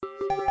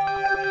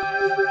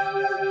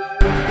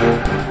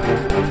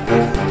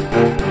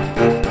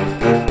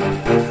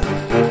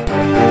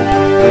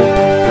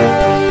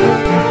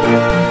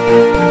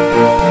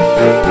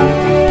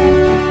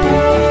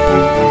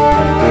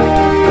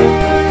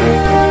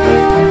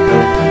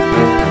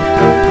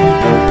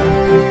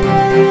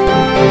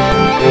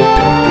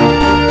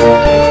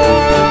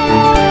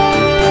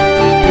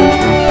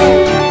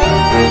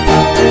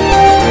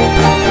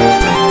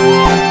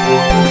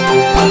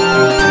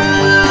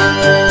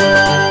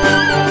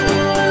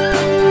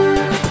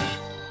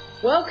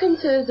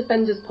to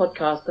Defenders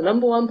Podcast, the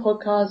 #1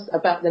 podcast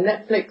about the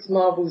Netflix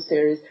Marvel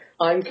series.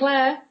 I'm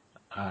Claire.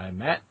 I'm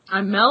Matt.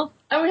 I'm Mel.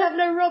 And we have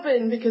no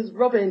Robin, because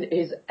Robin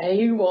is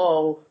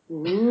AWOL.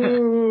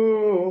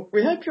 Ooh.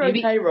 We hope you're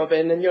okay,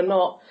 Robin, and you're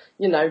not,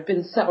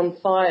 been set on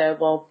fire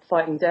while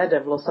fighting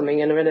Daredevil or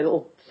something and are in a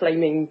little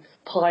flaming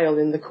pile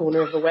in the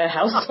corner of the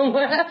warehouse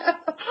somewhere.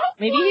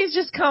 Maybe he's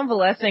just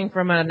convalescing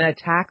from an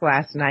attack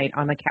last night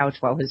on the couch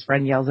while his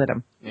friend yells at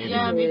him. Maybe.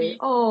 Yeah, maybe.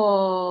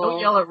 Oh. Don't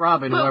yell at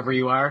Robin, whoever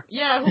you are.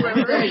 Yeah,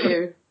 whoever are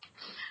you.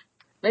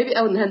 Maybe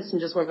Eldon Henson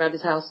just went round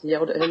his house and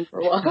yelled at him for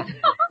a while.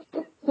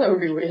 That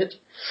would be weird.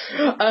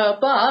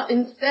 But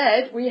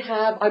instead, we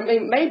have,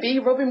 maybe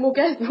Robin will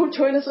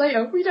join us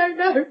later. We don't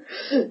know.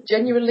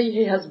 Genuinely,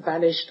 he has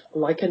vanished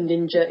like a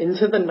ninja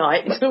into the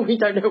night. We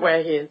don't know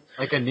where he is.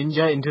 Like a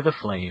ninja into the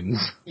flames.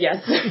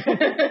 Yes.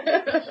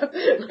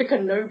 Like a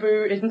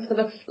Nobu into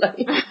the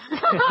flames.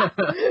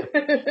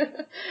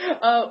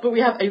 But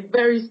we have a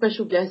very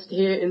special guest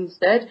here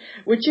instead,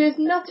 which is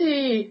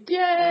Nutty. Yay!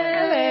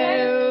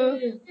 Hello.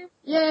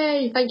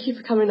 Yay! Thank you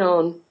for coming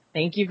on.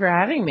 Thank you for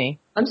having me.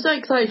 I'm so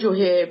excited you're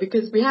here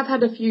because we have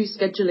had a few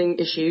scheduling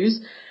issues,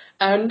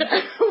 and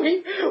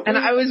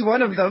I was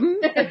one of them.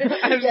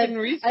 I've been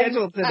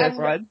rescheduled to this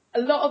one. A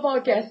lot of our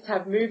guests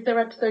have moved their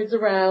episodes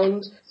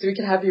around so we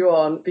can have you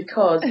on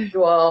because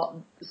you are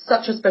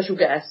such a special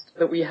guest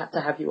that we had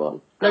to have you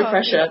on. No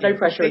pressure.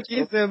 Thank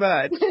you so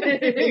much.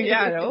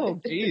 Yeah.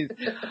 Oh, jeez.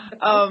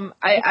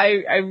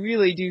 I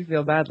really do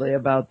feel badly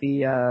about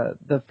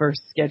the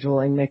first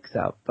scheduling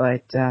mix-up,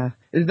 but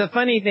the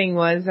funny thing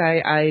was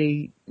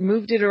I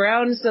moved it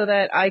around so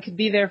that I could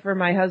be there for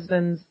my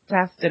husband's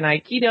test in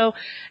Aikido,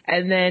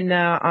 and then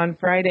on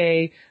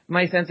Friday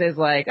my sensei's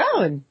like,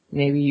 oh, and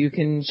maybe you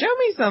can show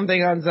me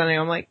something on Sunday.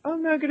 I'm like,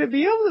 I'm not going to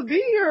be able to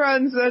be here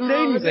on Sunday.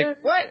 And he's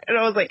like, what? And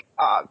I was like,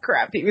 oh,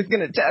 crap, he was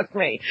going to test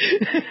me.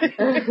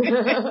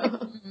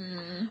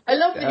 I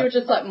love that you're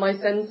just like my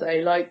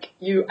sensei, like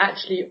you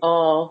actually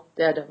are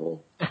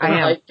Daredevil. I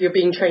am. Like you're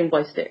being trained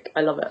by Stick.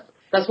 I love it.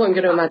 That's what I'm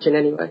going to imagine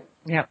anyway.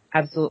 Yeah,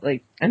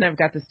 absolutely. And I've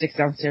got the sticks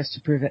downstairs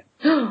to prove it.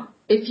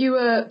 If you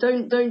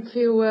don't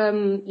feel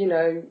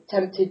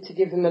tempted to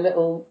give him a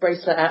little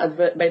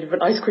bracelet made of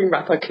an ice cream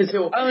wrapper because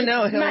he'll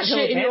smash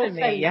it in your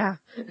face. Yeah,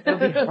 it'll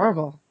be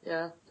horrible.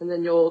 Yeah, and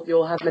then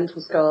you'll have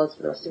mental scars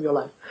for the rest of your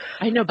life.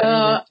 I know better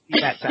than to be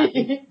that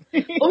sassy.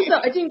 Also,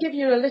 I didn't give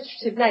you an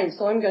alliterative name,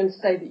 so I'm going to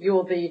say that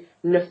you're the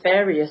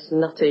nefarious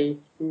Nutty.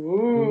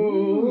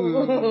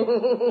 Ooh.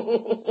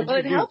 Well,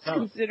 it helps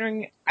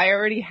considering I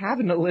already have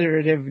an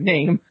alliterative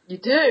name. You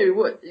do?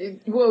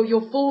 Well,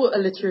 your full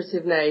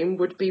alliterative name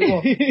would be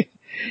what?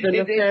 The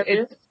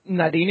nefarious? It's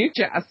Nutty New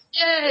Chest.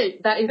 Yay!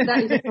 That is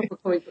a proper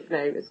comic book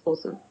name. It's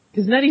awesome.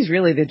 Because Nutty's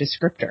really the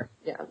descriptor.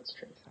 Yeah, that's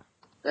true.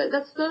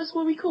 That's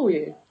what we call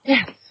you.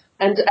 Yes.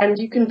 And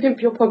you can pimp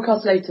your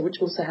podcast later,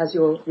 which also has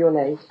your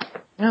name.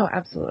 Oh,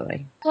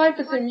 absolutely. Time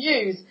for some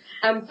news.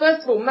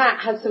 First of all, Matt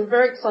has some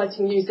very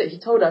exciting news that he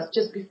told us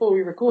just before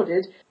we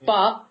recorded,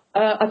 but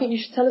I think you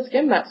should tell us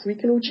again, Matt, so we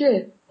can all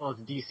cheer. Well,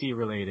 it's DC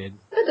related.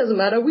 That doesn't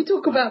matter. We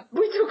talk about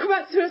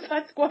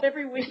Suicide Squad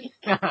every week.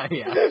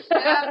 Yeah,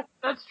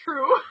 that's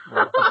true.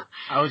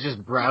 I was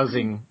just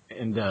browsing,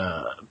 and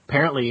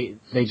apparently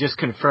they just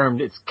confirmed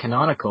it's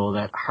canonical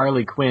that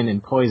Harley Quinn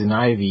and Poison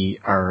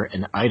Ivy are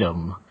an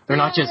item. They're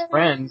not just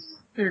friends.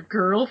 They're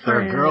girlfriends.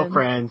 They're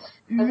girlfriends.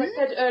 As I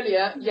said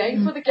earlier, yay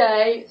for the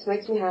gay. It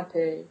makes me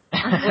happy.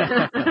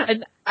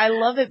 And I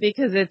love it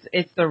because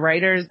it's the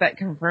writers that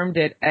confirmed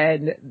it,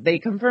 and they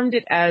confirmed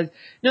it as,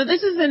 no,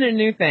 this isn't a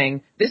new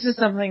thing. This is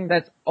something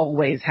that's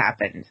always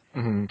happened.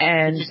 Mm-hmm.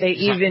 And they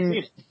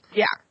even,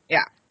 yeah.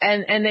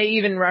 And they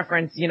even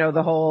reference,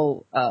 the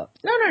whole,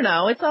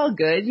 no, it's all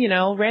good.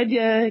 Red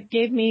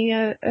gave me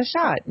a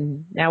shot,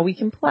 and now we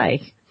can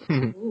play.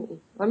 Ooh,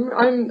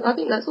 I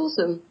think that's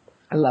awesome.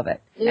 I love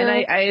it. Yeah.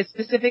 And I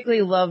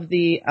specifically love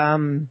the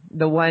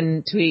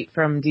one tweet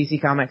from DC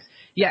Comics.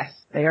 Yes,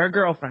 they are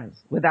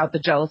girlfriends without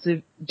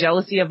the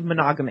jealousy of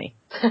monogamy.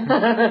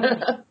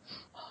 Oh,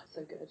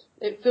 so good.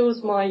 It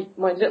fills my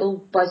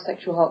little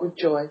bisexual heart with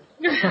joy.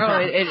 Oh,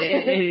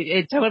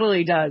 it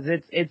totally does.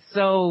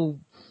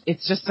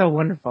 It's just so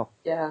wonderful.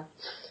 Yeah.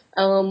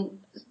 Do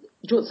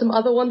you want some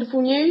other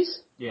wonderful news?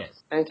 Yes.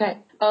 Okay.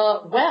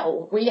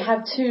 Well, we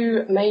have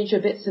two major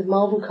bits of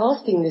Marvel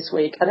casting this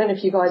week. I don't know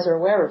if you guys are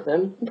aware of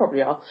them. You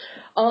probably are.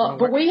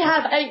 But we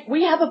have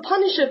a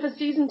Punisher for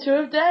season 2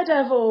 of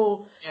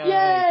Daredevil.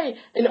 Yay!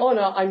 In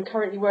honour, I'm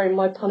currently wearing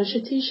my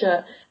Punisher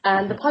t-shirt,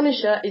 and the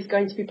Punisher is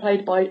going to be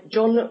played by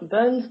John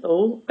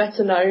Bernthal,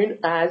 better known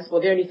as,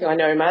 well, the only thing I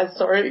know him as,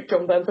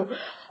 John Bernthal,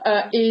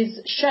 is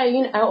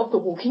Shane out of The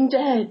Walking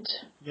Dead.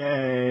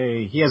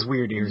 Yay! He has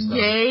weird ears, though.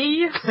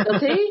 Yay!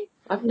 Does he?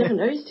 I've never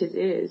noticed his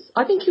ears.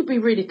 I think he'll be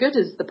really good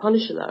as the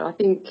Punisher, though. I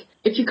think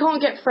if you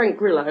can't get Frank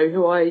Grillo,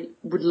 who I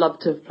would love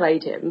to have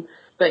played him,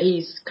 but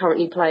he's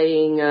currently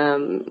playing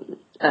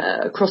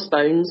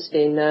Crossbones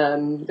in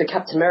the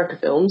Captain America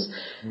films,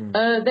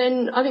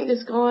 then I think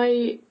this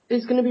guy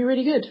is going to be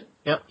really good.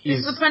 Yep.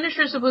 Is the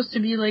Punisher supposed to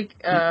be like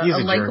a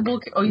likable?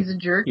 Oh, he's a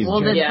jerk. He's well,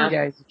 a jerk.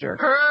 Yeah, he's a jerk.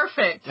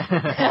 Perfect.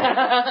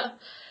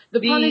 The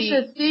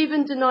Punisher,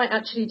 Stephen DeKnight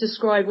actually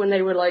described when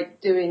they were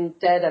like doing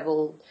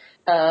Daredevil.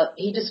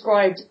 He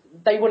described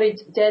they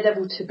wanted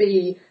Daredevil to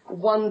be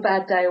one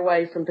bad day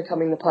away from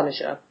becoming the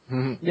Punisher.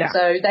 Mm-hmm. Yeah.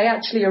 So they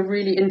actually are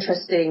really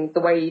interesting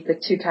the way the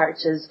two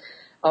characters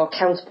are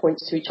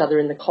counterpoints to each other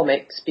in the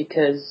comics,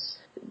 because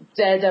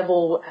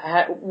Daredevil,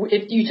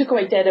 if you took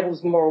away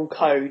Daredevil's moral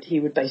code, he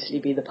would basically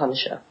be the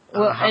Punisher.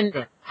 Well,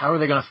 how are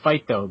they going to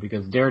fight though?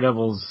 Because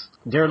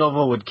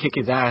Daredevil would kick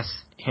his ass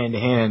hand to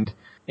hand,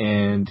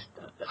 and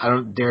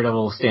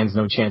Daredevil stands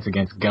no chance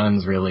against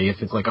guns really.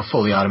 If it's like a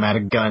fully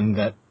automatic gun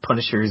that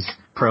Punisher's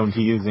prone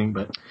to using,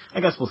 but I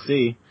guess we'll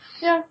see.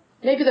 Yeah,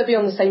 maybe they'll be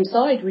on the same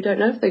side. We don't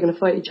know if they're going to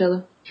fight each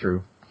other.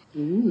 True.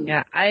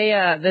 Yeah,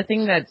 the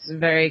thing that's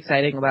very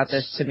exciting about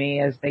this to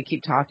me is they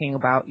keep talking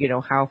about,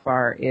 how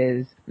far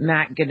is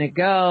Matt gonna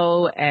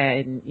go,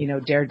 and,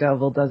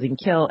 Daredevil doesn't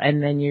kill,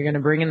 and then you're gonna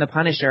bring in the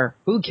Punisher,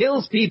 who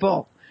kills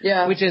people.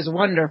 Yeah. Which is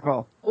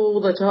wonderful. All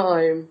the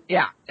time.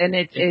 Yeah, and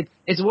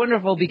it's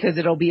wonderful because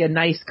it'll be a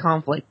nice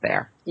conflict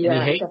there.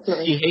 Yeah,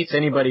 definitely. He hates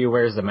anybody who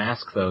wears the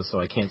mask though, so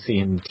I can't see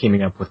him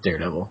teaming up with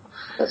Daredevil.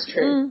 That's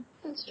true.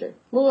 That's true.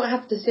 We'll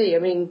have to see. I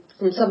mean,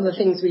 from some of the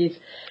things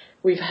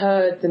we've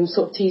heard them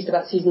sort of teased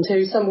about season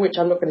 2, some of which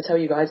I'm not going to tell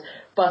you guys,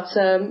 but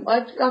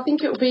I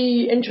think it'll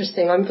be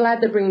interesting. I'm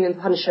glad they're bringing in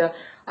the Punisher.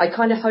 I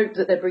kind of hope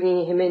that they're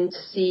bringing him in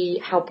to see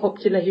how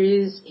popular he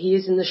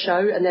is in the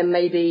show, and then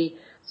maybe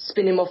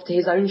spin him off to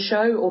his own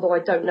show, although I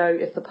don't know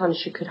if the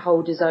Punisher could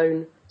hold his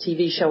own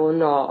TV show or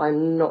not.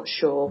 I'm not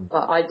sure,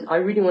 but I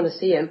really want to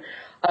see him.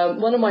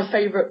 One of my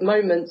favourite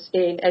moments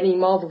in any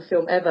Marvel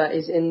film ever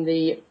is in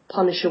the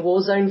Punisher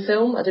Warzone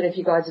film. I don't know if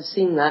you guys have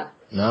seen that.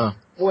 No.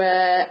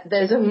 Where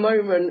there's a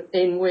moment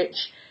in which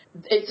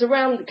it's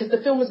around, because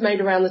the film was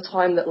made around the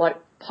time that like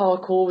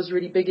parkour was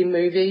really big in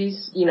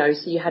movies,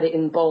 so you had it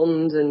in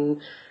Bond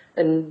and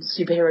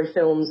superhero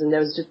films, and there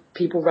was just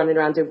people running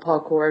around doing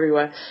parkour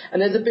everywhere.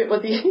 And there's a bit where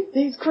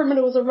these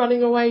criminals are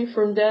running away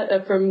from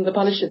the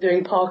Punisher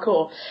doing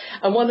parkour,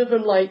 and one of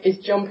them like is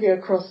jumping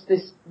across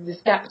this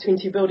gap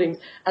between two buildings,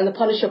 and the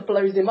Punisher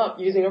blows him up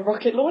using a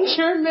rocket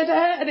launcher in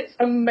midair, and it's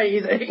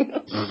amazing.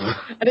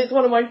 And it's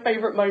one of my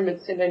favourite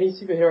moments in any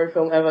superhero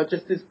film ever,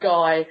 just this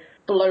guy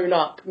blown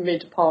up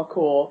mid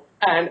parkour,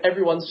 and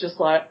everyone's just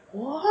like,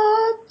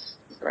 what?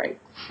 It's great.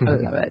 I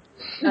love it.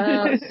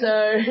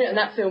 And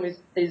that film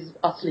is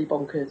utterly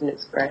bonkers, and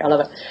it's great. I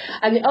love it.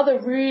 And the other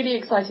really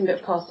exciting bit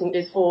of casting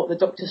is for the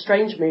Doctor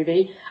Strange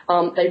movie.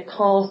 They've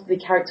cast the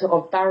character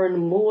of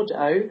Baron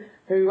Mordo,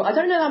 who I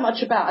don't know that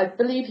much about. I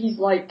believe he's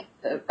like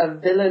a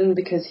villain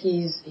because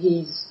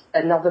he's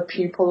another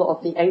pupil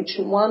of the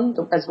Ancient One,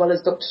 as well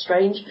as Doctor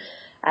Strange,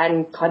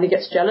 and kind of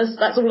gets jealous.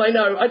 That's all I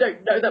know. I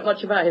don't know that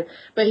much about him.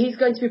 But he's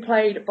going to be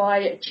played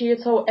by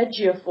Chiwetel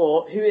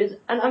Ejiofor, who is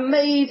an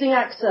amazing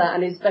actor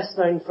and is best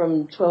known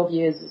from 12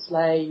 Years a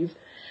Slave.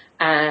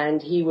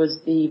 And he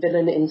was the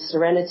villain in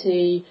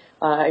Serenity,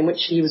 in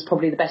which he was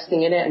probably the best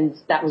thing in it, and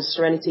that was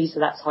Serenity, so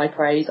that's high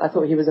praise. I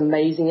thought he was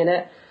amazing in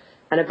it,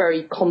 and a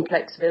very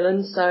complex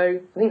villain, so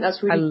I think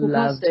that's really cool.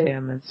 I loved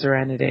him in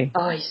Serenity.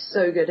 Oh, he's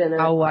so good in it.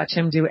 I'll watch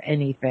him do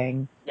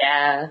anything.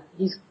 Yeah,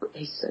 he's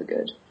so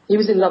good. He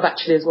was in Love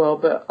Actually as well,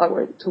 but I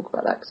won't talk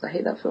about that because I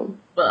hate that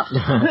film. Ugh,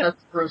 that's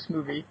a gross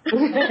movie.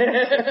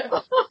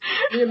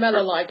 Me and Mel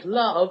are like,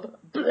 love,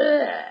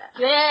 bleh.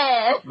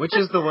 Yeah. Which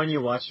is the one you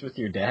watched with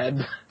your dad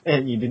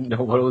and you didn't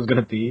know what it was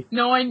going to be?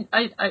 No, we're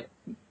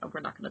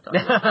not going to talk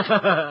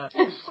about that.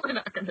 We're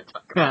not going to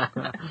talk about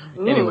that.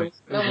 Anyways.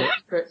 No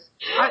secrets.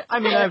 I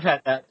mean, I've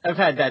had that. I've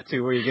had that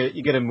too, where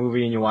you get a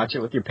movie and you watch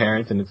it with your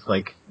parents and it's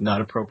like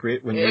not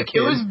appropriate when you're a kid.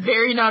 It was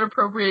very not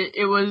appropriate.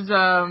 It was,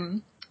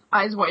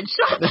 Eyes Wide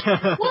Shut.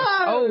 Whoa!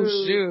 Oh,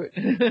 shoot.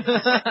 It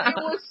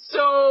was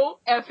so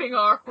effing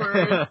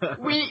awkward.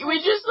 We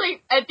just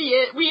like, at the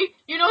end,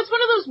 it's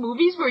one of those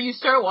movies where you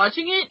start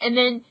watching it, and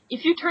then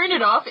if you turn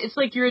it off, it's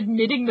like you're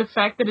admitting the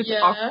fact that it's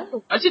awkward to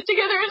watch it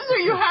together, and so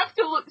you have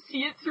to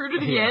see it through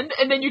to the end,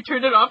 and then you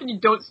turn it off and you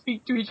don't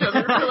speak to each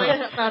other for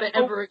like about it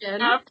ever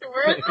again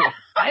afterwards.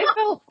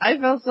 I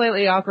felt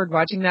slightly awkward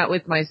watching that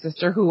with my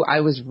sister, who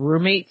I was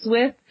roommates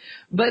with,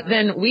 but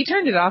then we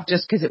turned it off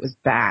just because it was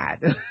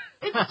bad.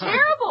 It's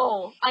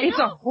terrible. It's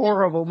a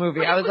horrible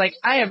movie. I was like,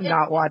 I am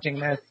not watching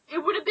this. It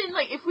would have been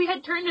like, if we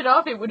had turned it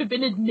off, it would have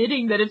been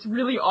admitting that it's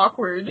really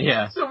awkward.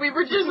 Yeah. So we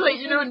were just like,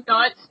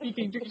 not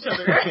speaking to each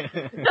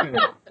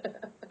other.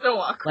 So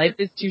awkward. Life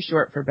is too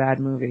short for bad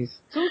movies.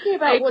 Talking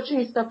about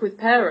watching stuff with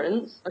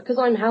parents, because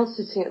I'm house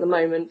sitting at the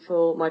moment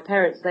for my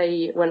parents,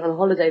 they went on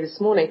holiday this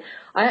morning.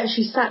 I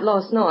actually sat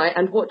last night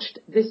and watched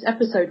this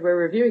episode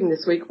we're reviewing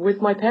this week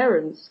with my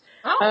parents.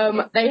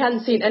 Oh. They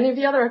hadn't seen any of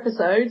the other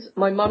episodes.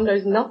 My mum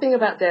knows nothing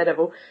about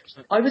Daredevil.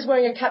 I was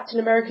wearing a Captain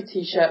America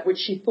t-shirt, which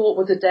she thought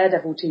was a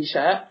Daredevil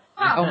t-shirt.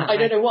 I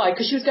don't know why,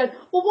 because she was going,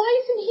 well,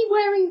 why isn't he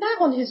wearing that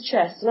on his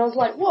chest? And I was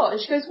like, what?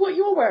 And she goes, what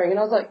you're wearing? And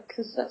I was like,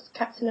 because that's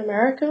Captain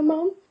America,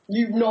 Mum.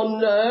 you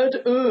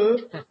non-nerd.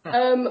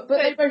 But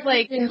they both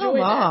like, really come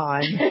enjoyed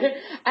on. it.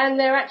 And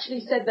they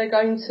actually said they're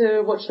going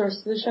to watch the rest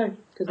of the show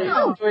because they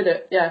enjoyed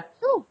it. Yeah.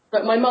 Oh.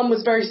 But my mum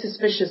was very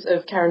suspicious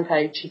of Karen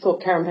Page. She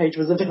thought Karen Page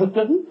was a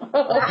villain,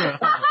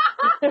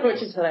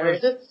 which is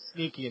hilarious.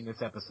 Sneaky in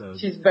this episode.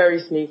 She's very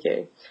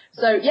sneaky.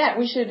 So yeah,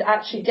 we should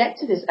actually get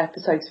to this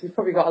episode because we've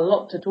probably got a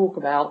lot to talk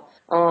about.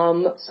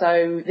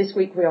 So this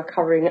week we are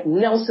covering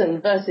Nelson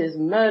versus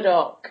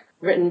Murdock,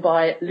 written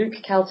by Luke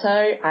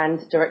Calto and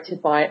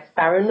directed by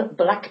Farron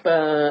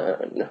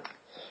Blackburn.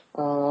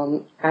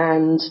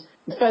 And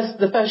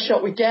the first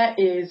shot we get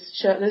is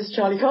shirtless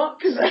Charlie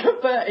Cox,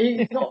 but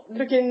he's not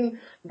looking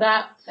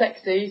that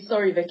sexy.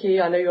 Sorry, Vicky,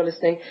 I know you're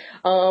listening.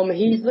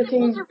 He's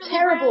looking really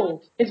terrible.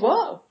 Round. His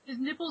what? His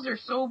nipples are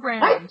so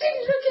round. I did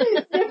look at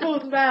his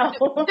nipples, Val.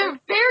 They're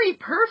very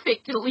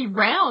perfectly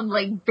round,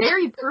 like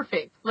very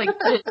perfect. Like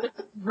the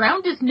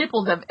roundest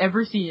nipples I've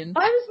ever seen. I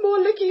was more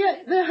looking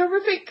at the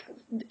horrific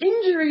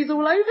injuries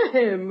all over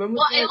him.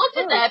 Well, I looked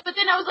at that, but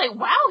then I was like,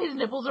 wow, his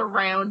nipples are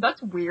round.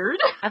 That's weird.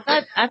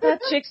 I thought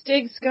chicks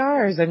dig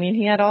scars. I mean,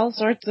 he had all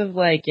sorts of,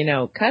 like,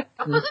 cuts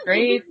and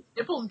scrapes.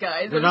 Nipples,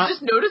 guys. I was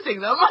just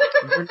noticing them.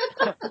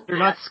 They're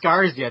not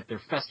scars yet. They're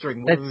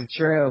festering wounds. That's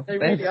true. They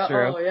really That's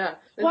are. true. Oh, yeah.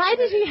 Why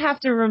did he have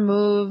to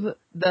remove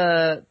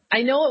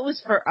I know it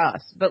was for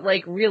us, but,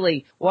 like,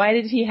 really, why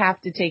did he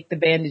have to take the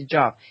bandage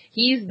off?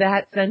 He's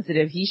that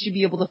sensitive. He should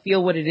be able to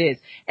feel what it is.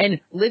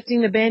 And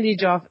lifting the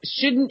bandage off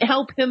shouldn't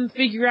help him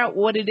figure out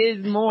what it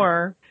is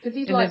more. Because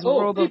he's like,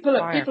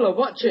 people are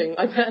watching.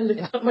 I better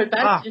lift up my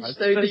bandage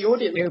so the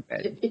audience...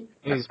 Stupid.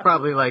 He's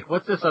probably like,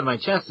 what's this on my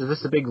chest? Is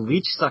this a big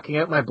leech sucking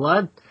out my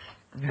blood?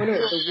 Oh, no,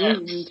 it's a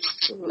wound.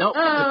 Nope.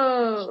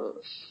 Oh.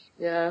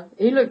 Yeah,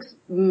 he looks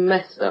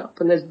messed up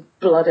and there's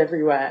blood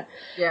everywhere.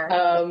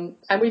 Yeah.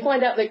 And we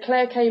find out that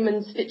Claire came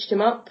and stitched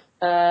him up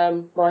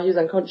while he was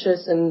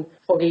unconscious, and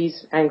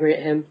Foggy's angry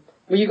at him.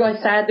 Were you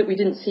guys sad that we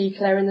didn't see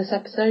Claire in this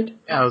episode?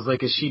 Yeah, I was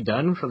like, is she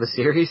done for the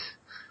series?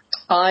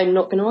 I'm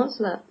not going to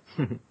answer that.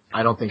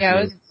 I don't think she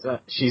is.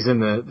 She's in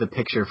the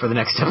picture for the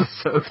next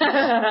episode.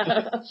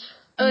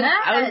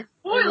 I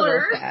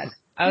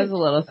was a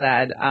little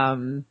sad.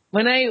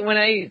 When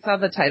I saw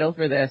the title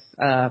for this,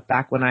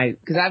 back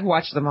because I've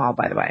watched them all,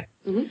 by the way.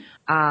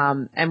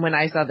 Mm-hmm. And when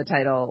I saw the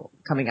title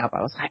coming up,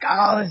 I was like,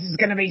 oh, this is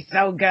going to be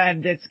so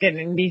good. It's going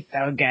to be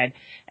so good.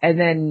 And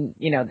then,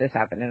 this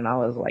happened and I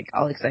was like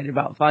all excited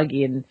about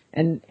Foggy and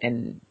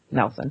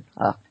Nelson.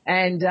 But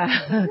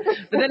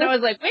then I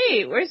was like,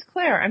 wait, where's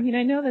Claire? I mean,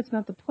 I know that's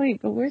not the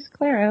point, but where's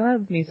Claire? I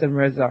love me some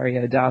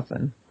Rosario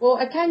Dawson. Well,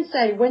 I can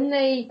say, when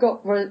they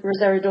got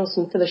Rosario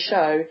Dawson for the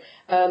show,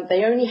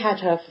 they only had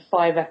her for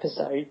 5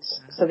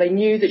 episodes. So they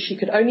knew that she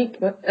could only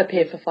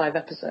appear for 5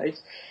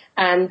 episodes.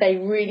 And they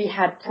really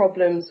had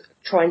problems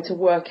trying to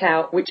work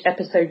out which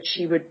episode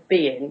she would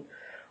be in.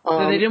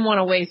 So they didn't want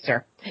to waste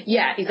her.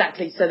 Yeah,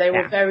 exactly. So they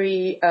were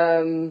very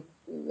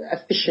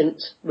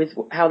efficient with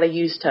how they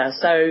used her.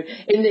 So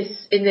in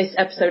this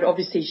episode,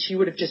 obviously, she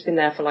would have just been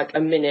there for like a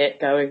minute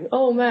going,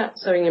 oh, Matt,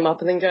 sewing him up,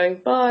 and then going,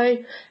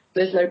 bye.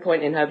 There's no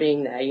point in her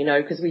being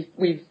there, because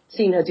we've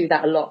seen her do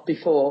that a lot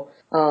before.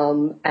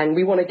 And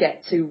we want to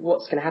get to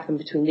what's going to happen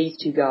between these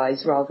two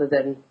guys rather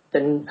than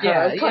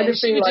her kind of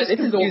being like, this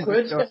is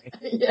awkward.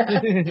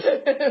 Yeah.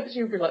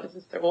 She would be like, this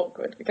is so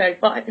awkward. Okay,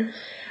 fine.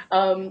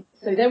 So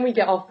then we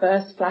get our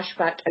first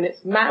flashback, and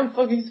it's Matt and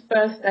Foggy's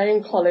first day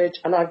in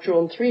college, and I've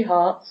drawn 3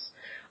 hearts.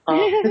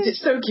 Because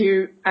it's so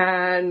cute,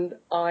 and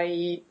what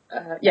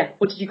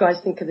did you guys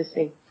think of this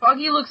scene?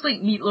 Foggy looks like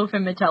Meatloaf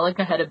and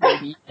Metallica had a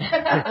baby.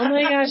 Oh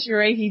my gosh, you're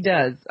right, he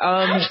does.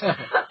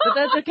 But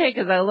that's okay,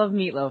 because I love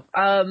Meatloaf.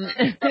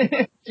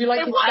 Do you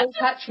like his soul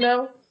patch,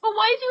 Mel? But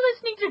why is he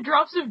listening to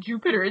Drops of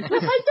Jupiter? It's I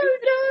don't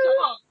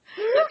know.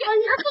 He's got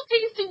terrible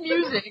taste in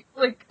music.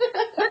 Like,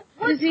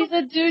 because he's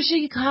a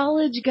douchey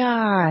college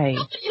guy.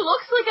 He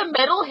looks like a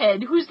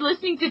metalhead who's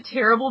listening to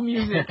terrible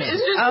music.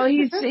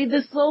 It's just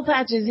the soul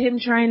patch is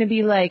him trying to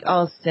be like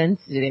all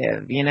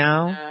sensitive,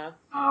 Yeah.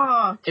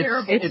 Oh,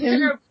 terrible. It's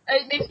terrible.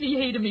 It makes me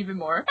hate him even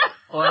more.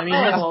 Well, I mean,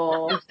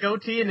 his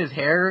goatee and his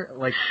hair,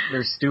 like,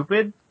 they're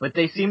stupid, but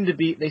they seem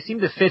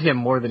to fit him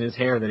more than his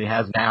hair that he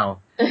has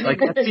now. Like,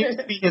 that seems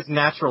to be his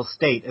natural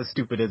state, as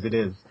stupid as it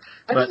is.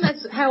 I think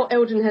that's how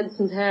Eldon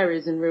Henson's hair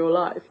is in real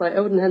life. Like,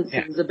 Eldon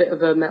Henson's a bit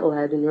of a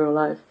metalhead in real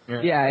life.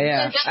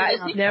 Yeah.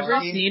 I've never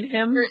seen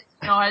him.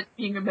 Not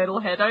being a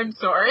metalhead, I'm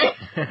sorry.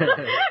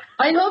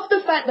 I love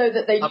the fact, though,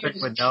 that they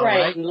use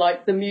train,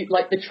 like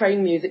the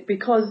train music,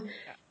 because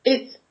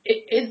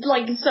it's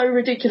like so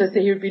ridiculous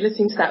that he would be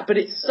listening to that, but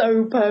it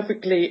so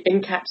perfectly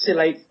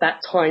encapsulates that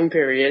time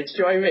period. Do you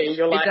know what I mean?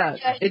 You're like,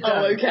 it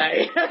does.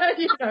 Okay.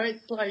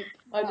 It's like,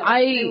 I don't know,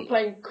 they were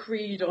playing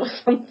Creed or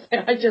something.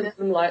 I just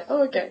am like,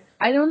 oh, okay.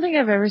 I don't think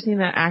I've ever seen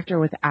that actor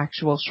with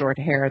actual short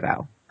hair,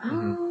 though.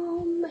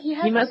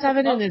 He must have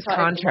it in his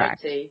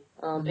contract.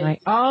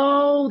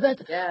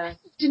 I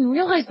didn't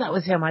realize that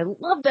was him. I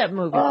love that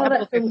movie. Oh,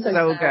 that book is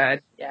so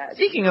good. Yeah.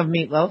 Speaking of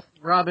Meatloaf,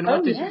 Robin,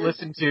 what did you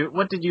listen to?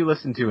 What did you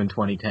listen to in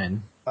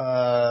 2010?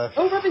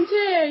 Robin's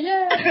here,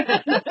 yeah.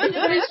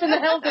 He's from the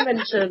hell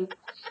dimension.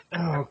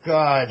 Oh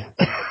God.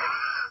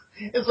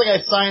 It's like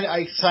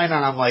I sign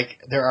on. I'm like,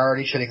 they're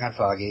already shitting on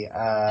Foggy.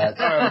 I'm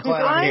glad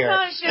I'm here.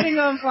 I'm not shitting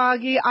on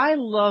Foggy. I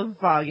love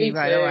Foggy,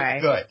 by the way.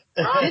 Good.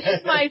 This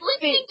is my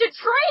listening to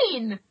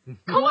Train.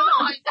 Come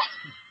on.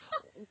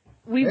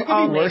 We've there could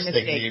all be made worse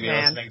mistakes, things you be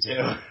man. listening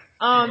to.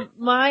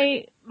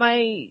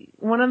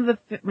 One of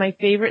my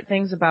favorite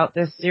things about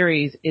this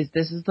series is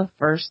this is the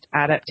first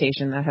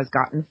adaptation that has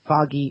gotten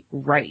Foggy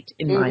right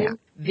in my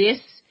eyes.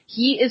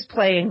 He is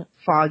playing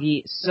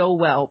Foggy so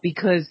well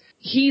because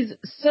he's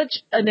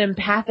such an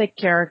empathic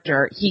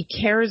character. He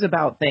cares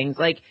about things.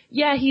 Like,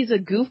 yeah, he's a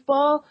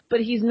goofball,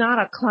 but he's not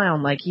a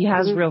clown. Like, he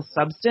has real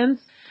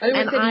substance. I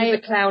always said he was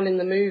a clown in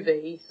the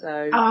movie,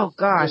 so... Oh,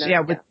 gosh,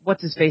 with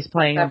what's-his-face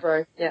playing him.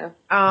 Favreau, yeah.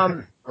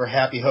 Where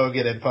Happy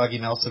Hogan and Foggy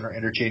Nelson are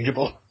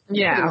interchangeable.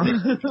 Yeah.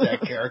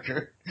 That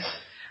character.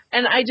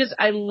 And I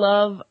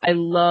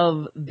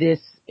love this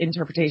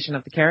interpretation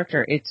of the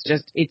character.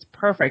 It's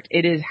perfect.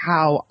 It is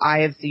how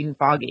I have seen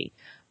Foggy.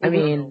 I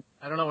mean,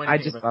 I don't know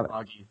anything about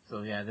Foggy,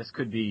 so yeah, this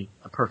could be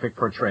a perfect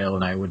portrayal,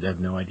 and I would have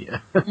no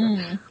idea.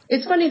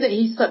 It's funny that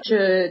he's such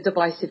a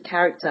divisive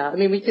character. I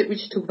mean, we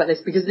should talk about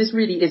this because this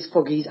really is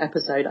Foggy's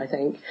episode, I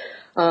think.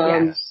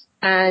 Yes.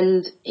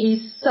 And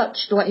he's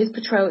his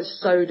portrayal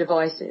is so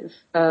divisive,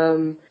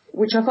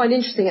 which I find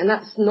interesting, and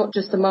that's not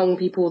just among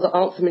people that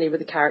aren't familiar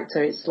with the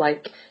character. It's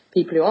like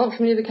people who aren't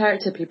familiar with the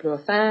character, people who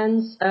are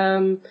fans.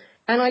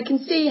 And I can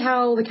see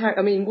how the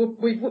character... I mean,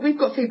 we've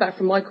got feedback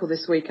from Michael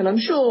this week, and I'm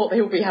sure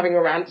he'll be having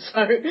a rant.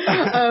 So,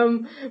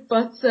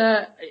 but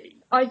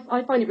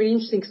I find it really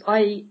interesting because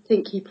I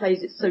think he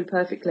plays it so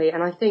perfectly,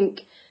 and I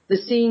think the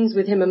scenes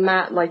with him and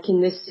Matt, like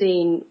in this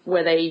scene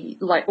where they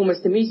like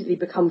almost immediately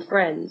become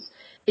friends,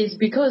 is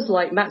because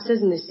like Matt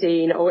says in this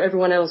scene, or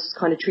everyone else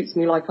kind of treats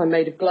me like I'm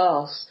made of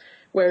glass.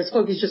 Whereas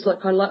Foggy's just like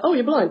kind of like, oh,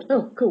 you're blind.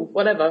 Oh, cool,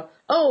 whatever.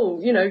 Oh,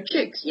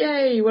 chicks,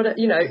 yay, whatever.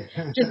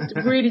 Just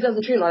really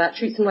doesn't treat him like that.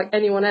 Treats him like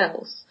anyone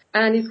else.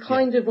 And is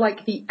kind of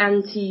like the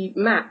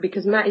anti-Matt,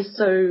 because Matt is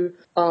so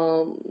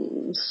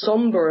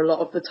somber a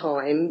lot of the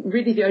time.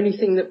 Really the only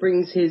thing that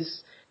brings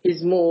his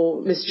more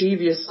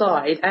mischievous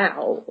side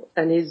out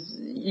and his,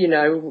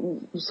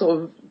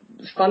 sort of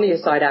funnier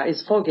side out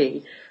is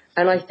Foggy.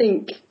 And I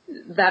think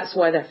that's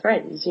why they're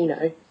friends,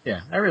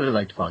 Yeah, I really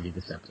liked Foggy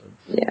this episode.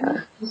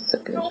 Yeah, he's so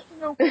good.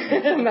 No.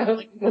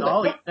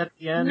 All at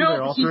the end,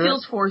 No, he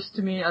feels forced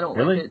to me. I don't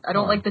like it. I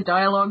don't like the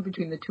dialogue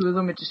between the two of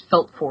them. It just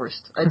felt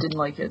forced. I didn't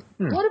like it.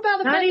 What about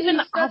the fact that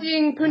he's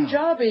studying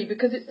Punjabi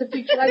because it's the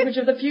future language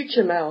of the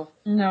future, Mel?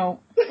 No.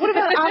 What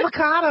about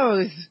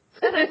avocados?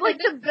 That is like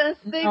the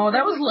best thing. Oh,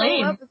 that was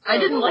lame. I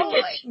didn't like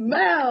it.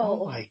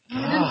 Mel! Oh my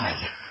God.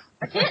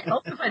 I can't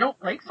help if I don't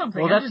like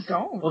something. Well, I just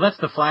don't. Well, that's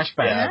the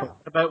flashback. Yeah.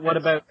 What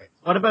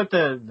about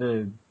the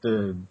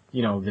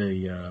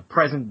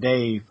present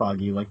day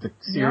Foggy, like the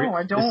serious? No,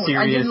 I don't.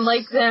 I didn't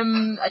like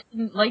them. I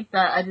didn't like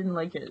that. I didn't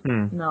like it.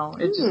 No,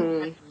 it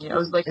just. I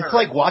was like, it's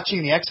like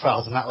watching the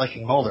X-Files and not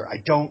liking Mulder. I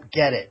don't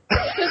get it.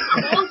 Because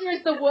Mulder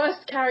is the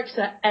worst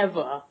character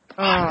ever.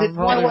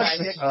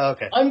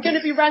 Okay. I'm going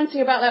to be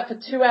ranting about that for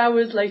 2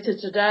 hours later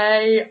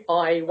today.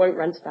 I won't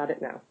rant about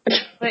it now.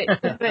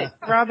 But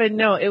Robin,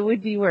 no, it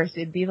would be worse.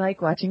 It'd be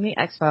like watching the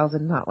X-Files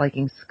and not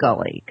liking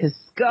Scully, because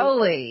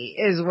Scully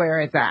is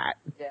where it's at.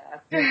 Yeah.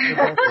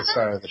 The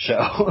star of the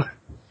show.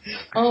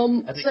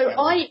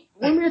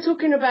 When we were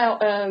talking about,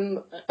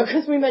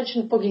 because we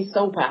mentioned Foggy's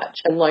soul patch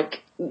and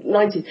like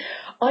 90s,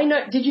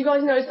 did you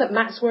guys notice that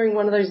Matt's wearing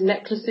one of those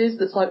necklaces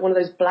that's like one of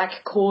those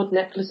black cord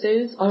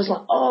necklaces? I was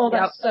like, oh,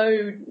 that's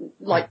so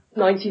like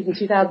 90s and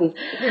 2000s.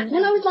 And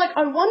then I was like,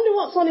 I wonder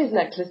what's on his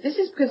necklace. This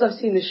is because I've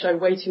seen this show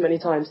way too many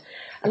times.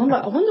 And I'm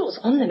like, I wonder what's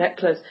on the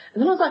necklace.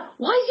 And then I was like,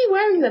 why is he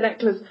wearing the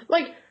necklace?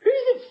 Like, who's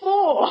it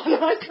for?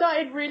 And I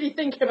started really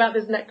thinking about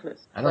this necklace.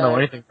 I don't know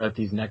anything about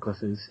these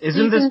necklaces.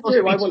 Isn't this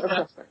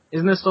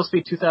supposed to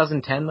be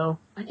 2010 though?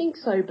 I think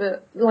so,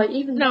 but like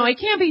even no, it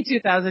can't be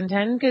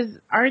 2010 because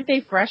aren't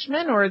they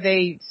freshmen or are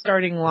they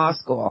starting law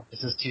school?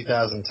 This is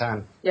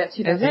 2010. Yeah,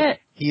 2010. Is it?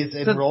 He's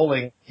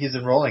enrolling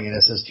in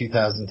his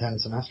 2010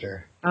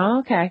 semester. Oh,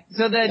 okay.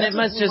 So then it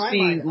must just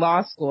be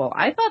law school.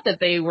 I thought that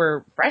they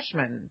were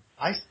freshmen.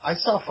 I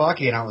saw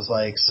Foggy and I was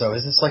like, so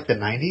is this like the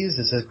 90s?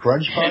 Is it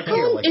grunge Foggy?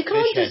 It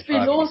can't just be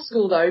law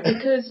school though,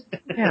 because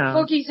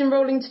Foggy's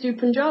enrolling to do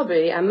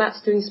Punjabi and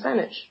Matt's doing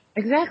Spanish.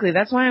 Exactly.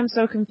 That's why I'm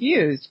so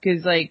confused.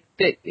 Because like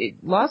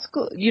law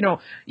school, you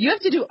have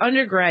to do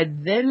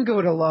undergrad, then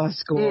go to law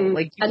school.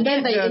 And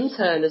then they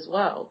intern as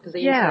well, because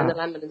they intern the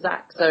Landman and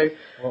Zach. So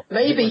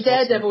maybe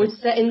Daredevil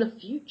is set in the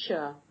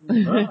future.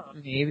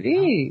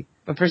 Maybe.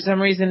 But for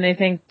some reason they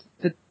think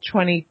the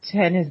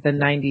 2010 is the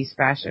 90s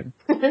fashion.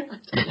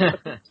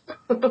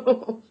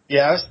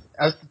 Yeah,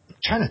 I was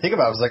trying to think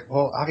about it. I was like,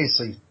 well,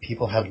 obviously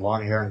people had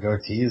long hair and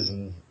goatees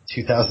in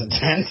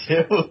 2010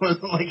 too. It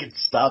wasn't like it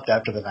stopped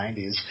after the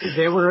 90s.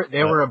 They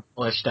were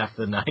abolished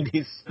after the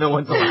 90s. No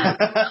one's allowed.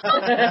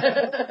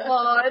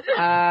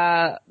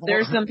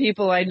 There's some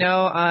people I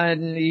know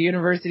on the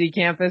university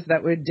campus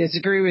that would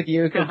disagree with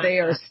you because they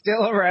are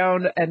still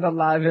around and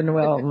alive and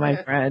well,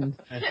 my friend.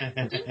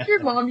 Didn't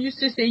your mom used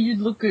to say you'd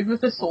look good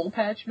with a soul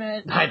patch,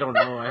 Matt? I don't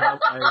know. I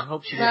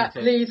hope she didn't Matt,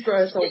 say please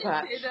grow a soul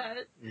patch.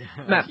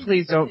 Matt,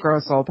 please don't grow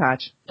a soul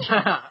patch.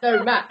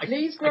 No, Matt,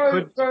 please grow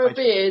a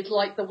beard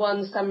like the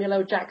one Samuel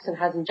L. Jackson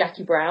has in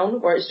Jackie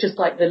Brown, where it's just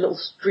like the little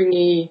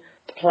stringy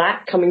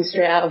plaque coming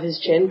straight out of his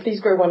chin.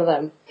 Please grow one of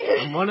them.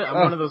 I'm one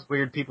of those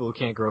weird people who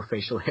can't grow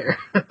facial hair.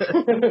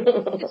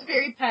 It's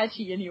very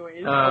patchy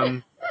anyways.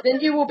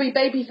 Then you will be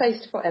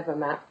baby-faced forever,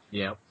 Matt.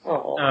 Yeah.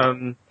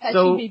 Aww.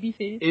 So, baby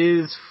face.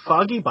 is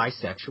Foggy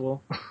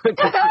bisexual? Seems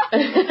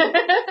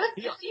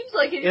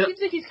like it. It seems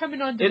like he's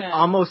coming on to Matt. It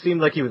almost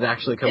seemed like he was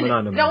actually coming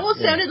on to Matt. It almost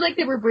sounded like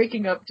they were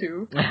breaking up,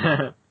 too.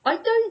 I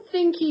don't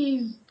think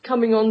he's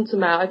coming on to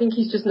Matt. I think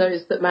he's just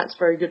noticed that Matt's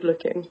very good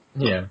looking.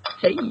 Yeah.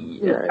 Hey.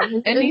 You know,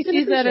 and he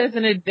sees that as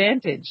an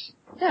advantage.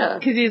 Yeah.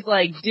 Because he's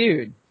like,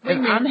 dude, if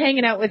I'm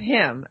hanging out with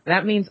him,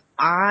 that means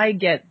I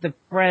get the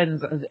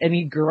friends of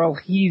any girl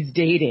he's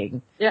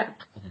dating. Yeah.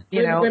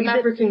 You know, we're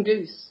Maverick and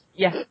Goose.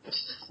 Yeah.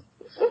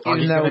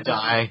 Foggy's gonna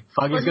die.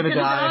 Foggy's gonna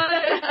die.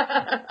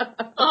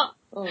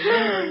 Oh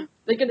no.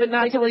 They're gonna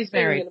not until he's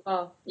married. In a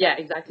bar. Yeah,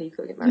 exactly. He's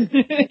gonna get married.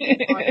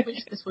 I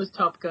wish this was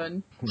Top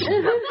Gun.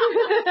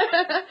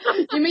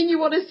 You mean you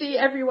want to see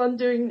everyone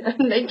doing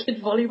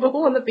naked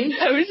volleyball on the beach?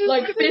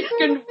 Like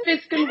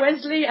Fisk and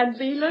Wesley and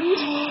Leland?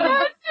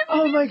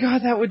 Oh my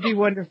god, that would be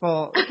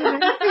wonderful.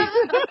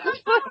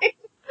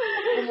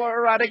 More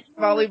erotic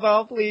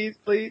volleyball, please,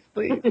 please,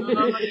 please.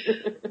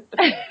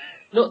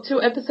 Not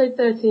till episode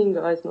 13,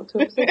 guys. Not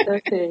till episode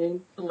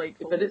 13.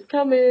 But it's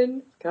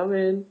coming. It's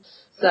coming.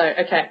 So,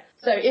 okay.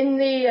 So in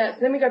the, so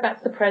then we go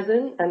back to the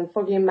present, and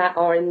Foggy and Matt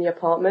are in the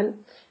apartment,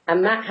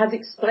 and Matt has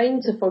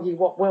explained to Foggy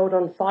what world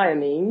on fire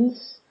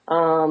means,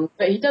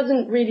 but he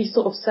doesn't really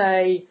sort of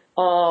say,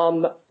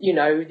 you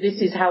know,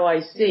 this is how I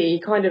see. He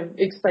kind of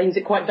explains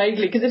it quite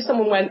vaguely, because if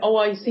someone went, oh,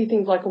 I see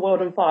things like a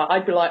world on fire,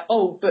 I'd be like,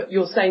 oh, but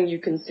you're saying you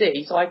can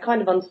see. So I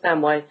kind of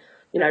understand why,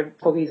 you know,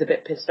 Foggy's a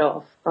bit pissed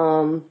off.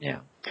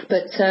 Yeah.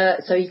 But,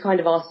 so he kind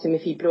of asked him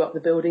if he blew up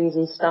the buildings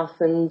and stuff,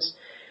 and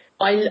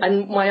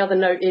my other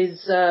note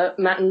is,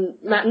 Matt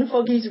and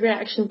Foggy's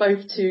reaction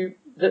both to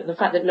the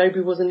fact that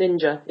Nobu was a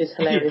ninja is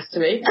hilarious to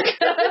me.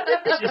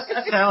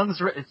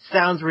 It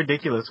sounds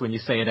ridiculous when you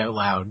say it out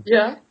loud.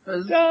 Yeah.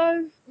 It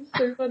does. It's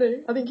so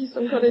funny. I think he's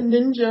some kind of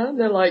ninja, and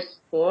they're like,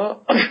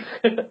 what?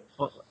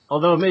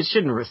 Although it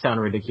shouldn't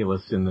sound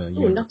ridiculous in the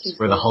universe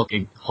where the Hulk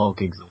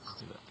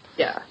exists.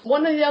 Yeah.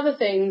 One of the other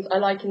things I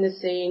like in this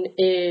scene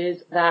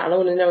is that, and I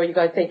want to know what you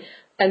guys think,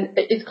 and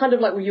it's kind of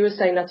like what you were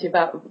saying, Natty,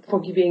 about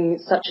Foggy being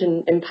such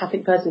an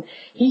empathic person.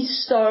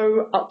 He's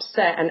so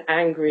upset and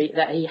angry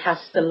that he has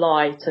to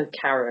lie to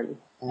Karen.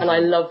 Mm-hmm. And I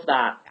love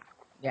that.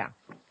 Yeah.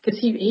 Because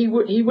he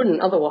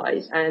wouldn't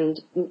otherwise, and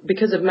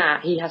because of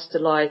Matt, he has to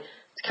lie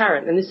to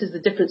Karen. And this is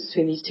the difference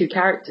between these two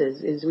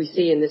characters, is we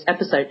see in this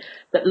episode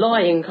that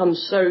lying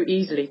comes so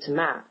easily to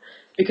Matt.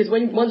 Because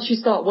once you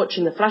start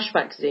watching the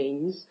flashback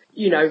scenes,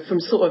 you know, from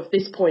sort of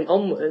this point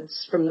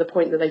onwards, from the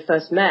point that they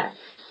first met,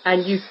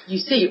 and you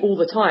see all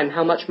the time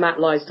how much Matt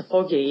lies to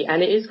Foggy,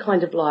 and it is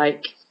kind of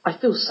like, I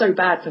feel so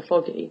bad for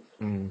Foggy.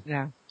 Mm.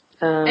 Yeah.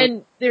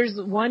 And there's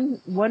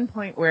one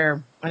point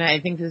where, and I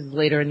think this is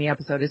later in the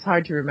episode, it's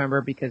hard to remember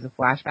because of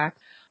flashbacks,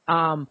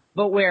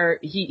 but where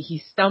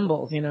he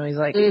stumbles, you know, he's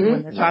like,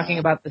 when they're talking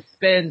about the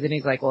spins, and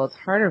he's like, well, it's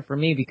harder for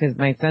me because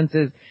my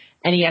senses,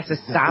 and he has to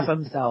stop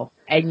himself,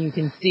 and you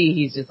can see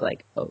he's just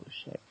like, oh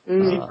shit.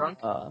 Is he drunk?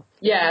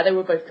 Yeah, they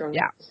were both drunk.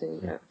 Yeah.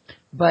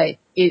 But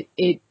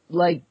it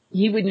like,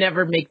 he would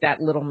never make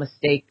that little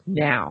mistake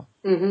now.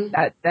 Mm-hmm.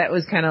 That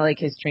was kind of like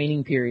his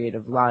training period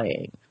of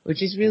lying,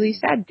 which is really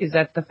sad because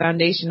that's the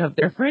foundation of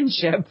their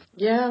friendship.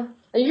 Yeah.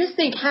 And you just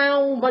think,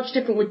 how much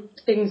different would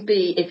things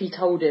be if he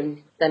told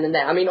him then and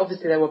there? I mean,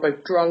 obviously they were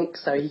both drunk,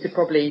 so he could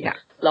probably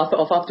laugh it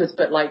off afterwards,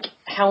 but like,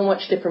 how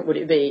much different would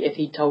it be if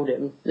he told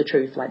him the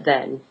truth, like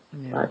then?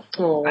 Yeah.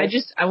 Like,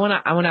 I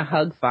wanna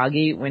hug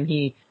Foggy when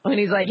he's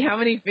like, how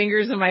many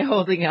fingers am I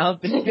holding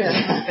up? And he goes,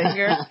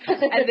 finger.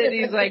 And then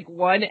he's like,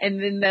 one,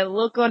 and then that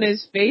look on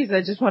his face,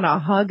 I just want to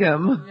hug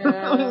him. Yeah.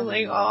 I was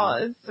like, oh,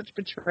 it's such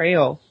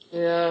betrayal.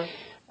 Yeah.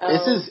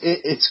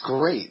 It's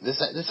great.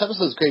 This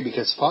episode is great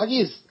because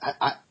Foggy is,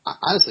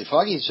 honestly,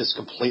 Foggy is just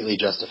completely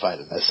justified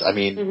in this. I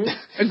mean,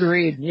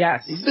 agreed.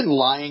 Yes, he's been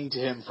lying to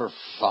him for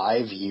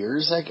 5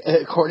 years,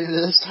 according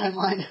to this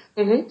timeline.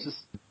 Mm-hmm. Just,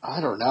 I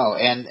don't know,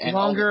 and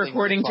longer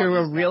according to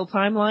a real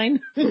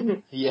timeline.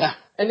 Yeah,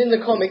 and in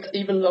the comics,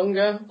 even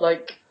longer,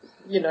 like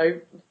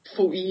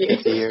 40 years.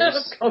 50 years.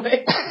 Of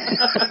comics.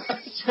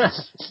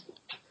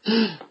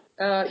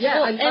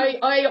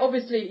 I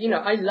obviously,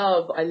 I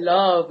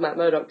love Matt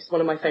Murdock. He's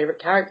one of my favourite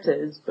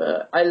characters,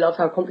 but I love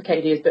how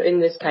complicated he is. But in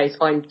this case,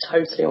 I'm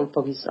totally on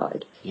Foggy's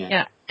side.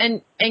 Yeah.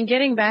 And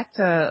getting back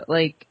to,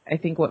 like, I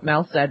think what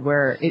Mel said,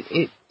 where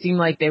it seemed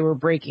like they were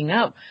breaking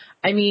up.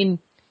 I mean,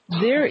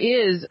 there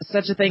is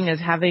such a thing as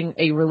having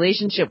a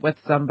relationship with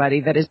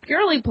somebody that is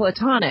purely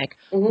platonic,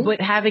 but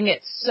having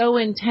it so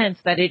intense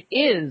that it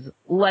is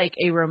like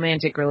a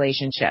romantic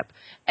relationship.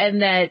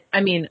 And that,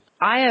 I mean,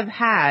 I have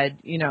had,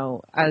 you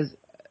know, as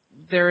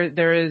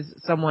there is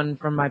someone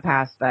from my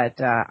past that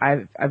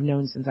I've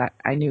known since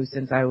I knew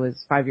since I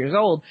was 5 years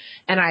old,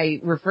 and I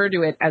refer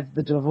to it as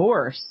the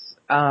divorce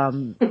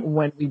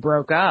when we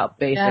broke up,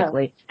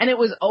 basically. Yeah. And it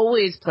was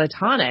always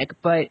platonic,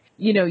 but,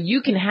 you know,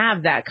 you can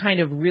have that kind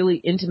of really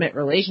intimate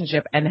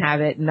relationship and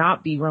have it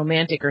not be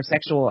romantic or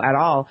sexual at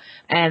all.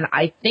 And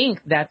I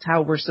think that's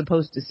how we're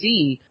supposed to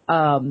see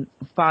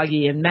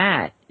Foggy and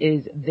Matt,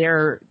 is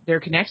their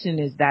connection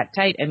is that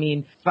tight. I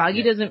mean,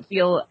 Foggy doesn't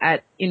feel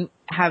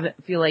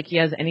like he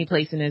has any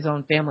place in his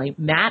own family.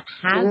 Matt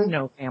has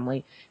no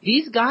family.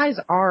 These guys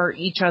are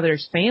each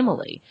other's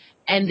family,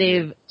 and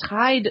they've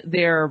tied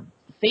their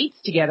fates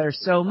together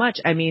so much.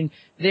 I mean,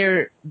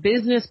 they're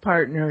business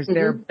partners,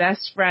 they're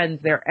best friends,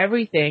 they're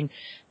everything.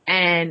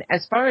 And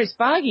as far as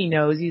Foggy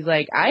knows, he's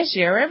like, I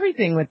share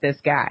everything with this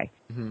guy.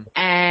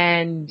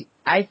 And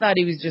I thought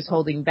he was just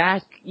holding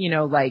back, you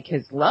know, like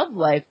his love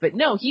life, but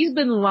no, he's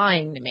been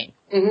lying to me.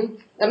 And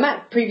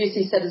Matt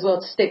previously said as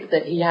well to Stick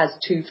that he has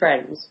two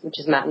friends, which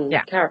is Matt and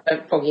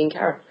Foggy and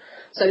Kara.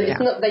 So it's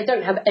not, they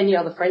don't have any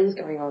other friends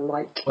going on.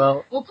 Like,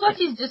 well, plus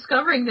he's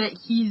discovering that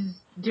he's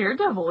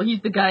Daredevil.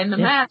 He's the guy in the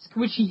mask,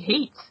 which he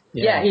hates.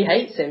 Yeah, he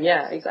hates him.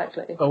 Yeah,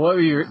 exactly. But what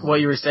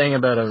you were saying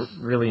about a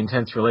really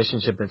intense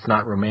relationship that's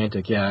not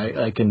romantic,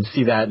 I can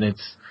see that, and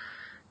it's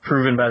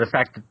proven by the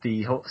fact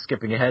that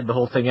skipping ahead, the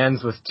whole thing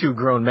ends with two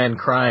grown men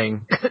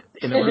crying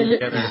in a room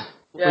together.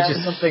 Which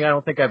is something I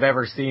don't think I've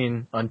ever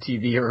seen on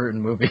TV or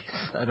in movies.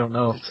 I don't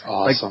know. It's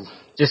awesome. Like,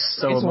 just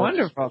so it's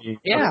wonderful.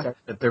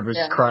 That they're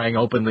just crying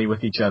openly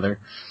with each other.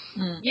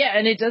 Yeah,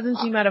 and it doesn't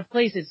seem out of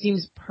place. It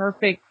seems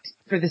perfect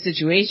for the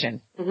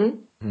situation.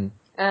 And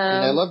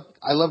I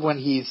love when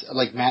he's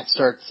like Matt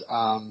starts,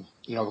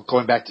 you know,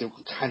 going back to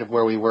kind of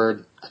where we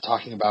were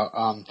talking about.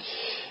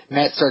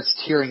 Matt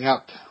starts tearing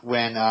up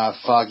when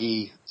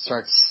Foggy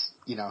starts.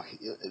 You know,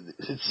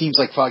 it seems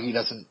like Foggy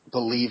doesn't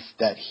believe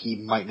that he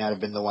might not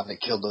have been the one that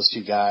killed those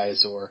two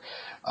guys or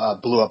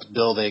blew up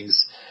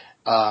buildings.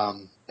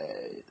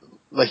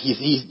 Like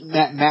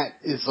Matt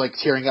is like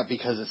tearing up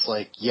because it's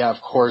like, yeah, of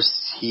course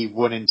he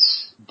wouldn't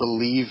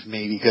believe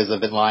me because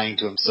I've been lying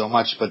to him so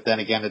much. But then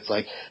again, it's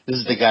like, this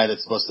is the guy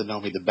that's supposed to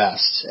know me the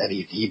best, and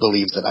he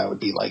believes that I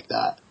would be like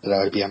that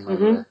I would be a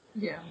murderer.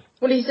 Yeah.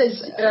 Well, he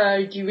says,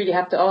 do you even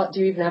have to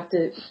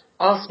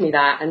ask me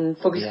that? And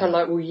Foggy's kind of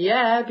like, well,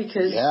 yeah,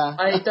 because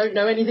I don't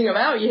know anything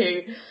about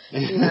you.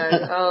 You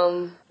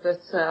know,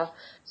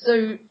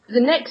 so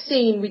the next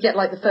scene, we get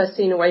like the first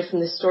scene away from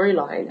this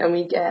storyline, and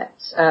we get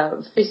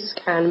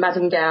Fisk and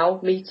Madame Gao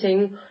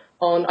meeting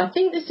on, I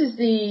think this is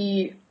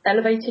the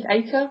Elevated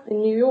Acre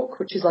in New York,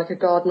 which is like a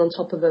garden on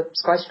top of a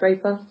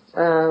skyscraper.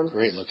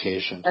 Great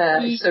location.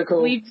 So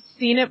cool. We've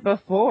seen it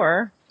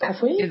before.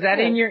 Have we? Is that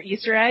in your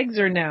Easter eggs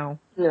or no?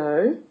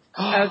 No.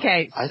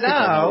 Okay, I think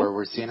I know where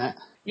we're seeing it.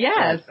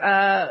 Yes,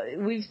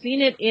 we've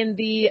seen it in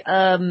the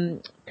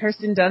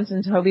Kirsten Dunst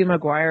and Tobey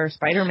Maguire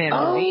Spider-Man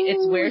movie.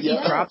 It's where he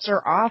drops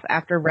her off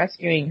after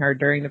rescuing her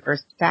during the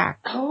first attack.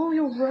 Oh,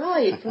 you're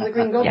right, from the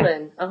Green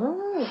Goblin.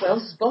 Oh, well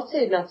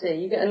spotted, Nutty.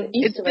 You get an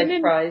Easter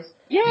egg prize.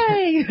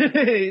 Yay!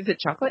 Is it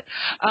chocolate?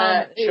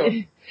 Sure.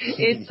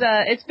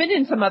 It's been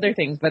in some other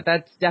things, but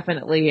that's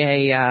definitely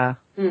a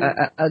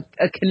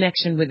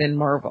connection within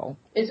Marvel.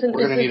 We're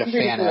going to need a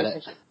fan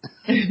edit.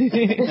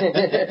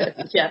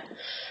 Yeah.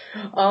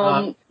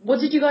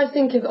 What did you guys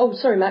think of... Oh,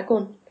 sorry, Matt, go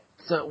on.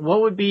 So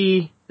what would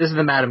be... This is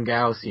the Madame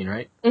Gao scene,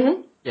 right?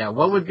 Mm-hmm. Yeah,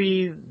 what would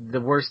be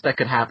the worst that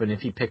could happen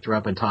if he picked her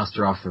up and tossed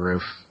her off the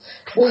roof?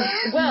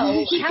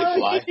 Well she could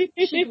fly.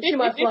 She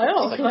might fly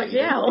off. Like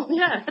yeah.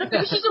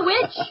 Maybe she's a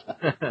witch.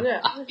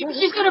 Yeah. Maybe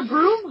she's got a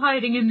broom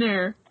hiding in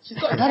there. She's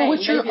got a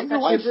witch. Maybe it's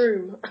actually a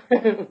broom.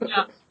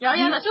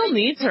 He still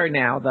needs her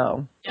now,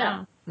 though.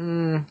 Yeah.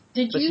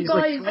 Did you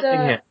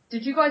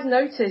guys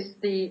notice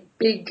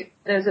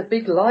there's a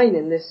big line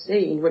in this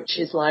scene which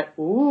is like,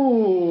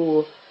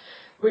 ooh,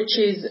 which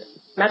is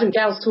Madame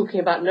Gao's talking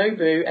about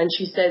Nobu, and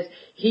she says,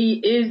 he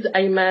is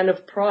a man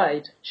of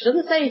pride. She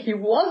doesn't say he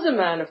was a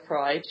man of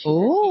pride. She says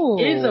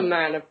he is a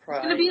man of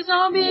pride. He's going to be a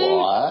zombie.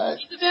 What?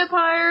 He's a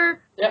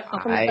vampire. Yeah,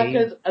 comes back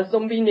as a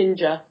zombie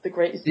ninja, the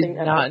greatest thing ever.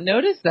 Did not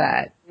notice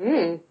that.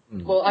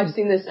 Well, I've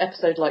seen this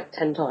episode like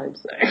 10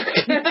 times. So.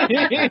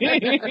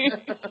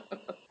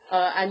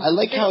 And I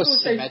like how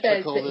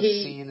symmetrical this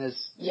scene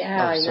is.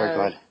 Yeah, I know. Sorry,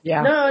 go ahead.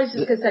 Yeah. No, I was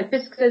just going to say,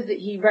 Fisk says that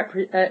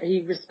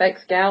he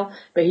respects Gal,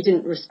 but he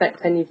didn't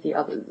respect any of the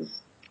others.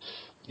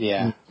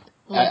 Yeah.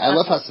 I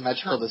love how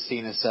symmetrical the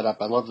scene is set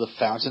up. I love the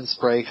fountain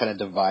spray kind of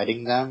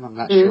dividing them. I'm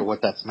not sure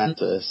what that's meant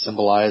to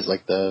symbolize,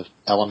 like the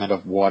element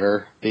of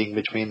water being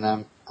between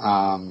them.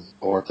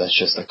 Or if that's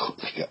just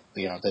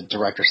the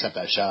director set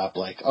that shot up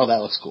like, oh,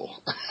 that looks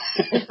cool.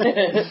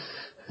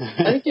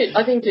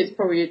 I think it's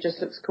probably, it just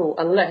looks cool,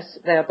 unless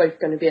they are both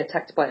going to be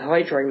attacked by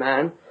Hydro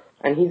Man,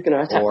 and he's going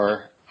to attack.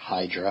 Or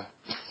Hydra.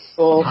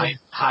 Or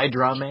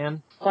Hydra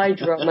Man.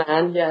 Hydra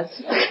Man, yes.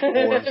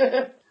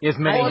 Or he has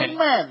many heads.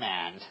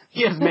 Merman.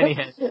 He has many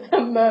heads.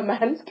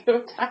 Merman's going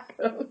to attack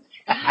us.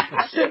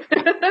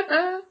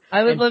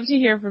 I would love to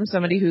hear from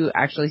somebody who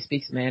actually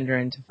speaks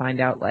Mandarin to find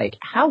out, like,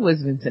 how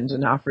was Vincent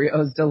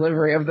D'Onofrio's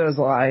delivery of those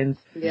lines?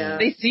 Yeah.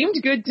 They seemed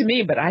good to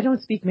me, but I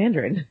don't speak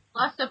Mandarin.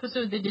 Last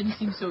episode, they didn't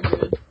seem so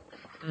good.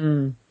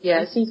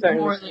 Yeah, it seems very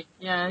more nice. like,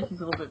 yeah,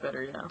 he's a little bit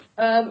better, yeah.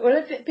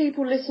 Well, if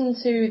people listen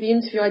to the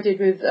interview I did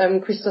with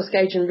Christos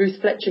Gage and Ruth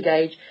Fletcher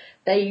Gage,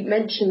 they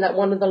mentioned that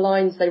one of the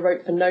lines they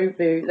wrote for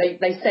Nobu,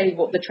 they say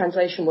what the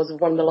translation was of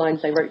one of the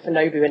lines they wrote for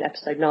Nobu in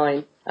episode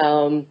 9,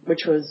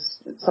 which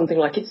was something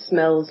like, it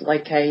smells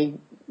like a...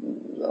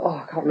 Oh,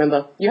 I can't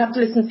remember. You have to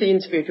listen to the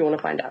interview if you want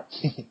to find out.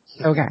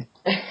 Okay.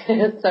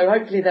 So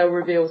hopefully they'll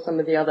reveal some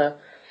of the other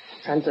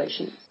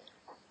translations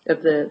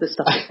of the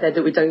stuff that's said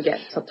that we don't get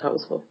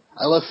subtitles for.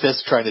 I love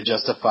Fisk trying to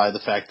justify the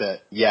fact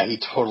that, yeah, he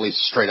totally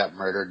straight up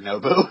murdered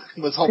Nobu.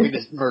 Was hoping to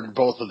murder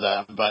both of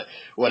them, but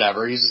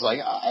whatever. He's just like,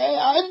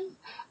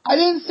 I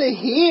didn't say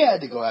he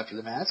had to go after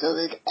the mask. I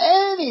was like,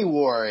 any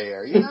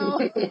warrior, you know?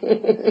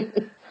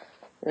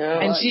 Yeah.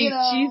 And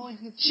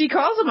she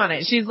calls him on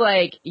it. She's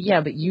like,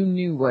 yeah, but you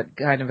knew what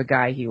kind of a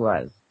guy he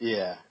was.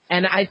 Yeah.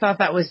 And I thought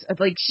that was,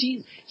 like,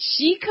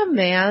 she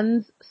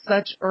commands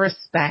such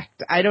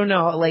respect. I don't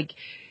know, like,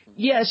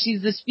 yeah,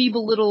 she's this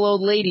feeble little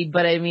old lady,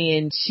 but I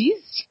mean, she's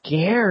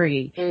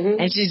scary. Mm-hmm.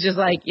 And she's just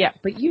like, yeah,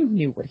 but you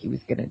knew what he was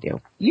going to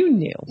do. You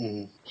knew.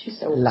 Mm. She's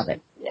so Love awesome.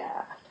 it.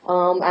 Yeah.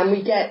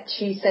 And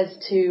she says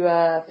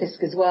to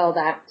Fisk as well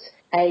that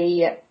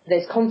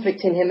there's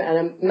conflict in him, and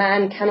a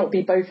man cannot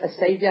be both a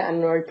savior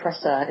and an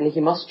oppressor, and he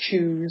must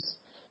choose.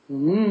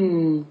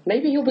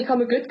 Maybe he'll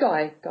become a good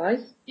guy, guys.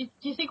 Do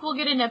you think we'll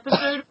get an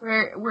episode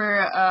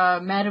where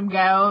Madame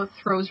Gao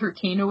throws her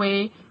cane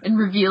away and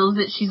reveals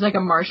that she's like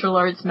a martial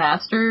arts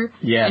master?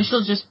 Yes. And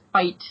she'll just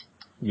fight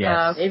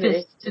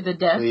Fisk to the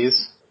death?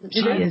 Please.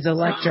 She is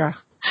Elektra.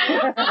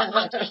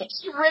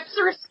 She rips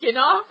her skin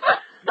off.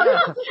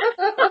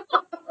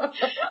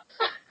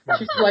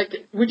 She's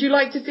like, would you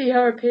like to see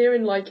her appear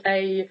in like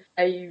a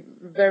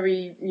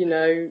very,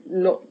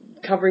 not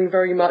covering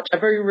very much, a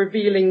very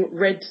revealing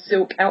red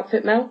silk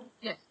outfit, Mel?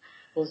 Yes.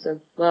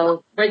 Awesome.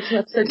 Well, wait till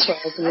episode 12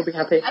 and you'll be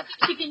happy. I think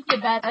she can be a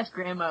badass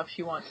grandma if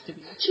she wants to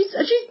be. She's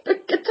a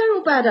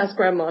total badass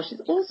grandma.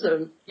 She's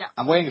awesome. Yeah.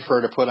 I'm waiting for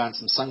her to put on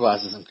some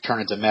sunglasses and turn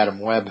into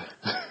Madam Web.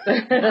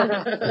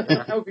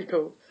 That would be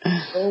cool.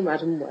 Oh,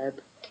 Madam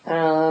Web.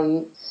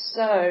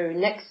 So,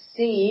 next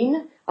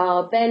scene,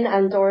 Ben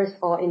and Doris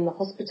are in the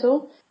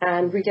hospital,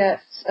 and we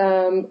get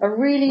a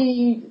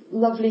really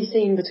lovely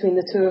scene between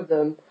the two of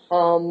them.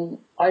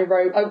 I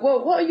wrote,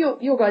 what are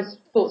your guys'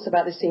 thoughts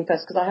about this scene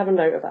first? Because I have a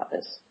note about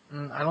this.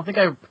 I don't think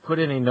I put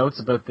any notes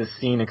about this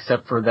scene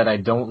except for that I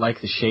don't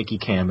like the shaky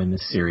cam in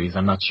this series.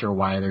 I'm not sure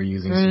why they're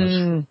using so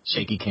much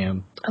shaky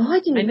cam. Oh, I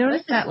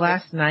noticed that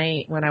last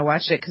night when I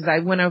watched it, because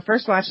when I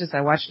first watched this,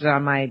 I watched it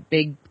on my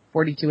big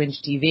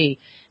 42-inch TV,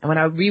 and when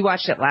I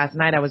rewatched it last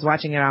night, I was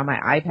watching it on my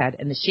iPad,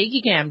 and the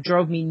shaky cam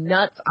drove me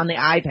nuts on the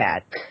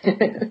iPad.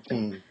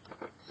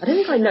 I don't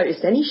think I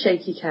noticed any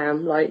shaky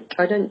cam. Like,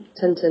 I don't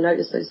tend to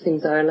notice those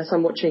things though, unless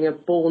I'm watching a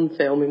Bourne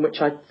film in which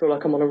I feel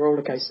like I'm on a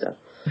roller coaster.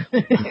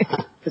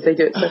 Because they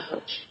do it so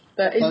much.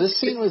 But this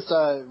scene was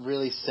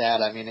really sad.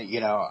 I mean,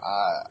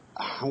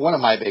 one of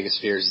my biggest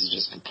fears is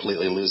just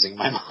completely losing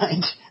my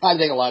mind. I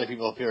think a lot of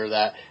people fear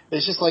that.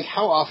 It's just like,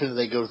 how often do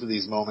they go through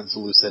these moments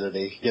of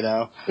lucidity,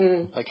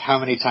 Like, how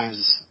many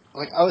times...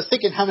 Like, I was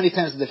thinking how many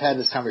times they've had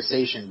this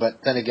conversation, but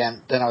then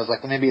I was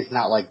like, well, maybe it's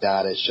not like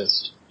that. It's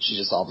just, she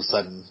just all of a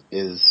sudden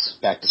is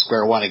back to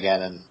square one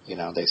again,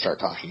 and, they start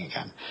talking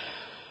again.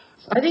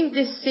 I think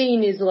this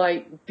scene is,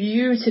 like,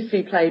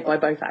 beautifully played by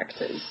both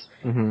actors.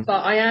 Mm-hmm.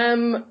 But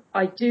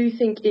I do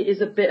think it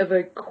is a bit of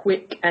a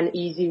quick and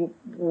easy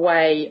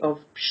way of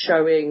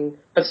storytelling.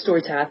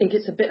 I think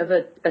it's a bit of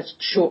a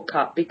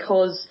shortcut,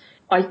 because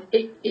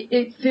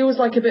it feels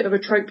like a bit of a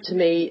trope to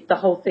me, the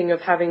whole thing of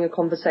having a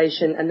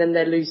conversation and then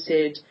they're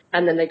lucid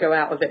and then they go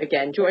out of it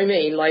again. Do you know what I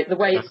mean? Like, the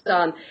way it's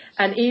done.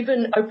 And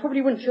even, I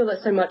probably wouldn't feel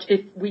that so much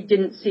if we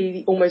didn't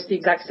see almost the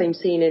exact same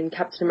scene in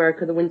Captain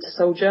America the Winter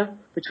Soldier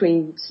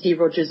between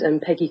Steve Rogers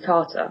and Peggy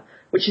Carter,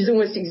 which is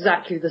almost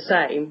exactly the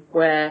same,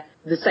 where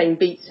the same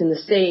beats in the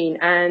scene.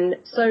 And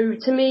so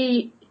to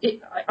me,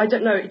 I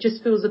don't know, it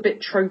just feels a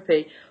bit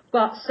tropey.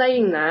 But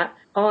saying that,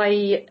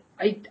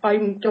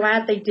 I'm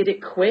glad they did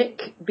it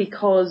quick,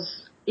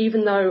 because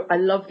even though I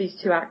love these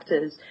two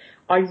actors,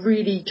 I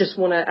really just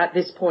want to, at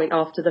this point,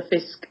 after the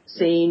Fisk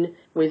scene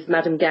with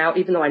Madame Gao,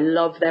 even though I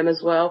love them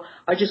as well,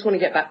 I just want to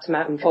get back to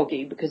Matt and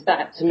Foggy, because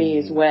that, to me,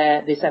 is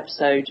where this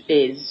episode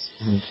is.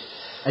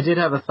 I did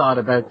have a thought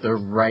about the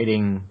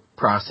writing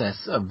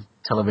process of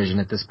television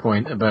at this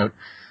point, about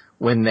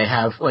when they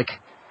have, like,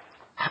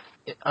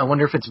 I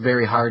wonder if it's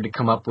very hard to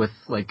come up with,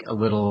 like, a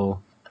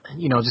little...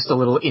 just a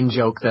little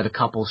in-joke that a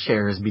couple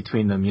shares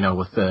between them,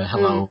 with the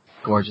hello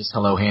gorgeous,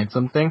 hello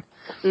handsome thing.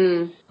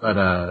 But,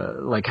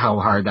 like how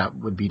hard that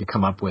would be to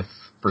come up with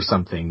for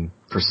something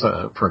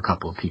for a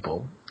couple of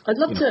people. I'd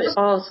love to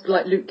ask,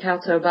 like, Luke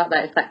Cowto about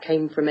that, if that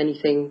came from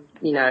anything,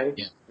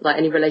 like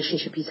any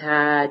relationship he's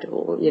had,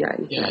 or,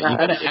 anything like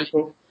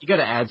that. You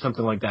gotta add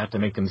something like that to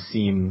make them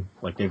seem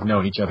like they've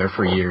known each other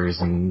for years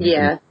and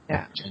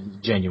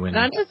genuine.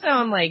 Not to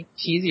sound, like,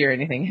 cheesy or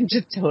anything, it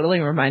just totally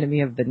reminded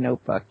me of The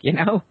Notebook,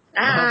 Because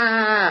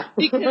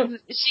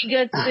she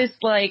gets this,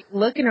 like,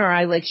 look in her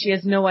eye like she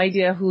has no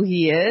idea who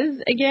he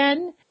is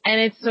again. And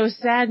it's so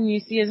sad, and you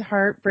see his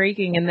heart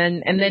breaking, and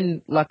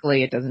then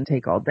luckily it doesn't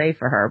take all day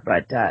for her,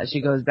 but she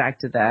goes back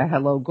to the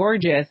hello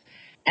gorgeous,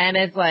 and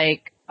it's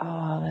like,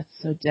 oh, that's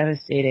so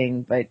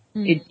devastating, but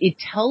it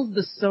tells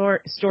the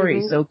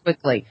story so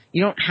quickly.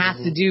 You don't have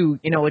to do,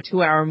 a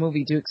 2-hour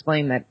movie to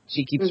explain that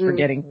she keeps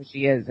forgetting who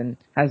she is and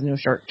has no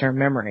short-term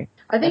memory.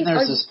 I think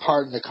there's this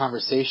part in the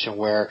conversation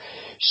where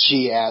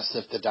she asks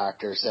if the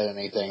doctor said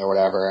anything or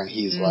whatever, and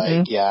he's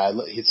like, yeah,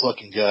 he's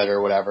looking good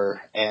or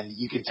whatever, and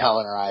you can tell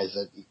in her eyes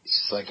that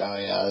she's like, oh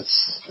yeah,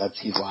 that's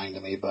he's lying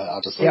to me, but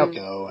I'll just let it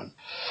go. And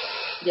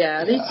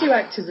these two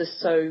actors are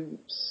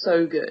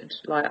so good.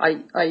 Like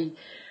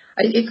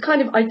it's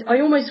kind of, I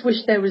almost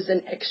wish there was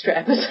an extra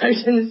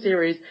episode in the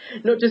series,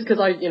 not just because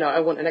I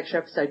want an extra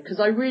episode, because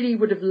I really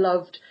would have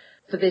loved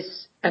for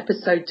this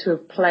episode to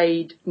have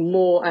played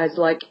more as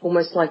like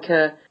almost like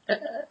a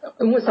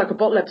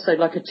bottle episode,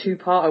 like a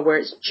 2-parter where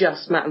it's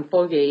just Matt and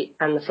Foggy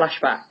and the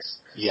flashbacks.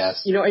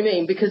 Yes. You know what I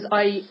mean? Because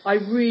I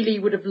really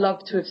would have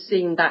loved to have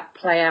seen that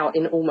play out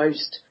in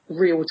almost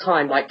real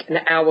time, like an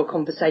hour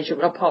conversation,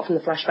 apart from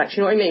the flashbacks.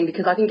 You know what I mean?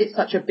 Because I think it's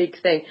such a big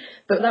thing.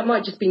 But that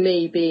might just be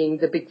me being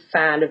the big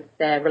fan of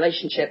their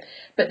relationship.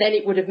 But then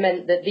it would have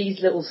meant that these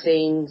little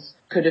scenes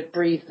could have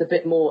breathed a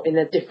bit more in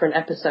a different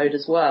episode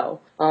as well.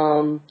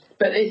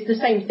 But it's the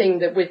same thing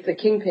that with the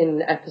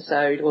Kingpin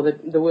episode, or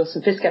the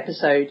Wilson Fisk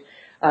episode,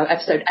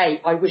 episode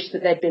 8, I wish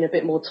that there'd been a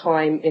bit more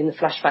time in the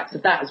flashbacks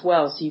of that as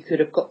well, so you could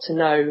have got to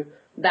know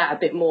that a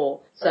bit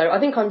more. So I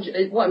think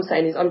what I'm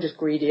saying is I'm just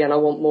greedy and I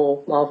want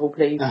more Marvel,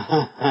 please.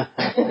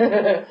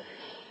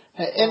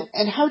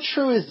 And how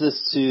true is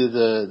this to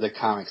the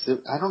comics?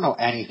 I don't know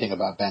anything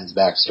about Ben's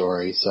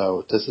backstory,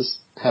 so does this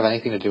have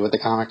anything to do with the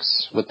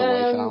comics, with the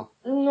wife and all?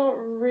 Not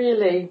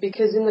really,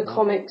 because in the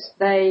comics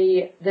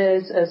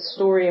there's a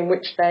story in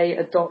which they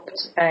adopt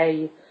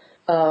a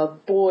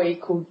boy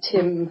called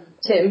Tim,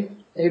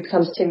 who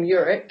becomes Tim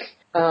Urich,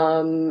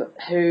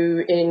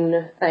 who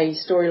in a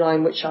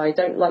storyline which I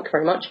don't like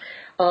very much,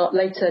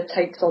 later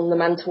takes on the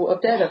mantle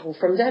of Daredevil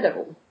from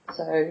Daredevil.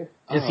 So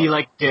is he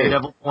like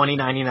Daredevil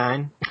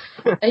 2099?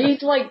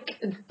 He's like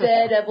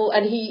Daredevil,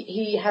 and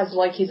he has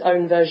like his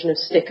own version of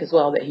stick as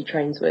well that he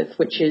trains with,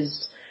 which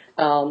is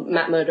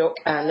Matt Murdock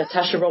and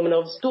Natasha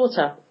Romanoff's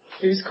daughter,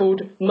 who's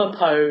called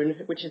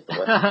Mapone, which is the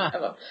worst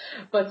ever.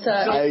 But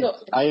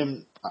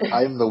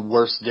I am the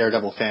worst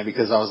Daredevil fan,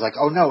 because I was like,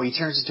 oh no, his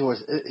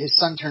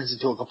son turns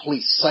into a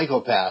complete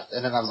psychopath,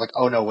 and then I was like,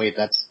 oh no, wait,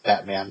 that's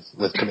Batman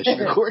with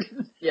Commissioner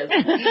Gordon. Yes.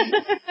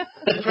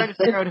 I'm trying to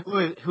figure out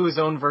who his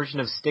own version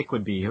of stick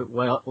would be.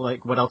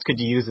 What else could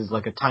you use as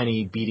like a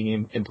tiny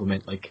beating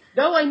implement? Like,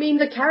 no, I mean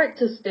the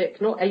character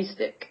stick, not a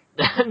stick.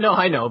 No,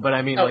 I know, but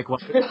I mean, like,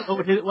 what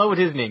would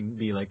his name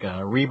be? Like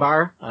a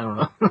rebar? I don't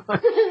know.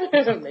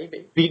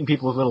 Maybe. Beating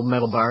people with little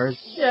metal bars?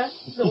 Yeah,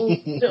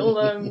 little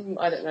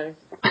I don't know,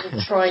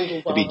 little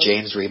triangle bars. It'd be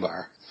James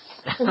Rebar.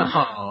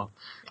 Oh.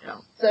 Yeah.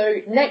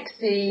 So, next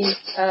scene,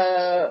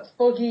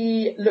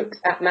 Foggy looks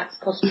at Matt's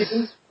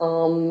costumes,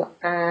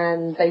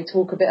 and they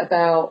talk a bit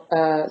about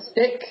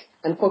stick,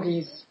 and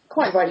Foggy's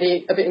quite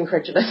rightly a bit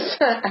incredulous.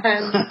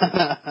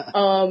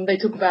 And they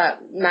talk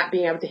about Matt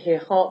being able to hear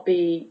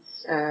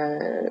heartbeats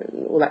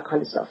and all that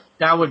kind of stuff.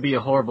 That would be a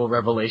horrible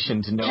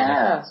revelation to know.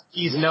 Yeah.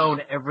 He's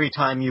known every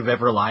time you've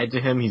ever lied to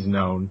him, he's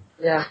known.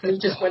 Yeah, he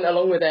just went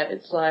along with it.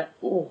 It's like,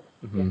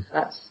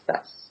 that's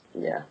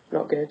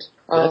not good.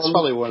 That's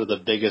probably one of the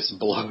biggest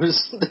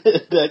blows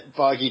that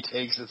Foggy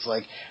takes. It's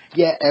like,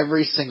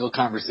 every single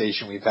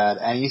conversation we've had,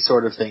 any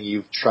sort of thing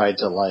you've tried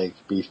to, like,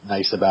 be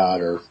nice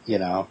about, or,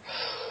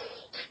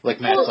 like,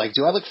 Matt's like,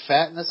 do I look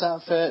fat in this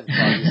outfit?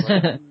 And Foggy's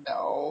like,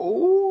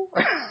 no.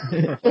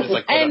 It's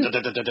like,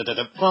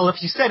 well,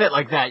 if you said it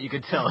like that, you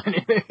could tell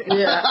anything.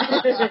 Yeah.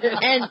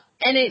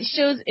 And it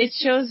shows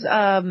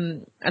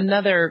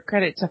another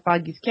credit to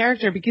Foggy's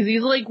character, because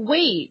he's like,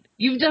 wait,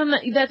 you've done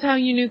that. That's how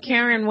you knew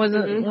Karen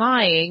wasn't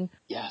lying.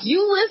 Yes.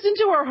 You listened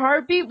to her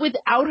heartbeat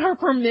without her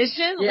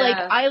permission? Yeah. Like,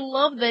 I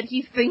love that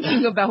he's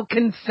thinking about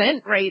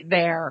consent right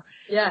there.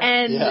 Yeah.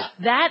 And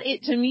that,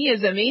 to me,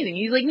 is amazing.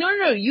 He's like,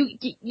 no,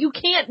 you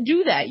can't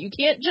do that. You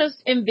can't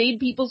just invade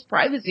people's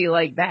privacy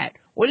like that.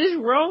 What is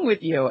wrong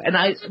with you? And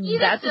that's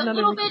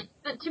another reason.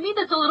 To me,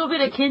 that's a little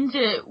bit akin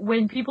to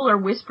when people are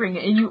whispering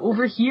and you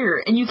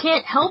overhear, and you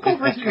can't help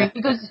overhearing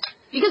because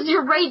because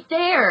you're right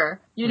there.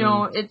 You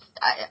know, it's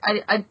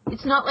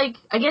it's not like,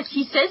 I guess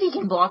he says he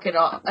can block it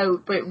out,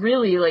 but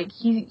really, like,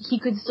 he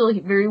could still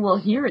very well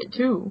hear it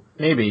too.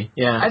 Maybe,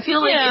 yeah. I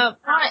feel like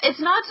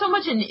it's not so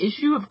much an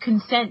issue of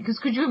consent, because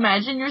could you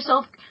imagine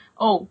yourself,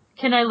 oh,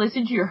 can I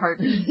listen to your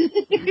heartbeat?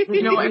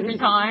 You know, every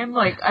time?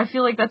 Like, I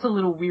feel like that's a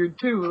little weird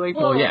too. Like,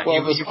 well, it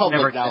was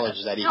public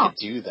knowledge that he could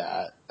do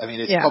that. I mean,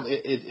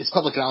 it's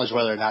public knowledge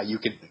whether or not you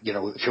could, you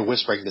know, if you're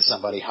whispering to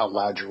somebody, how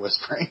loud you're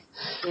whispering.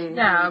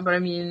 Yeah, but I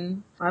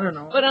mean, I don't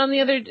know. But on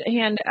the other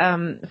hand,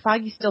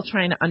 Foggy's still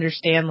trying to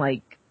understand,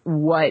 like,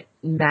 what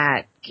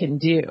Matt can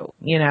do,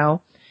 you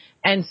know?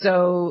 And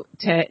so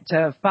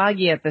to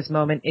Foggy at this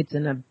moment, it's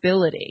an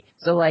ability.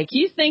 So, like,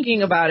 he's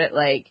thinking about it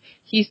like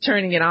he's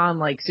turning it on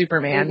like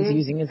Superman's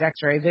using his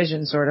X-ray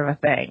vision sort of a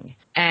thing.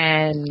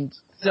 And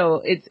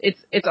so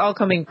it's all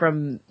coming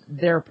from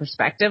their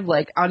perspective.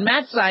 Like, on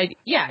Matt's side,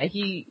 yeah,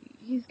 he's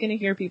going to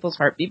hear people's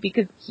heartbeat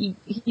because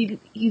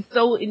he's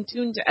so in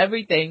tune to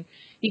everything.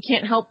 He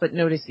can't help but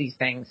notice these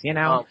things, you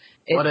know?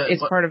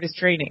 It's part of his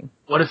training.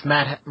 What if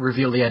Matt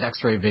revealed he had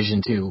X-ray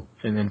vision, too?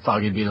 And then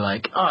Foggy'd be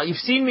like, oh, you've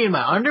seen me in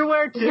my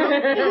underwear, too?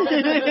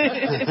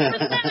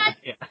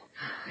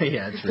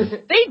 Yeah, true.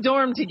 They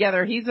dorm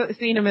together. He's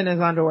seen him in his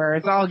underwear.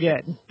 It's all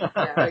good.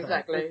 Yeah,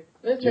 exactly.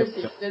 There's no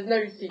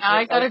secret.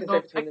 I gotta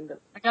go.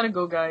 I gotta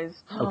go, guys.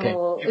 Okay.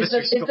 Oh, is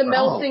the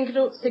Mel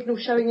signal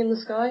showing in the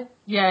sky?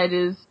 Yeah, it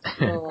is.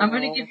 Oh. I'm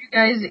gonna give you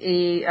guys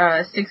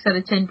a 6 out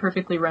of 10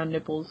 perfectly round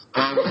nipples.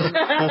 That's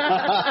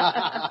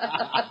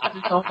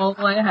all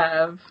I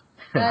have.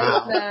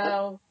 Thanks,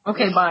 Mel.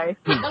 Okay, bye.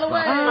 Run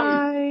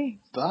away.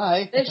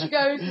 Bye. There she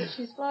goes.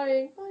 She's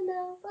flying. Bye,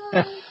 Mel.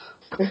 Bye.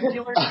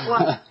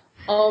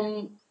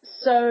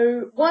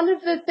 So one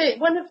of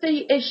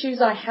the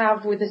issues I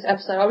have with this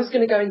episode, I was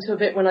going to go into a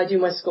bit when I do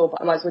my score,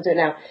 but I might as well do it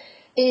now,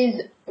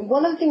 is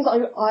one of the things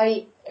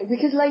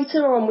because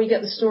later on we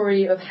get the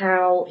story of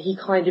how he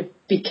kind of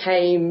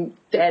became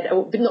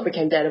not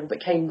became Daredevil, but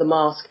became the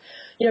Mask.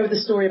 You know, the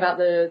story about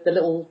the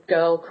little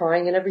girl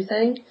crying and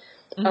everything.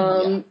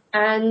 And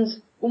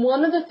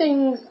one of the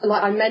things,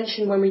 like I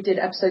mentioned when we did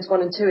episodes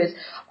 1 and 2, is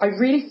I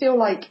really feel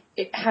like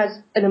it has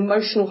an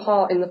emotional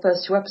heart in the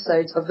first 2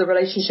 episodes of the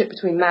relationship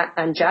between Matt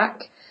and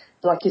Jack,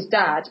 like his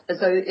dad, as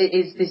though it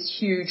is this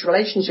huge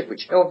relationship,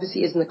 which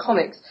obviously is in the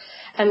comics.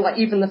 And like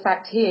even the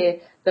fact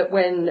here that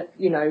when,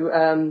 you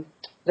know,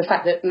 the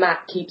fact that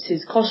Matt keeps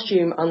his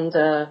costume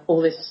under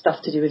all this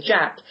stuff to do with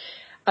Jack.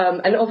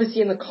 And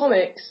obviously in the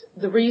comics,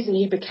 the reason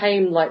he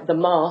became like the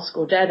Mask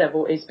or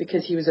Daredevil is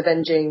because he was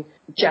avenging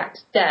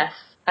Jack's death.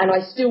 And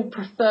I still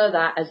prefer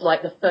that as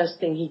like the first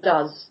thing he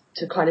does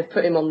to kind of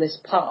put him on this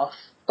path.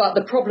 But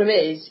the problem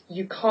is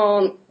you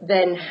can't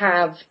then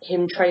have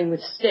him train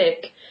with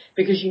Stick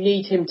because you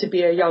need him to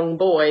be a young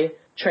boy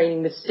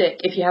training with Stick.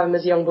 If you have him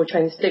as a young boy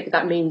training with Stick,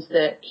 that means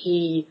that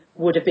he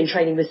would have been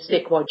training with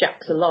Stick while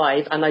Jack's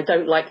alive, and I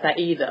don't like that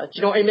either. Do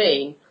you know what I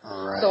mean?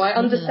 Right. So I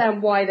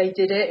understand why they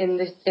did it in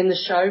the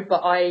show,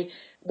 but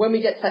when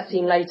we get to that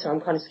scene later, I'm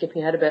kind of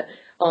skipping ahead a bit,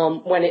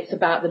 when it's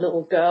about the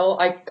little girl,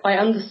 I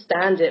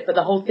understand it, but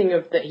the whole thing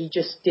of that he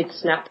just did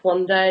snap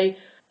one day,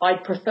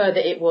 I'd prefer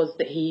that it was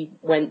that he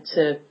went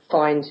to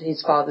find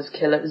his father's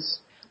killers.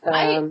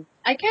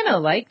 I kind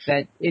of like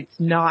that it's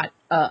not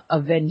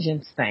a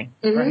vengeance thing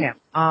for him.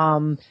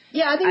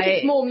 Yeah, I think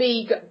it's more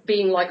me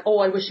being like, oh,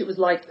 I wish it was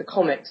like the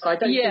comics. I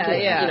don't think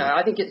it's, you know,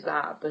 I think it's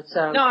that. But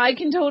no, I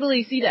can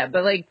totally see that.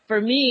 But like for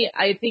me,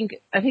 I think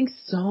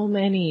so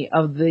many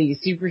of the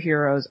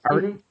superheroes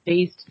are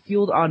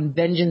fueled on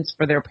vengeance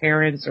for their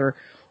parents or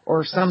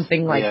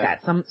something like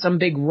that, some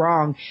big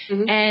wrong.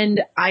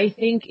 And I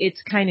think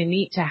it's kind of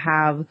neat to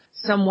have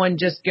someone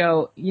just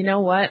go, you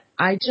know what,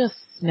 I just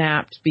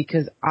snapped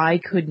because I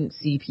couldn't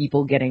see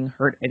people getting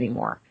hurt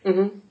anymore.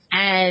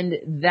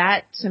 And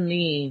that to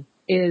me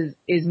is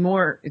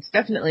more, it's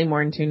definitely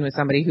more in tune with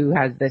somebody who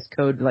has this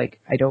code, like,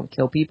 I don't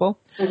kill people.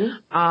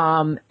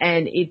 And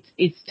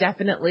it's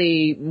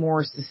definitely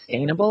more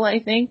sustainable, I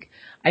think.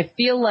 I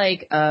feel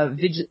like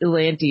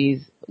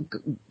vigilantes,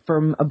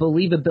 from a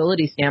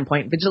believability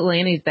standpoint,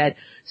 vigilantes that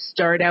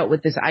start out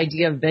with this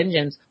idea of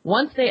vengeance,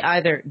 once they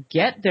either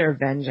get their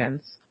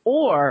vengeance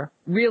or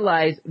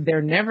realize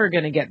they're never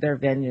going to get their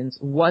vengeance,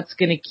 what's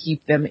going to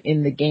keep them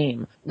in the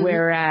game?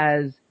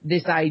 Whereas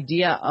this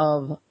idea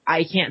of,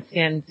 I can't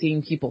stand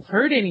seeing people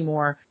hurt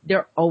anymore,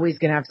 they're always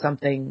going to have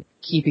something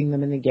keeping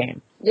them in the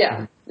game.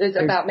 Yeah, it's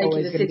about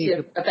making the city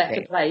a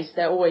better place.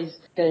 They're always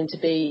going to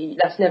be,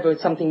 that's never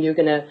something you're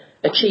going to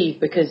achieve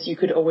because you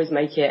could always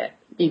make it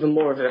even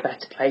more of a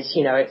better place.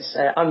 You know, it's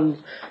an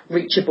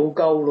unreachable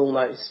goal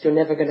almost. You're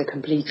never going to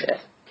complete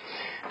it.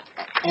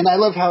 And I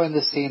love how in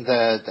this scene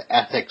the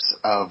ethics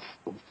of,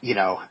 you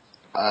know,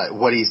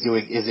 what he's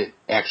doing, is it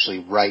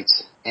actually right?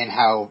 And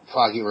how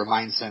Foggy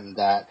reminds him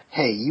that,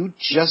 hey, you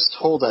just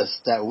told us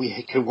that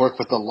we could work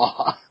with the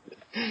law.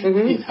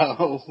 You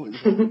know,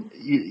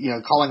 you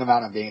know, calling him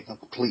out on being a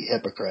complete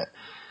hypocrite.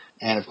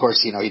 And of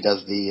course, you know, he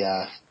does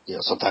the, you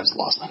know, sometimes the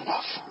law's not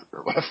enough,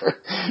 or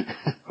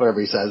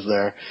whatever he says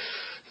there.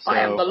 So,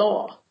 I am the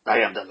law. I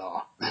am the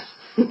law.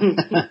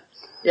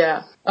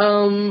 Yeah.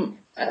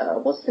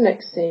 What's the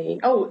next scene?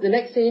 Oh, the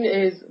next scene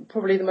is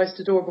probably the most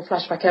adorable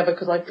flashback ever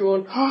because I've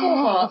drawn 4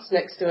 hearts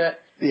next to it.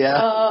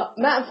 Yeah.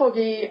 Matt and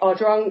Foggy are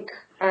drunk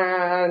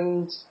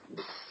and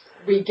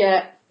we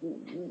get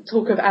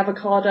talk of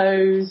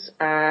avocados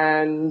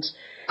and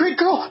Great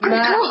girl.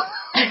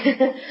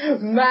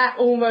 Matt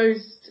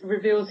almost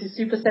reveals his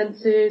super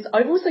senses.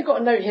 I've also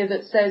got a note here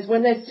that says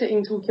when they're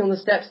sitting talking on the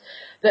steps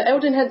that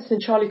Eldon Henson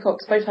and Charlie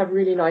Cox both have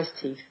really nice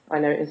teeth, I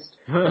noticed.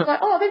 It's like,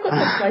 oh, they've got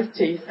such nice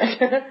teeth.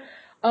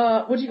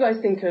 What do you guys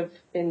think of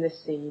in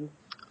this scene?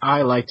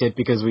 I liked it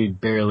because we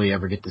barely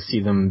ever get to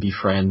see them be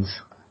friends.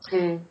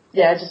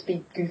 Yeah, just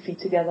be goofy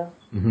together.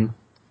 Mm-hmm.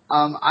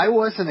 I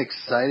wasn't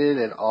excited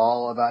at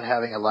all about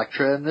having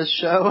Elektra in this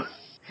show.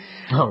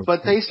 Oh.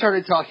 But they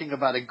started talking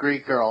about a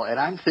Greek girl, and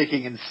I'm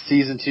thinking in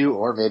season 2,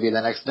 or maybe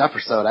the next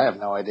episode, I have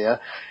no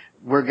idea,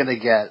 we're gonna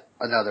get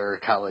another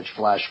college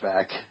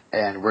flashback,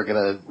 and we're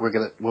gonna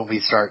when we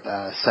start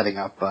setting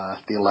up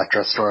the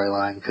Elektra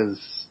storyline,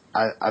 because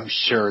I'm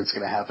sure it's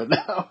gonna happen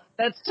now.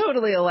 That's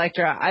totally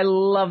Elektra. I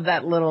love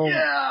that little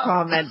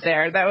comment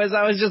there. I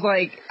was just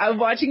like, I'm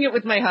watching it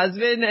with my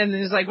husband, and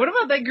he's like, what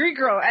about that Greek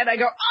girl? And I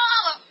go,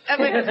 oh! And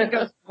my husband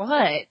goes,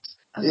 what?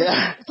 I was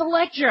like, it's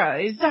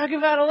Elektra. He's talking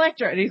about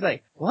Elektra. And he's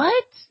like,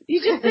 what?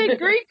 You just said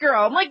Greek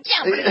girl. I'm like,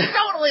 yeah, but it's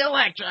totally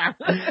Elektra.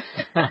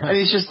 And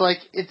he's just like,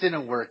 it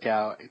didn't work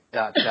out, ...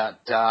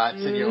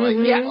 And you're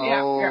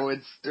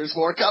like, there's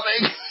more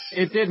coming.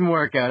 It didn't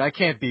work out. I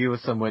can't be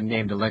with someone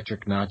named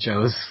Electric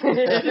Nachos.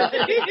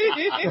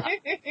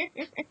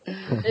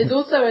 There's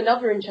also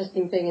another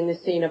interesting thing in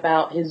this scene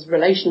about his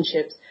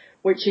relationships,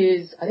 which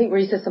is, I think where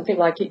he says something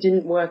like it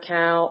didn't work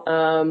out,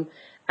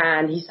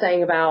 and he's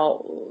saying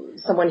about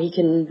someone he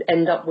can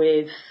end up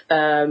with.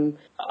 I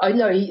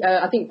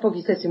think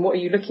Foggy says to him, what are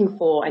you looking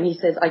for? And he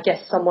says, I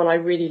guess someone I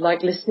really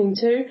like listening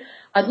to.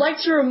 I'd like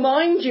to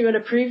remind you in a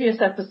previous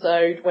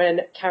episode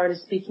when Karen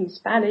is speaking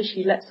Spanish,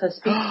 he lets her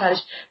speak Spanish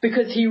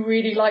because he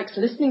really likes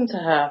listening to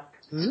her.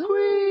 Squeak!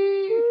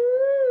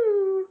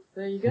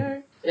 There you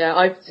go. Yeah,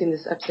 I've seen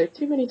this episode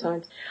too many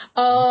times.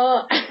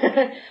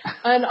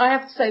 And I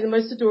have to say the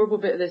most adorable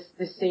bit of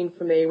this scene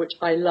for me, which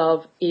I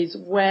love, is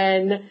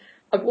when...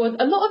 Well,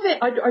 a lot of it,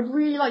 I'd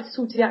really like to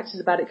talk to the actors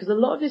about it because a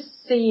lot of this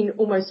scene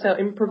almost felt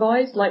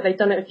improvised, like they'd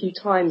done it a few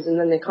times and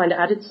then they kind of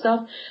added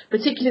stuff.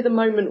 Particularly the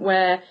moment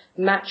where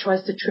Matt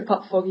tries to trip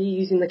up Foggy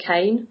using the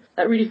cane.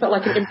 That really felt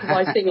like an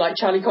improvised thing, like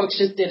Charlie Cox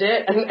just did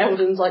it and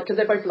Eldon's like, because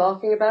they're both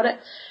laughing about it.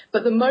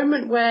 But the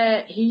moment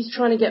where he's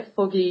trying to get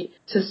Foggy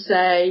to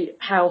say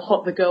how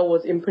hot the girl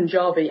was in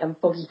Punjabi and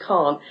Foggy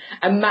can't,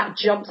 and Matt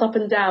jumps up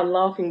and down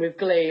laughing with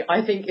glee,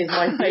 I think is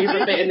my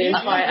favourite bit in the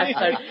entire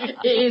episode.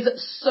 It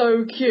is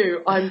so cute.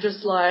 I'm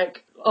just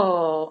like,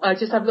 oh, I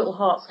just have little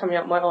hearts coming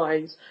out my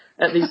eyes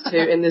at these two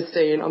in this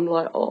scene. I'm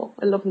like, oh,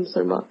 I love them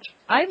so much.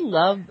 I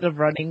love the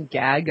running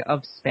gag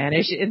of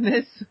Spanish in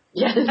this.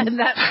 Yes. And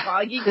that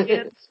Foggy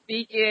can't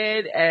speak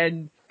it,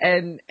 and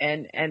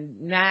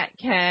Matt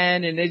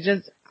can, and it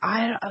just,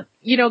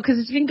 because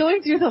it's been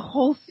going through the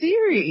whole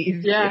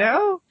series, you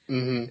know?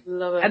 Mm-hmm.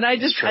 Love it. And I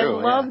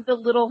love the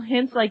little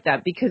hints like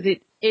that because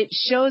it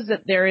shows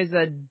that there is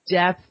a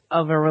depth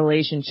of a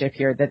relationship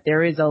here, that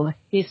there is a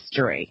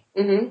history.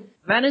 Mm-hmm.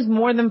 That is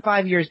more than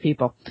 5 years,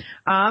 people.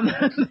 There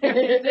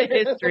is a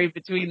history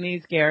between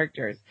these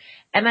characters.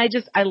 And I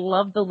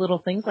love the little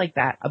things like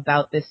that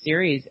about this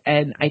series.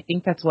 And I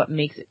think that's what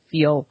makes it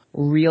feel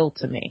real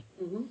to me.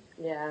 Mm-hmm.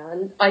 Yeah,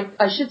 and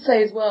I should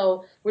say as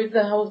well, with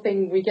the whole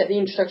thing, we get the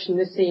introduction in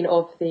this scene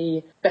of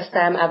the best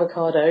damn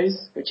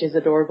avocados, which is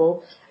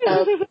adorable.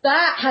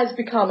 That has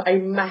become a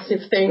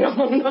massive thing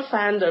on the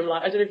fandom.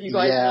 Like, I don't know if you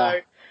guys know.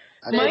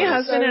 My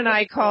husband and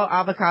I call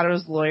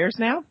avocados lawyers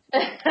now.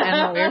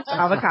 And lawyers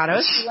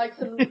avocados. Like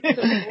some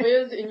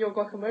lawyers in your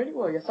guacamole?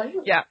 Well, yes, I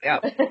would. Yeah.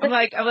 I'm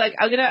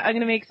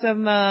gonna make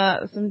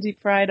some deep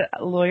fried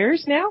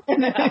lawyers now.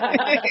 There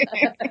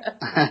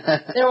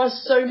are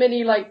so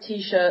many like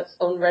t-shirts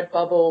on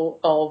Redbubble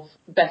of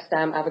best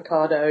damn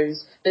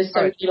avocados. There's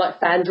so many like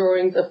fan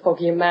drawings of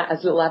Foggy and Matt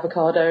as little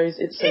avocados.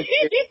 It's so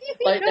cute.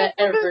 Like they're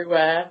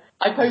everywhere.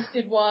 I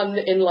posted one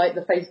in like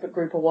the Facebook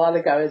group a while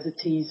ago as a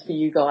tease for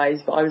you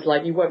guys, but I was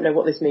like, you won't know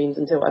what this means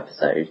until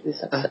this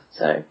episode.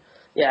 So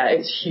yeah,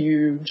 it's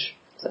huge.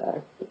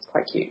 So it's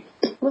quite cute.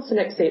 What's the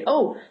next scene?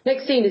 Oh,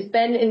 next scene is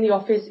Ben in the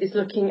office is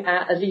looking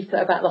at a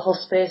leaflet about the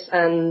hospice,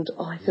 and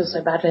I feel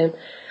so bad for him.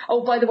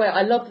 Oh, by the way,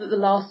 I love that the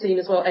last scene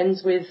as well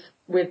ends with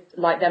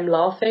like them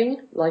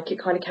laughing, like it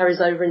kind of carries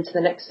over into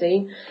the next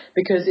scene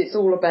because it's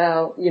all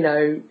about,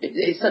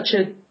 it's such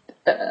a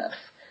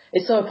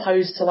it's so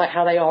opposed to like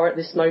how they are at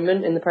this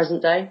moment in the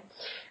present day.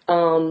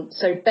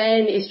 So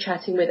Ben is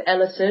chatting with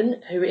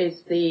Ellison, who is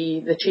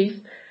the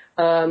chief.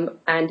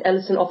 And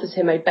Ellison offers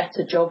him a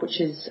better job, which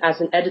is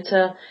as an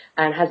editor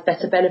and has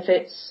better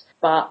benefits.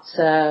 But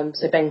so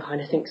Ben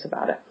kind of thinks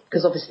about it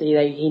because obviously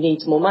he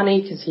needs more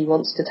money because he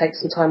wants to take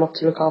some time off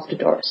to look after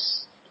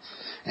Doris.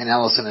 And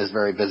Ellison is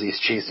very busy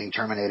chasing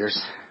Terminators.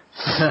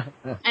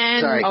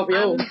 And sorry. I'll be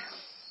all.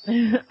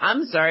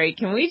 I'm sorry,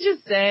 can we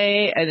just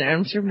say, and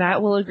I'm sure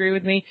Matt will agree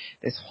with me,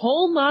 this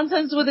whole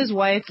nonsense with his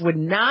wife would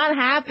not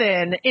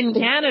happen in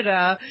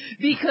Canada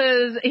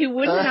because he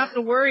wouldn't have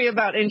to worry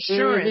about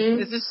insurance. Mm-hmm.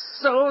 This is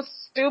so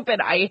stupid.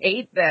 I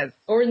hate this.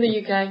 Or in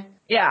the UK.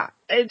 Yeah.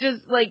 It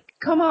just, like,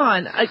 come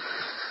on.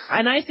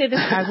 And I say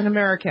this as an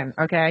American,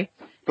 okay?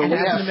 But and we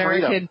as have an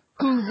American freedom.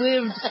 who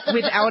lived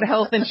without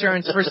health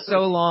insurance for so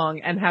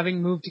long and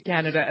having moved to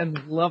Canada and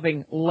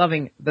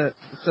loving the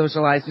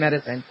socialized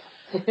medicine.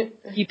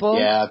 People.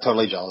 Yeah,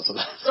 totally jealous of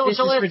that. This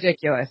is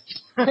ridiculous.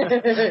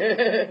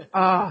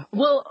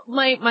 Well,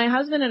 my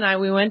husband and I,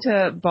 we went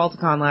to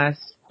Balticon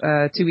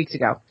 2 weeks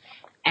ago,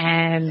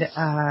 and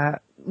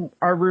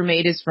our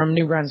roommate is from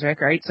New Brunswick,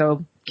 right?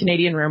 So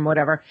Canadian room,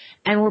 whatever.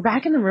 And we're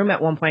back in the room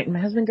at one point, and my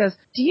husband goes,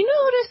 "Do you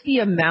notice the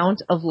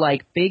amount of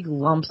like big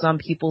lumps on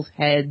people's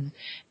heads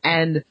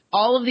and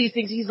all of these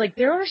things?" He's like,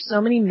 "There are so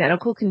many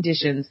medical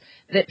conditions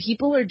that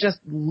people are just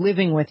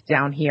living with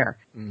down here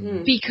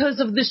because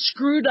of the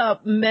screwed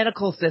up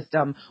medical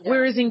system. Yeah.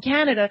 Whereas in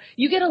Canada,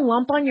 you get a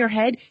lump on your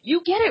head,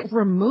 you get it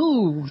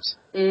removed."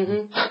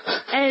 Mm-hmm.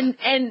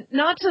 And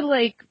not to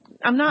like,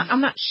 I'm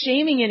not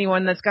shaming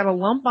anyone that's got a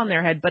lump on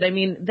their head, but I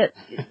mean that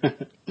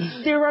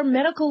there are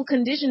medical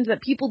conditions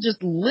that people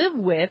just live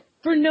with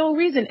for no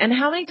reason. And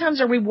how many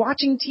times are we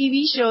watching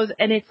TV shows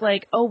and it's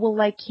like, oh,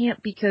 well, I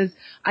can't because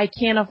I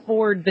can't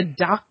afford the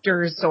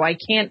doctors, so I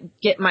can't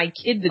get my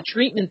kid the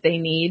treatment they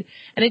need.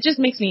 And it just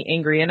makes me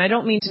angry. And I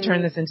don't mean to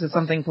turn this into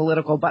something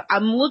political, but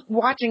I'm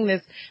watching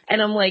this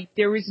and I'm like,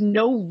 there is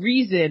no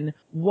reason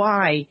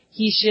why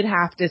he should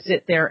have to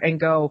sit there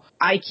and go,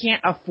 I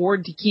can't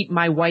afford to keep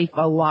my wife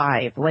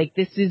alive. Like,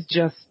 this is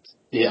just,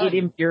 it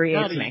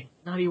infuriates me.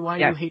 Nutty, why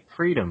do you hate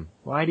freedom?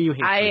 Why do you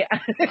hate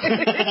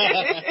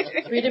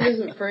freedom? Freedom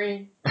isn't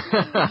free.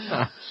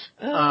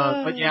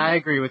 But yeah, I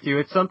agree with you.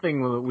 It's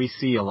something that we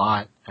see a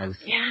lot as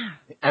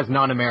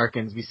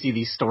non-Americans. We see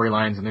these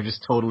storylines and they're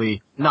just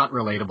totally not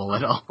relatable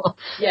at all.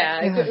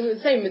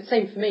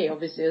 Same for me,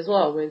 obviously, as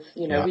well. With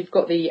we've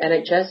got the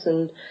NHS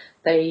and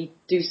they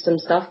do some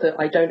stuff that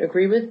I don't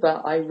agree with,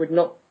 but I would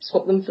not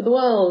swap them for the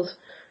world.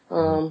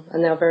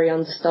 And they're very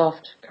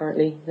understaffed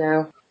currently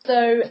now.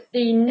 So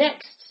the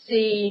next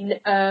scene,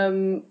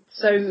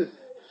 so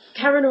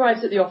Karen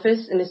arrives at the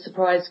office and is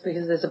surprised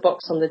because there's a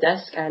box on the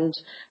desk and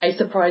a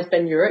surprised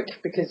Ben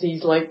Urich because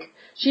he's like,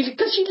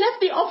 because she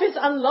left the office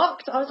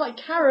unlocked. I was like,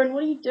 Karen,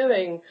 what are you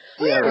doing?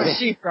 Where is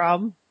she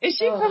from? Is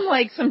she from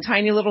like some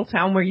tiny little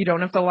town where you don't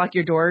have to lock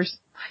your doors?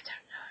 I don't know.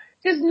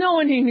 Because no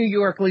one in New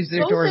York leaves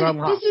their doors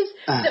unlocked.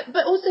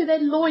 But also they're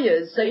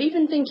lawyers, so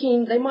even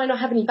thinking they might not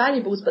have any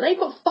valuables, but they've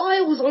got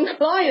files on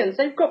clients.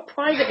 They've got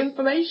private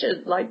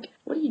information. Like,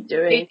 what are you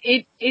doing?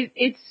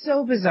 It's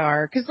so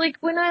bizarre. Because, like,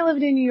 when I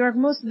lived in New York,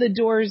 most of the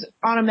doors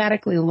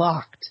automatically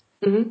locked.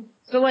 Mm-hmm.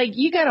 So, like,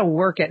 you got to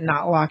work at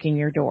not locking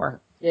your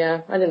door.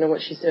 Yeah, I don't know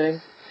what she's doing.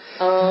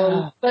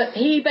 But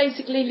he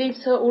basically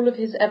leaves her all of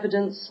his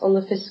evidence on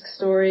the Fisk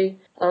story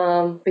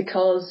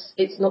because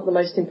it's not the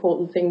most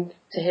important thing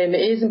to him.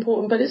 It is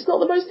important, but it's not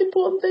the most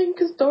important thing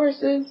because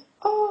Doris is.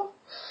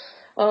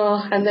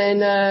 And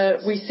then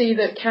we see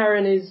that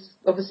Karen is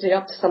obviously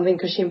up to something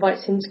because she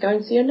invites him to go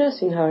and see a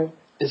nursing home.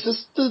 Is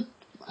this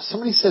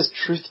somebody says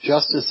truth,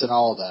 justice, and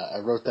all of that? I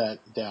wrote that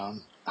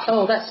down.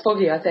 Oh, that's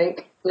Foggy, I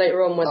think.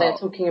 Later on when they're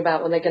talking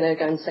about when they're going to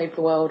go and save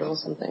the world or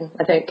something,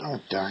 I think. Oh,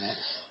 darn it.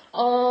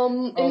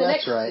 In the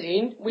next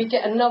scene, we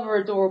get another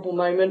adorable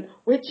moment,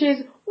 which is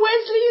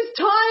Wesley is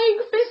tying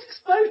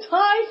Fisk's bow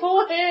tie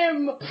for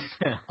him.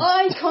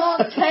 I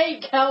can't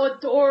take how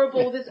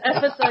adorable this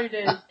episode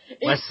is.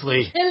 It's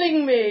Wesley,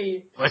 killing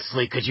me.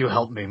 Wesley, could you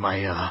help me?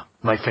 My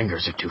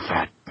fingers are too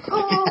fat.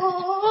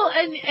 Oh,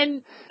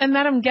 and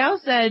Madame Gao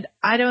said,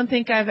 I don't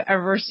think I've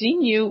ever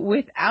seen you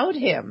without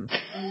him.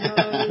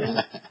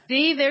 No.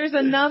 See, there's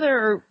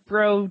another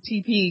bro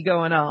TP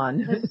going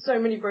on. There's so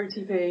many bro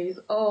TPs.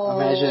 Oh.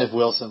 Imagine if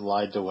Wilson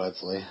lied to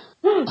Wesley.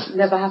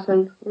 Never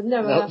happened. Would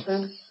never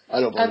happen. I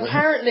don't believe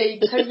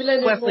Apparently, Toby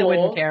Leonard Wesley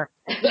wouldn't care.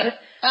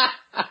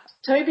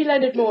 Toby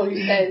Leonard Moore,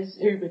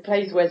 who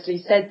plays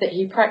Wesley, said that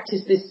he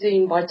practiced this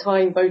scene by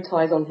tying bow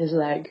ties on his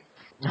leg.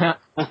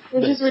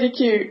 Which is really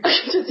cute.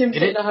 Just him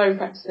sitting at home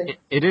practicing.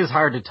 It is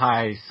hard to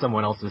tie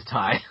someone else's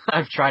tie.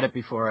 I've tried it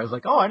before. I was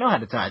like, oh, I know how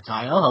to tie a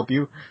tie. I'll help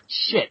you.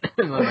 Shit.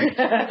 And then, like,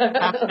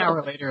 half an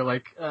hour later,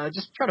 like,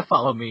 just try to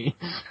follow me.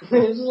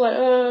 It's just like,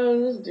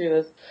 let's do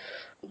this.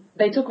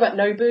 They talk about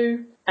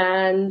Nobu,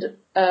 and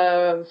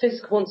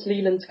Fisk wants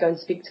Leland to go and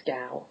speak to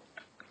Gao.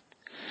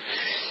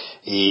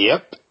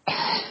 Yep.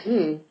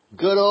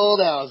 Good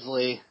old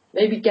Owsley.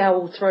 Maybe Gao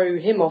will throw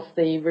him off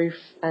the roof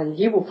and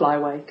he will fly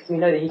away, because we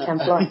know that he can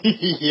fly.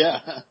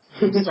 Yeah.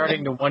 I'm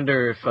starting to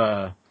wonder if,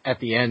 at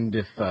the end,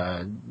 if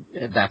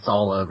that's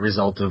all a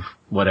result of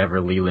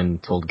whatever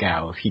Leland told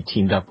Gao. If he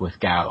teamed up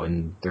with Gao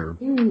and they're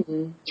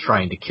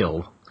trying to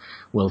kill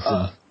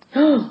Wilson.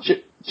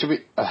 Should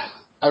we...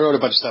 I wrote a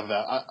bunch of stuff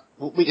about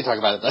it. We can talk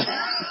about it then.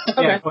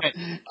 Okay. Yeah, go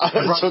ahead. I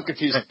was so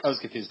confused. I was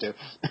confused too.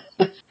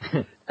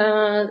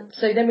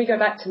 So then we go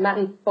back to Matt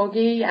and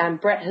Foggy, and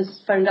Brett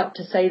has phoned up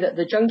to say that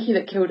the junkie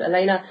that killed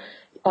Elena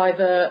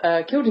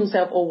either killed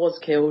himself or was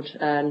killed,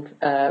 and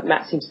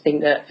Matt seems to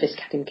think that Fisk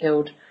had him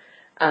killed.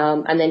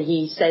 And then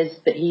he says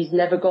that he's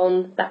never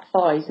gone that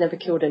far, he's never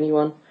killed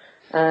anyone.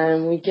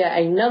 And we get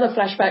another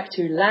flashback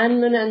to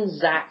Landman and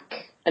Zach.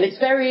 And it's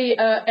very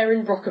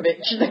Erin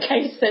Brockovich, the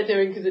case they're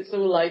doing, because it's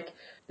all like,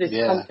 this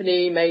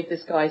company made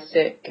this guy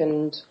sick,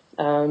 and,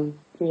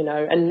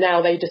 and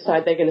now they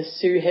decide they're going to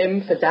sue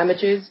him for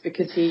damages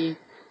because he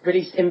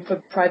released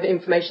private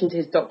information to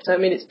his doctor. I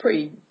mean, it's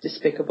pretty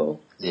despicable.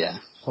 Yeah.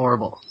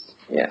 Horrible.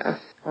 Yeah.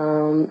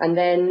 And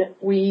then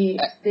we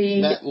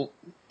see...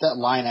 That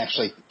line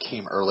actually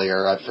came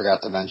earlier. I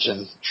forgot to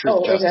mention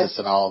truth, justice,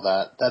 and all of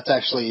that. That's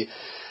actually...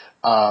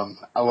 I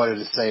wanted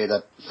to say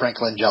that Frank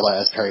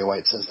Langella as Perry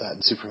White says that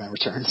in Superman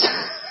Returns.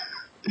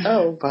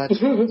 Oh. But,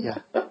 yeah.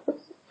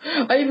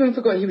 I even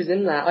forgot he was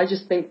in that. I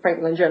just think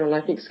Frank Langella and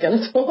I think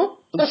Skeletor.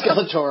 When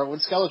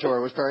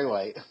Skeletor was Perry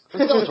White.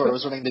 When Skeletor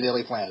was running the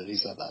Daily Planet, he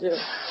said that.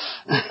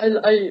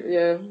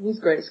 Yeah, he's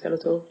great,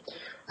 Skeletor.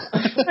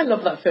 I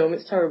love that film.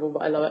 It's terrible,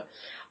 but I love it.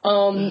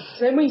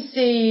 So then we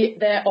see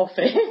their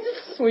office,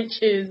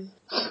 which is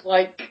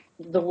like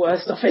the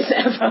worst office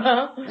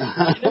ever in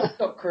a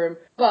stockroom.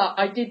 But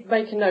I did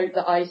make a note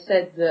that I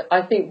said that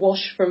I think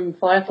Wash from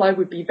Firefly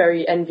would be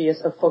very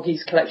envious of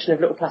Foggy's collection of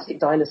little plastic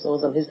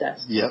dinosaurs on his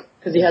desk. Yep.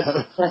 Because he has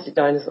plastic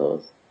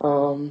dinosaurs.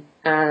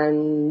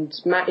 And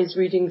Matt is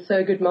reading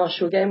Thurgood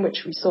Marshall again,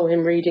 which we saw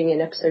him reading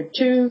in episode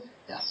 2.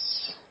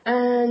 Yes.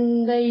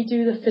 And they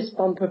do the fist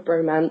bump of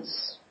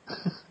bromance.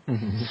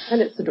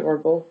 And it's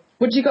adorable.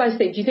 What do you guys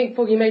think? Do you think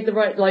Foggy made the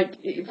right...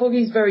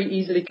 Foggy's very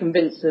easily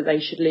convinced that they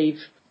should leave,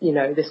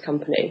 this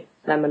company,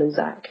 Landman and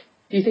Zach.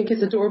 Do you think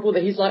it's adorable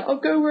that he's like, I'll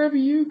go wherever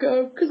you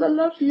go, because I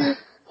love you?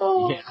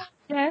 Oh. Yeah.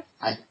 Yes.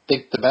 I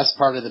think the best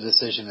part of the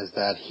decision is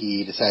that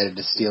he decided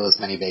to steal as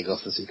many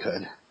bagels as he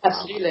could.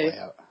 Absolutely.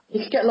 He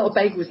could get a lot of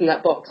bagels in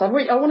that box. I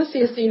want to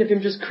see a scene of him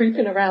just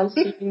creeping around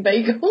stealing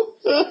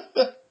bagels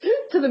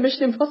to the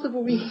Mission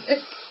Impossible music.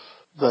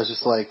 I was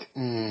just like,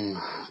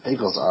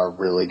 bagels are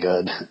really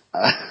good.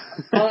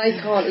 I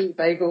can't eat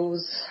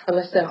bagels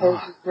unless they're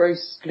horrible,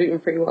 gross,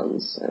 gluten-free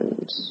ones.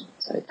 And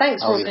so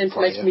thanks for all the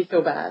information. Me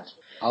feel bad.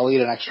 I'll eat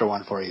an extra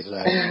one for you today.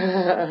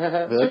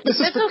 Like,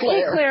 this is it's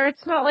okay, Claire.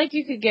 It's not like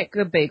you could get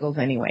good bagels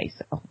anyway,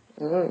 so.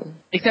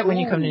 Except when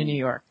you come to New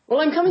York. Well,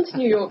 I'm coming to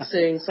New York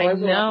soon, so I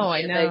will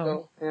have to get a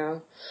bagel. Yeah.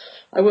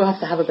 I will have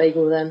to have a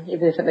bagel then,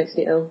 even if it makes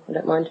me ill. I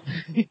don't mind.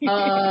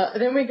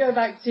 Then we go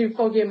back to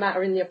Foggy and Matt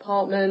are in the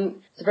apartment.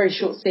 It's a very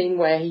short scene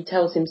where he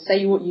tells him,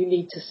 say what you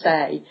need to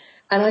say.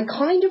 And I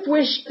kind of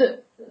wish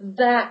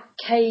that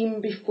came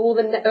before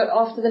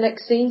after the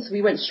next scene, so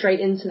we went straight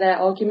into their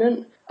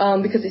argument.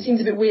 Because it seems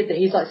a bit weird that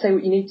he's like, say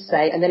what you need to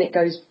say, and then it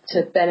goes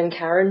to Ben and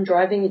Karen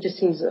driving. It just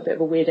seems a bit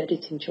of a weird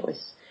editing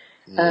choice.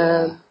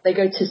 Yeah. They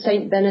go to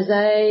St.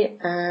 Benazet,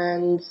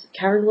 and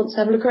Karen wants to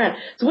have a look around.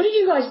 So what did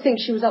you guys think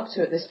she was up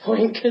to at this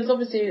point? Because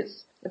obviously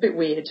it's a bit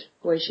weird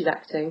the way she's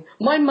acting.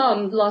 My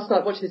mum, last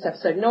night watching this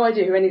episode, no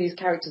idea who any of these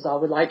characters are,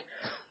 were like,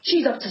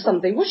 she's up to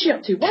something. What's she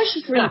up to? Why is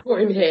she throwing for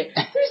him here?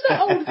 Who's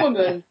that old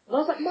woman? And I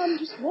was like, Mum,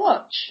 just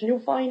watch, and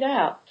you'll find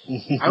out.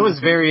 I was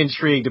very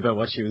intrigued about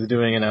what she was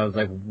doing, and I was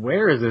like,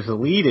 where is this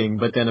leading?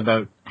 But then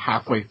about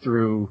halfway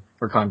through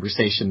her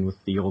conversation with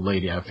the old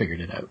lady, I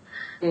figured it out.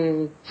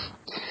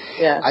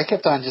 Yeah. I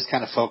kept on just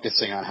kind of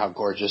focusing on how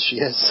gorgeous she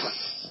is.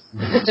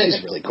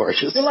 She's really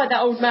gorgeous. You're like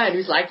that old man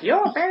who's like,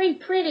 you're very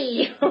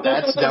pretty.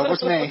 That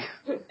was me.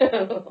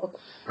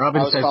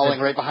 Robin I was following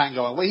right behind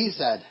going, what he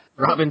said.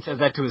 Robin says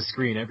that to his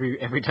screen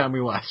every time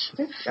we watch.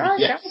 You're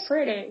so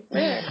pretty.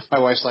 My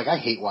wife's like, I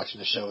hate watching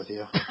the show with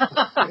you.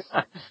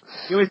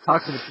 You always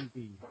talk to the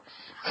TV.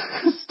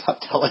 Stop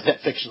telling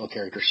that fictional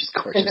character she's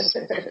gorgeous.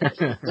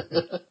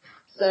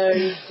 So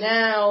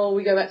now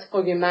we go back to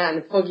Foggy and Matt,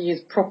 and Foggy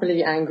is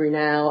properly angry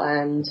now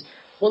and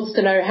wants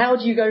to know, how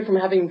do you go from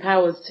having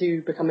powers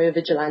to becoming a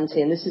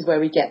vigilante? And this is where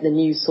we get the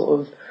new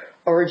sort of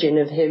origin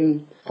of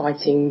him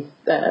fighting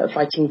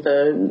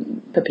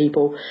for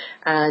people.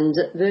 And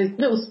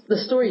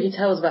the story he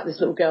tells about this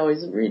little girl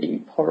is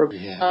really horrible.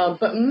 Yeah.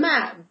 But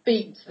Matt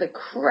beats the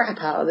crap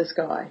out of this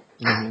guy.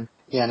 Mm-hmm.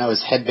 Yeah, no,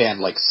 his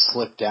headband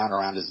slipped down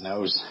around his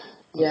nose.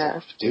 Yeah.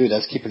 Like, dude,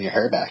 that's keeping your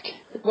hair back.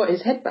 What,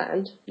 his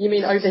headband? You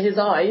mean over his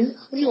eyes?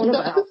 What are you on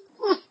about?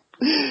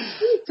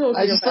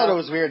 I just thought it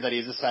was weird that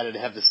he decided to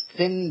have this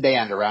thin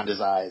band around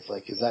his eyes.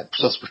 Like, is that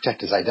supposed to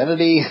protect his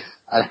identity?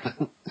 I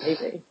don't know.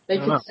 Maybe. They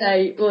could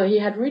say, well, he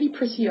had really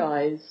pretty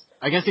eyes.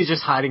 I guess he's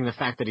just hiding the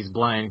fact that he's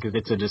blind because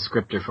it's a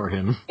descriptor for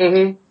him.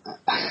 Mm-hmm.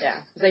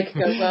 Yeah. They could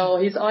go, well,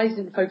 his eyes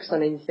didn't focus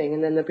on anything,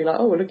 and then they'll be like,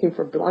 oh, we're looking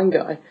for a blind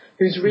guy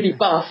who's really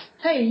buff.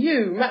 Hey,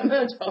 you, Matt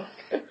Murdock.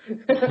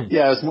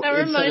 Yeah,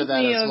 instead of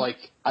that, it's like,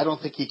 I don't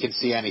think he can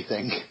see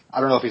anything. I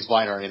don't know if he's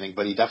blind or anything,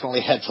 but he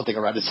definitely had something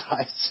around his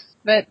eyes.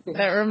 That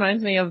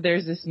reminds me of,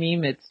 there's this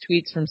meme, it's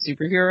tweets from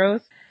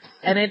superheroes.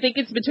 And I think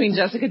it's between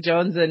Jessica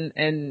Jones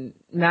and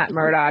Matt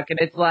Murdock. And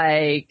it's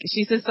like,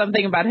 she says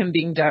something about him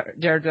being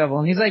Daredevil.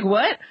 And he's like,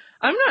 what?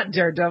 I'm not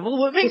Daredevil.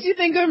 What makes you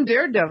think I'm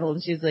Daredevil?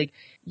 And she's like,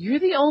 you're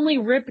the only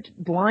ripped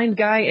blind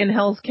guy in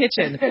Hell's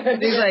Kitchen.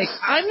 And he's like,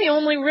 I'm the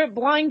only ripped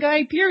blind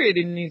guy, period.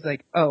 And he's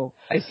like, oh,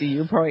 I see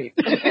your point.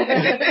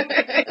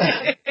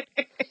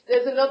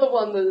 There's another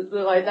one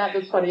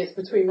that's funny. It's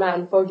between Matt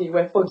and Foggy,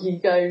 where Foggy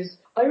goes,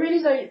 I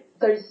really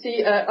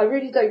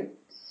don't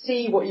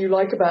see what you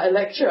like about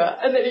Elektra.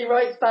 And then he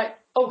writes back,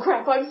 oh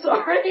crap, I'm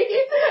sorry.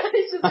 And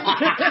he's just like,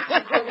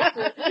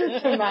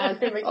 to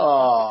Matt. It makes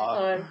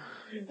time.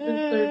 It's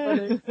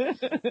so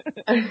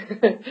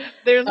funny.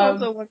 There's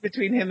also one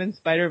between him and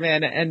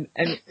Spider-Man, and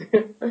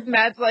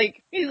Matt's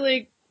like, he's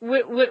like,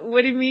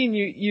 what do you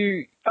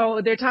mean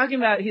they're talking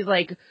about, he's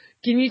like,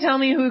 can you tell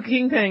me who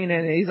Kingpin is?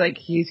 And he's like,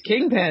 he's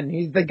Kingpin.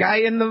 He's the guy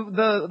in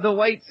the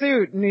white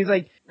suit. And he's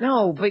like,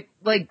 no, but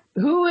like,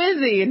 who is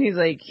he? And he's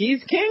like,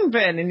 he's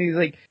Kingpin. And he's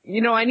like,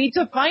 I need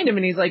to find him.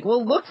 And he's like,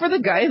 well, look for the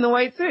guy in the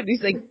white suit. And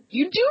he's like,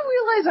 you do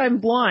realize I'm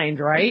blind,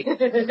 right?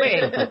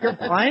 Wait, you're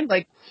blind?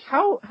 Like,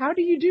 how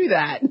do you do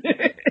that?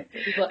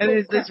 And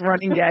there's this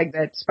running gag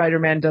that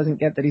Spider-Man doesn't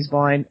get that he's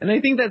blind. And I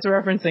think that's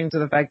referencing to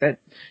the fact that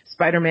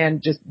Spider-Man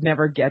just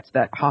never gets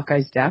that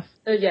Hawkeye's deaf.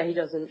 Yeah, he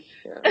doesn't.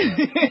 Yeah.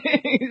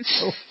 He's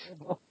so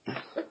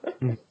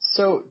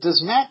So,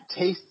 does Matt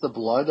taste the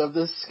blood of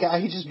this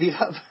guy he just beat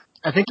up?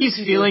 I think he's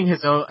feeling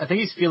his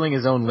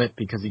own lip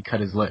because he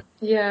cut his lip.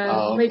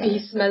 Yeah, maybe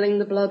he's smelling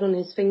the blood on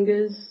his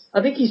fingers.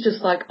 I think he's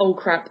just like, oh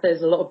crap,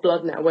 there's a lot of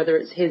blood now, whether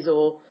it's his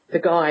or the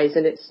guy's,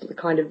 and it's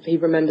kind of, he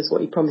remembers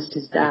what he promised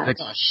his dad. Like,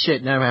 oh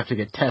shit, now I have to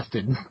get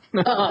tested.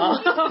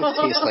 It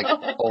tastes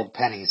like old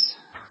pennies.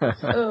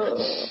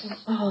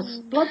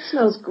 Blood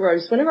smells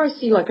gross. Whenever I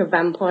see like a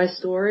vampire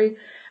story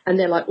and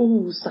they're like,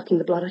 ooh, sucking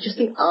the blood, I just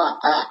think,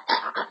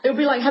 it'll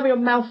be like having a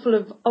mouthful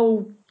of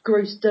old,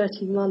 gross,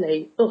 dirty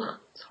money. Ugh,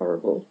 it's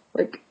horrible.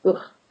 Like, ugh.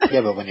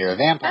 Yeah, but when you're a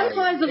vampire,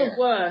 vampires are the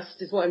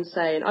worst, is what I'm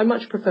saying. I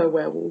much prefer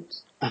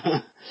werewolves.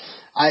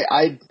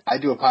 I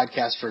do a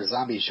podcast for a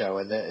zombie show,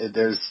 and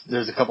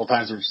there's a couple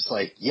times where it's just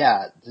like,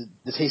 yeah,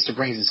 the taste of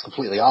brains is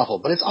completely awful,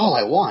 but it's all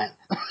I want.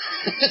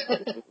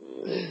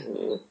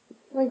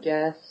 I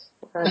guess.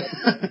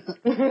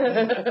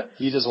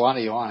 You just want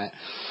it, you want it.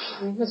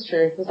 That's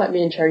true. It's like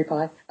me and cherry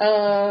pie.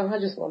 I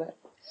just want it.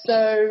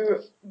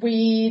 So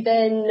we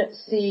then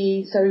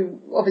see,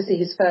 obviously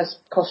his first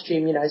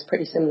costume, is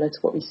pretty similar to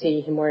what we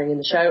see him wearing in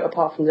the show,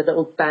 apart from the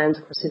little band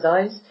across his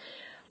eyes.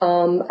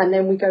 And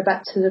then we go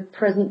back to the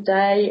present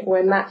day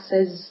where Matt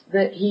says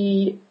that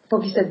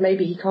Foggy says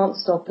maybe he can't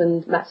stop,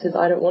 and Matt says,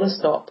 I don't want to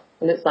stop.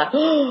 And it's like,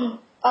 oh,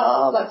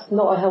 that's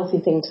not a healthy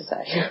thing to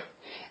say.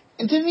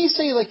 And didn't he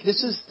say, like,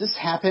 this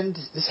happened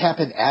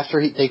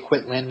after they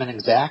quit Landman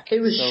and Zach? It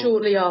was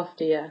shortly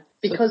after, yeah.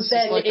 Because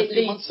then like it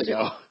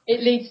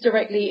leads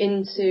directly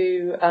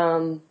into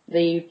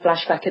the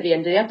flashback at the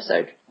end of the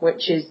episode,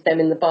 which is them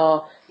in the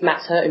bar.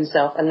 Matt's hurt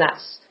himself, and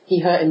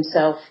he hurt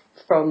himself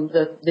from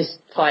this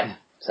fight.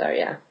 So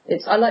yeah,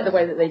 I like the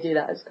way that they do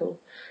that. It's cool.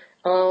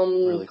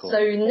 Really cool. So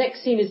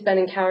next scene is Ben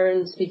and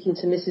Karen speaking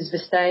to Mrs.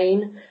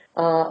 Vistain,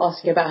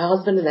 asking about her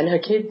husband and then her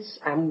kids,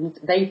 and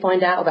they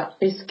find out about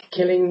Fisk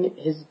killing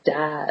his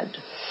dad.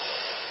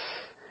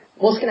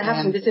 What's going to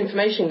happen with this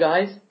information,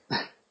 guys?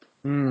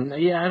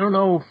 Yeah, I don't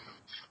know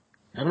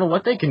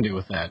what they can do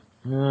with that.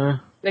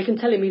 They can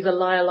tell him he's a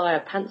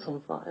liar, pants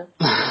on fire.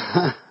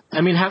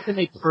 I mean, how can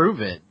they prove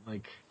it?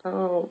 Like,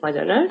 oh, I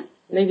don't know.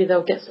 Maybe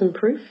they'll get some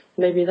proof.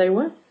 Maybe they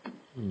won't.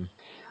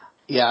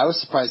 Yeah, I was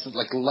surprised.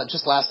 Like,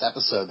 just last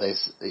episode, they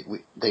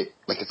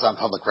like, it's on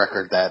public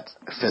record that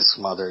Fisk's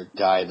mother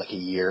died like a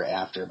year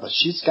after, but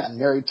she's gotten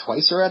married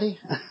twice already.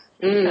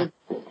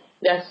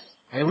 Yes.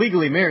 I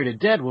illegally married a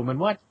dead woman.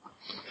 What?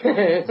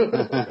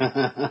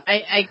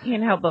 I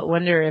can't help but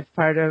wonder if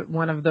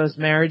one of those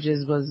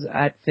marriages was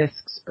at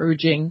Fisk's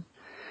urging.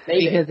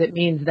 Maybe. Because it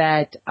means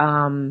that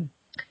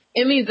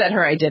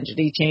her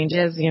identity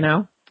changes,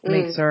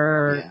 makes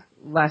her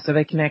less of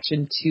a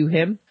connection to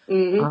him.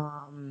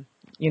 Mm-hmm.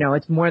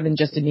 It's more than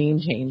just a name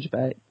change,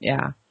 but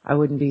yeah, I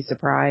wouldn't be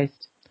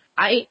surprised.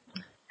 I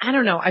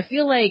don't know. I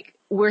feel like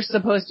we're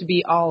supposed to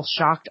be all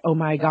shocked. Oh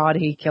my God,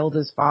 he killed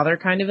his father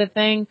kind of a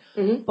thing.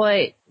 Mm-hmm.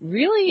 But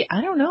really,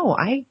 I don't know.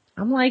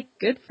 I'm like,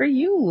 good for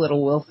you,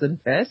 little Wilson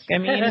Fisk. I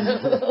mean,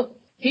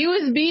 he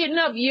was beating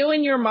up you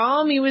and your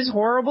mom. He was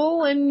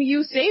horrible and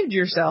you saved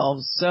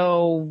yourselves.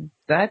 So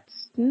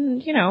that's,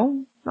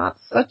 not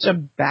such a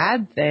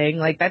bad thing.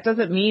 Like, that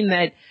doesn't mean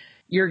that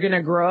you're going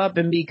to grow up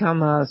and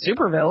become a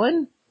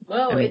supervillain.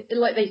 Well,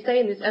 like they say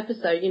in this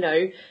episode,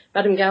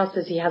 Madame Gao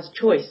says he has a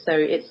choice. So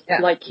it's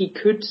like he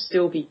could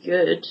still be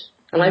good.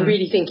 And I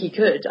really think he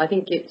could. I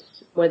think it's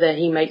whether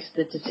he makes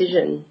the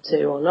decision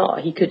to or not.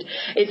 He could.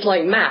 It's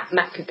like Matt.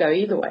 Matt could go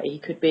either way. He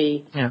could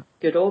be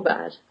good or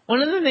bad.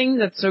 One of the things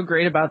that's so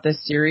great about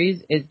this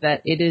series is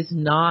that it is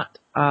not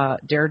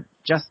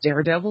just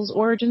Daredevil's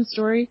origin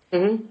story.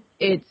 Mm-hmm.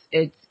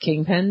 It's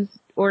Kingpin's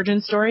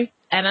origin story.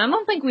 And I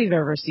don't think we've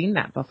ever seen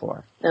that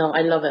before. No,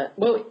 I love it.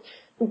 Well,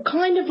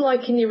 kind of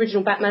like in the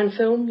original Batman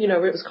film,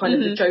 where it was kind of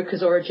the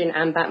Joker's origin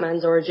and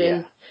Batman's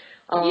origin.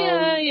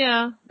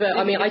 Yeah. But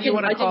I mean, I didn't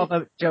want to call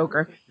the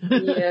Joker.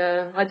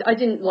 Yeah, I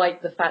didn't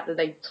like the fact that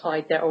they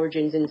tied their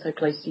origins in so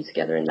closely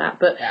together in that.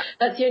 But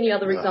that's the only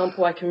other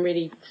example I can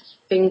really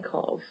think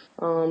of.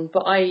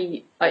 But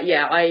I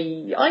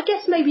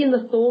guess maybe in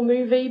the Thor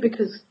movie,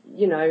 because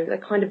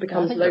that kind of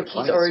becomes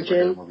Loki's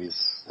origin. Movies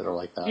that are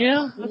like that.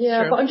 Yeah, that's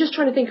true. But I'm just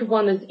trying to think of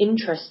one that's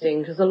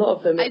interesting, because a lot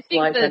of them it's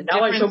like,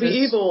 now I shall be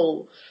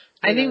evil.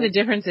 I think the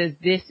difference is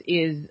this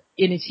is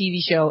in a TV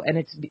show and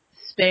it's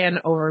span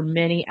over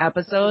many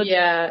episodes.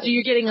 Yeah. So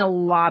you're getting a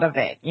lot of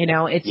it.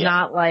 It's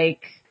not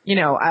like,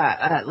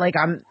 like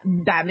on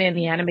Batman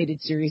the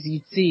Animated Series,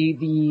 you'd see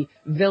the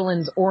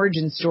villain's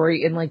origin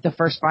story in like the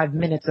first 5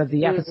 minutes of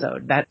the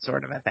episode, that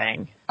sort of a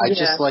thing. I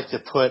just like to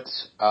put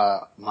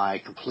my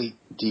complete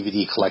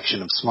DVD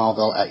collection of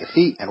Smallville at your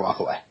feet and walk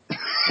away.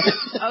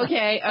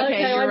 Okay,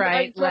 you're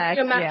right. I'm dropping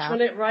a match on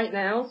it right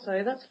now,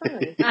 so that's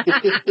fine.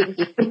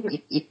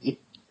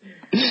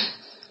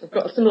 I've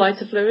got some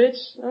lighter fluid.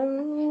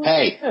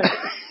 Hey,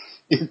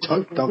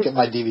 don't get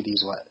my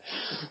DVDs wet.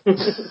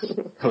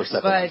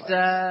 But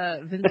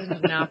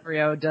Vincent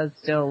D'Onofrio does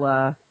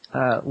still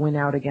win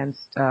out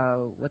against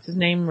what's his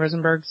name?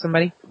 Rosenberg?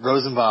 Somebody?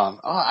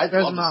 Rosenbaum. Oh, I'd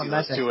love to see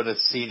those two in a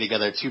scene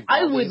together.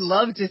 I would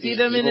love to see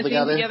them in a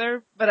scene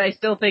together, but I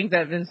still think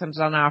that Vincent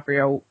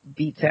D'Onofrio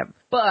beats him.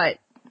 But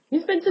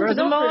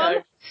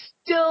Rosenbaum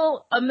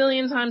still a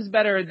million times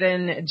better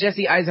than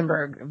Jesse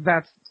Eisenberg.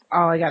 That's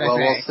all I gotta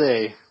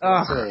say.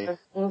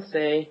 We'll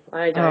see.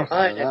 I don't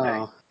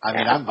know. I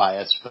mean, I'm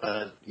biased, but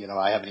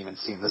I haven't even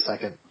seen the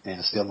second Man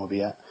of Steel movie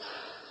yet.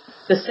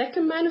 The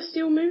second Man of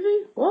Steel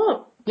movie?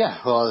 What?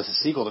 Yeah, well, it's a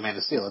sequel to Man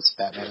of Steel. It's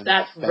Batman.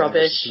 That's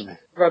rubbish.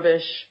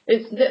 Rubbish.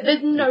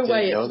 There's no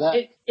way.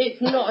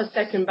 It's not a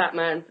second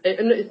Batman.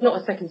 It's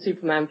not a second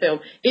Superman film.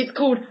 It's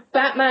called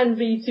Batman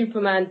v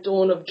Superman: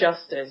 Dawn of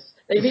Justice.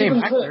 They've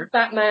even put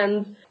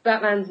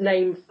Batman's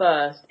name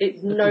first.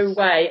 It's no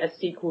way a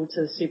sequel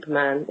to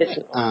Superman. It's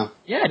not.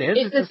 Yeah, it is.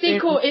 It's a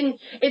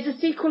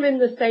sequel in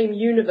the same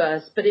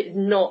universe, but it's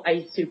not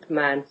a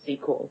Superman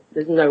sequel.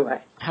 There's no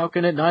way. How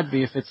can it not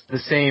be if it's the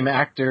same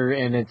actor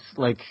and it's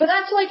like? But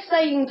that's like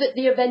saying that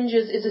The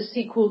Avengers is a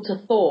sequel to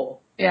Thor.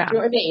 Yeah. Do you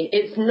know what I mean?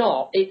 It's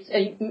not. It's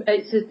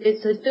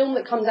a film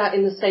that comes out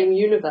in the same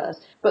universe,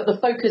 but the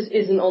focus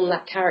isn't on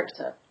that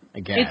character.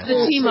 It's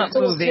the team-up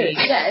movie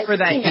for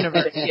that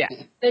universe. Yeah.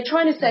 They're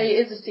trying to say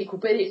it is a sequel,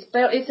 but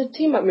it's a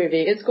team-up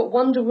movie. It's got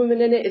Wonder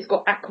Woman in it. It's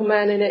got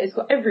Aquaman in it. It's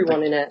got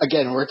everyone in it.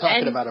 Again, we're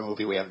talking about a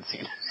movie we haven't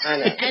seen. I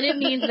know. And it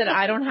means that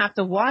I don't have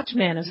to watch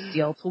Man of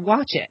Steel to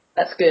watch it.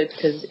 That's good,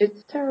 because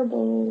it's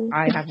terrible.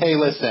 Hey,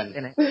 listen.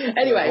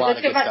 Anyway,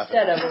 let's get back to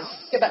Daredevil.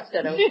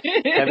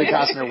 Kevin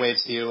Costner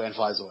waves to you and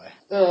flies away.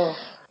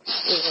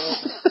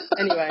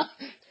 Anyway.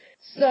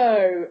 So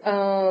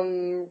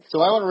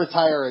I want to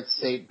retire at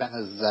St.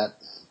 Benazet.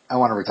 I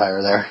want to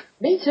retire there.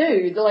 Me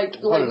too. Like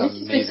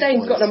Mrs.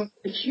 Fistain's got a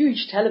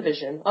huge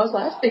television. I was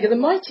like, that's bigger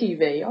than my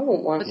TV. I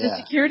want one. But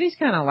the security's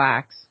kind of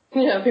lax.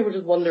 Yeah, people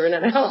just wander in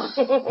and out.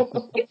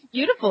 It's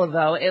beautiful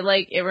though. It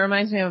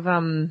reminds me of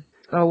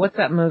what's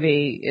that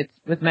movie? It's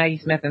with Maggie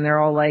Smith and they're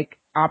all like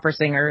opera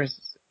singers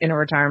in a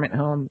retirement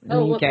home in the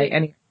UK.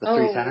 The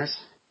Three Tenors?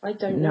 I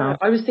don't know.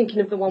 I was thinking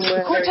of the one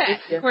where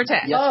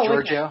Quartet. Yes,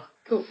 Giorgio. Okay.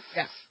 Cool.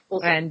 Yeah.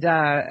 And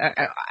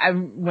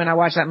when I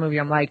watch that movie,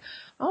 I'm like,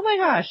 oh my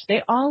gosh,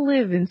 they all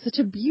live in such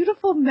a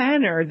beautiful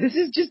manner. This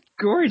is just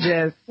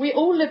gorgeous. We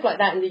all live like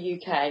that in the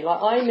UK.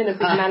 Like, I'm in a big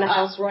manor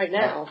house right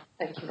now.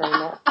 Thank you very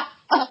much.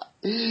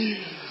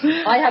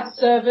 I have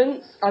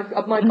servants.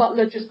 My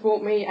butler just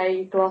brought me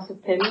a glass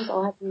of Pimm's.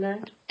 I'll have them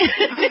know.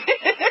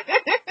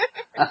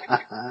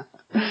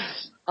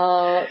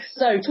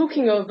 So,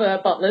 talking of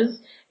butlers,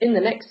 in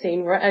the next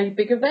scene, we're at a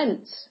big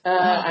event,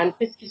 and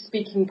Fisk is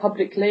speaking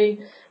publicly.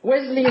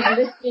 Wesley is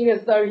listening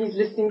as though he's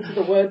listening to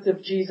the words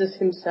of Jesus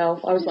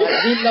himself. I was like,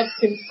 he loves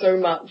him so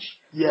much.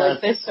 Yes.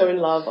 Like, they're so in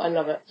love. I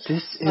love it.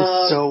 This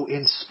is so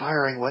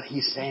inspiring, what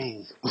he's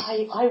saying.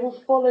 I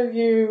will follow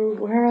you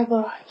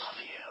wherever.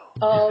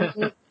 I love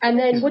you. And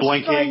then he's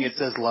blinking, it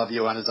says love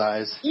you on his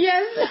eyes.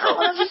 Yes,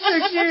 oh, that's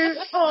so cute.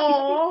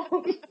 Oh,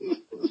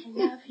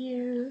 I love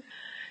you.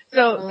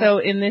 So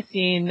in this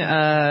scene,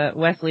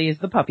 Wesley is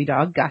the puppy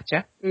dog.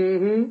 Gotcha.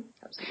 Mm-hmm.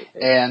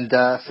 Absolutely. And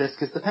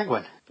Fisk is the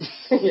penguin.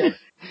 Yes.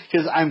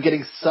 Because I'm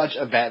getting such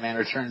a Batman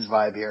Returns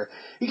vibe here.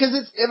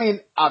 Because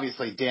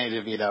obviously Danny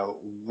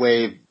DeVito,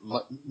 way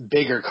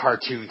bigger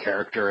cartoon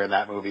character in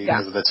that movie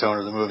because of the tone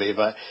of the movie,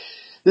 but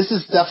this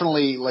is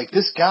definitely, like,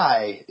 this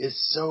guy is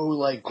so,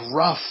 like,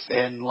 gruff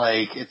and,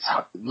 like, it's,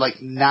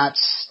 like, not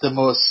the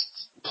most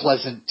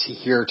pleasant to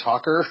hear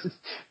talker,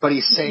 but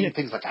he's saying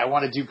things like, I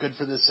want to do good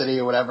for this city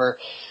or whatever.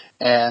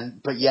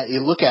 But yet you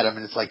look at him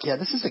and it's like, yeah,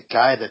 this is a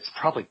guy that's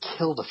probably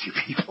killed a few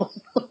people.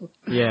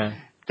 Yeah.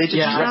 They just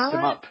dressed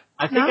him up.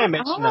 I think I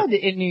mentioned that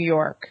in New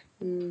York.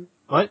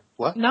 What?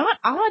 Not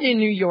odd in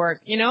New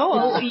York. You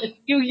know,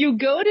 you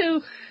go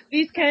to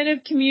these kind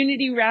of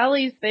community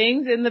rallies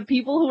things and the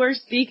people who are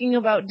speaking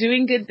about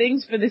doing good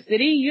things for the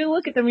city, you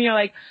look at them and you're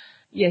like,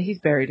 Yeah, he's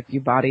buried a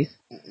few bodies.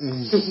 What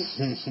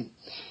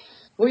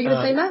were you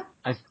going to say, Matt?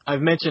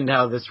 I've mentioned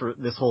how this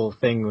whole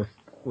thing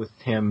with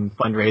him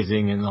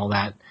fundraising and all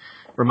that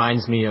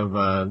reminds me of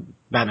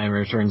Batman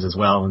Returns as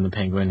well, and the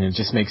Penguin. It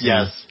just makes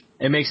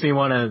me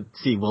want to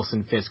see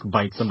Wilson Fisk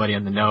bite somebody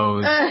on the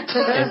nose, and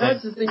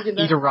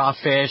eat a raw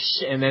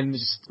fish, and then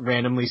just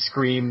randomly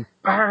scream,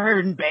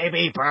 "Burn,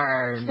 baby,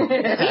 burn!" He would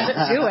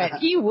do it.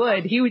 He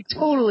would. He would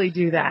totally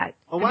do that.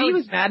 Well, if he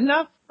was mad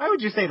enough. Why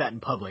would you say that in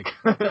public?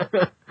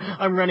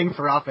 I'm running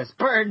for office.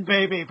 Burn,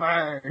 baby,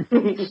 burn.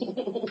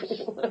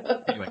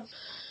 Anyway.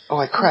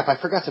 Oh, crap. I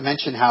forgot to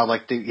mention how,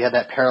 like, you had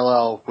that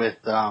parallel with,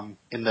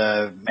 in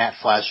the Matt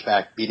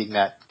flashback, beating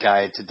that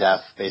guy to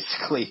death,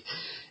 basically,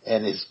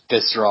 and his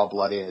fists are all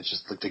bloody, and it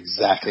just looked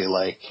exactly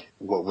like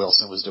what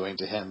Wilson was doing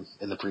to him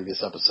in the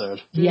previous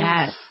episode.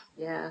 Yes.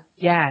 Yeah.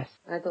 Yes.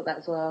 I thought that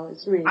as well.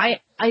 It's really... I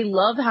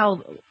love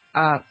how...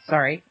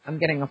 sorry, I'm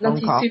getting a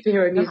phone call.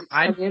 Superhero music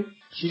coming in.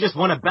 She just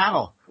won a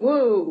battle.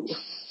 Whoa.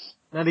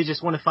 Now they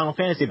just won a Final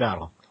Fantasy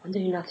battle. When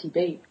did Nutty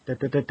beat?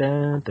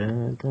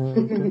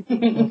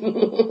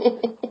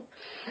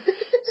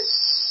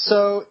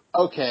 So,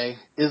 okay,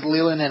 is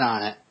Leland in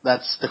on it?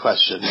 That's the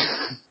question.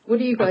 What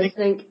do you guys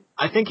think?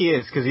 I think he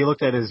is, because he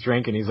looked at his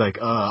drink and he's like,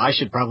 I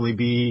should probably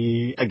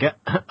be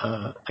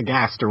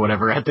aghast or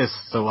whatever at this,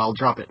 so I'll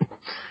drop it.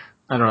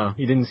 I don't know.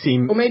 He didn't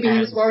seem... Or maybe he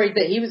was worried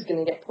that he was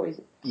going to get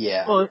poisoned.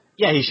 Yeah. Well,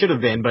 yeah, he should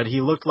have been, but he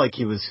looked like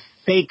he was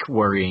fake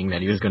worrying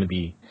that he was going to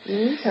be...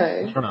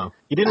 Okay. I don't know.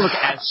 He didn't look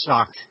as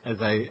shocked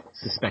as I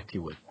suspect he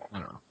would. I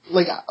don't know.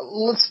 Like,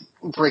 let's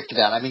break it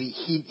down. I mean,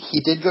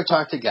 he did go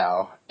talk to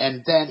Gao,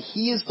 and then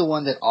he is the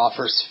one that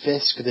offers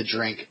Fisk the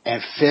drink,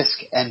 and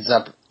Fisk ends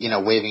up,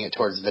 waving it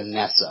towards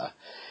Vanessa.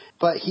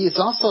 But he is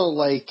also,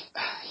 like,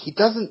 he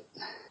doesn't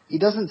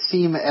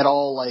seem at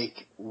all,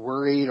 like,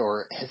 worried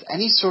or has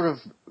any sort of...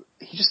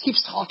 He just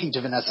keeps talking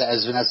to Vanessa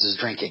as Vanessa's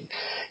drinking.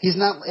 He's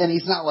not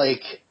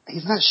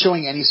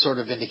showing any sort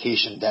of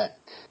indication that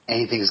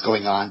anything's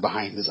going on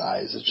behind his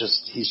eyes.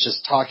 He's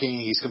just talking,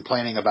 he's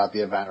complaining about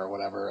the event or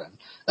whatever, and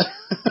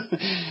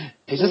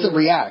he doesn't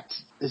react.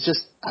 It's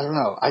just, I don't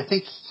know. I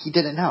think he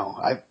didn't know.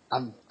 I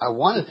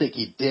want to think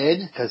he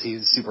did, because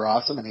he's super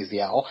awesome and he's the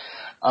owl.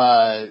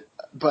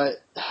 But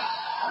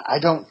I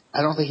don't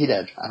think he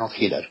did. I don't think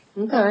he did.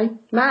 Okay.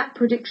 Matt,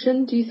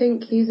 prediction, do you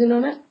think he's in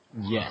on it?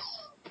 Yes.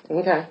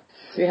 Okay.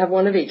 So we have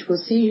one of each. We'll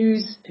see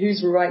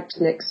who's right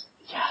next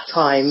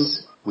time.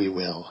 We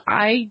will.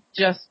 I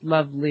just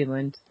love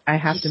Leland. I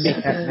have to make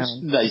that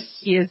known. Nice.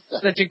 He is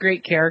such a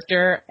great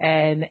character,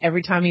 and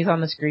every time he's on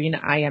the screen,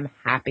 I am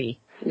happy.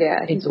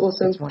 Yeah, he's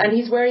awesome. And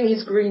he's wearing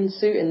his green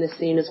suit in this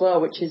scene as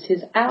well, which is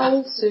his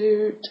owl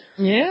suit.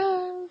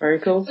 Yeah. Very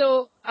cool.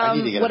 So,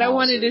 what I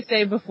wanted to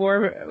say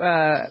before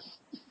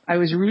I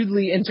was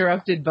rudely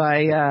interrupted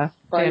by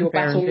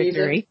fanfare and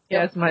victory. Music.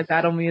 Yes, my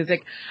battle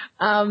music.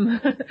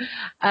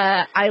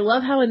 I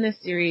love how in this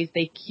series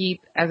they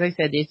keep, as I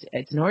said,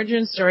 it's an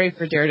origin story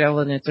for Daredevil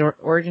and it's an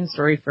origin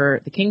story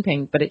for the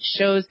Kingpin, but it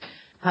shows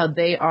how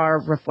they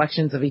are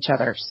reflections of each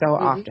other so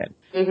often.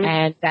 Mm-hmm.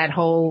 And that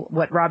whole,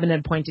 what Robin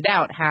had pointed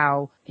out,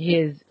 how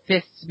his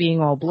fists being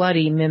all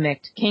bloody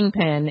mimicked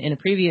Kingpin in a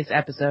previous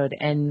episode,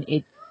 and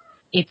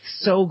it's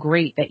so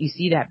great that you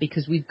see that,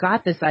 because we've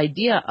got this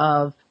idea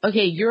of,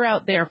 okay, you're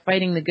out there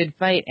fighting the good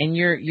fight and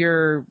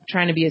you're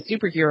trying to be a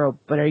superhero,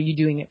 but are you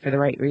doing it for the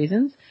right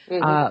reasons?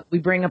 Mm-hmm. We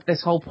bring up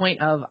this whole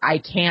point of I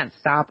can't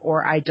stop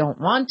or I don't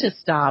want to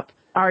stop.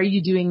 Are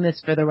you doing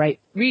this for the right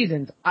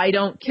reasons? I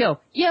don't kill.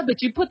 Yeah, but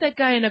you put that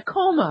guy in a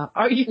coma.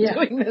 Are you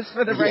doing this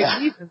for the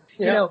right reasons?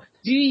 Yeah.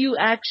 Do you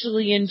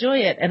actually enjoy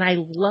it? And I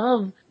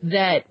love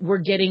that we're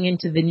getting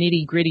into the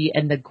nitty gritty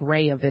and the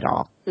gray of it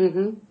all.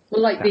 Mm-hmm.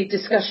 Well, like the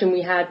discussion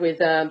we had with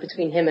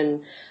between him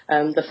and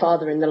the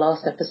father in the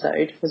last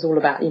episode was all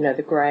about,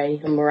 the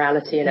grey and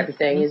morality and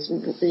everything is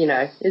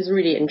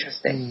really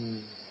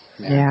interesting.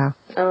 Yeah.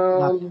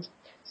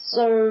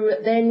 So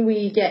then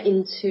we get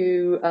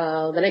into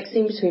the next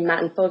scene between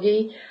Matt and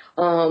Foggy.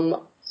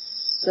 So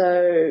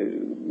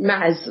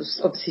Matt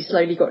has obviously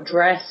slowly got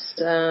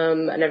dressed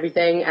and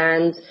everything,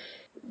 and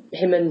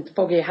him and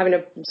Foggy are having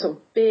a sort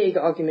of big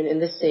argument in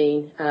this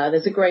scene.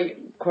 There's a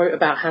great quote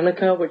about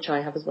Hanukkah, which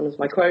I have as one of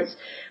my quotes.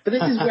 But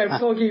this is where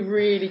Foggy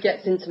really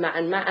gets into Matt,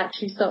 and Matt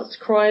actually starts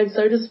to cry, and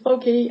so does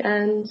Foggy.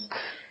 And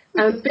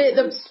the bit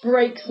that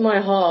breaks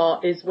my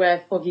heart is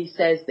where Foggy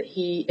says that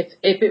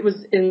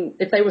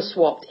if they were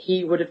swapped,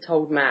 he would have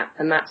told Matt,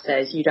 and Matt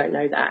says, "You don't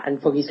know that,"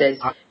 and Foggy says,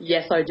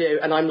 "Yes, I do,"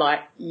 and I'm like,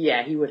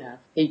 "Yeah, he would have.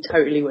 He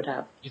totally would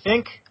have." You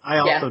think? I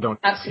also don't.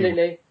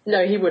 Absolutely.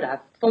 No, he would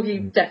have. Foggy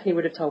definitely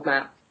would have told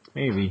Matt.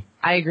 Maybe.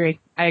 I agree.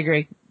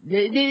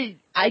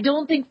 I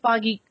don't think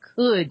Foggy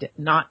could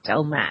not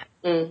tell Matt.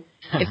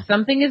 If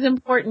something is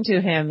important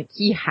to him,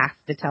 he has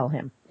to tell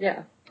him.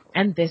 Yeah.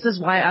 And this is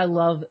why I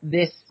love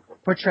this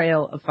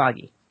portrayal of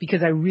Foggy,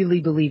 because I really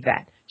believe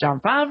that.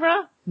 Jon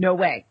Favreau, no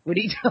way would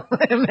he tell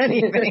him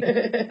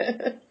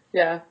anything.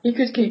 Yeah, he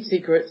could keep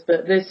secrets,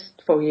 but this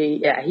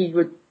Foggy, he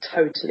would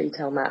totally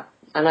tell Matt.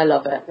 And I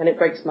love it, and it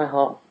breaks my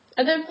heart.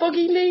 And then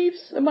Foggy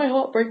leaves, and my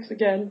heart breaks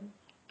again.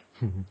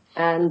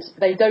 And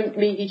they don't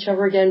meet each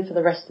other again for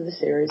the rest of the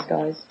series,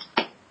 guys.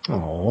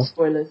 Oh.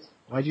 Spoilers.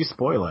 Why'd you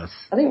spoil us?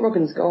 I think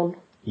Robin's gone.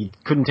 He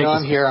couldn't take. No,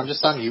 I'm here. I'm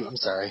just on mute. I'm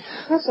sorry.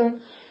 That's all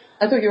right.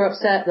 I thought you were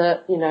upset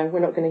that, we're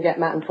not going to get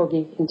Matt and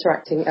Foggy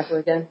interacting ever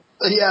again.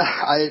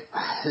 Yeah,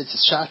 it's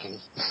just shocking.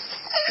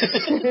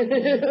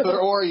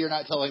 or you're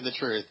not telling the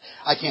truth.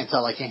 I can't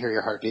tell. I can't hear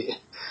your heartbeat.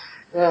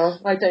 Well,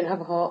 I don't have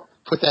a heart.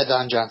 Put that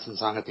Don Johnson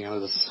song at the end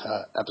of this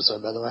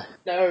episode, by the way.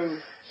 No.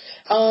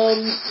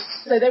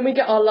 So then we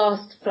get our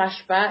last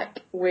flashback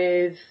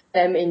with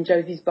them in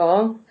Josie's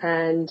bar,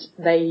 and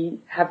we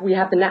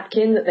have the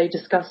napkin that they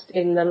discussed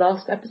in the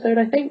last episode,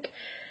 I think.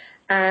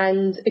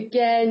 And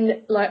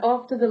again, like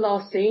after the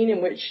last scene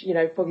in which,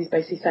 Foggy's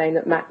basically saying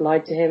that Matt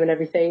lied to him and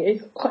everything,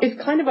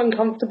 it's kind of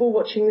uncomfortable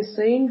watching this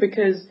scene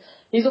because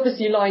he's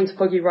obviously lying to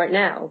Foggy right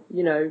now,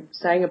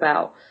 saying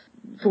about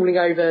falling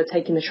over,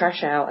 taking the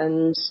trash out,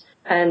 and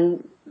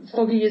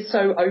Foggy is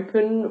so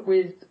open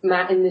with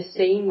Matt in this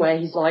scene where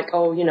he's like,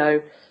 we're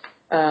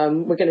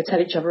going to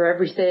tell each other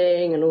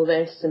everything and all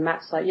this, and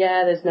Matt's like,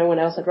 yeah, there's no one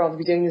else I'd rather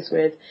be doing this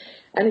with.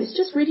 And it's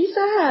just really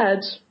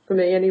sad for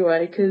me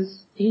anyway,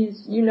 because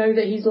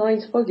that he's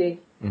lying to Foggy.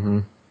 Mm-hmm.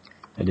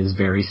 It is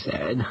very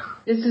sad.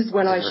 This is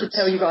when I should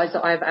tell you guys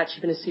that I've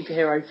actually been a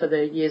superhero for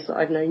the years that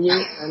I've known you,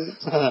 and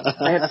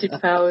I have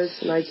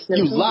superpowers, and I just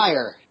never... You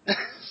liar!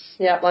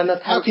 Yeah, I'm a...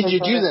 How could you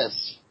do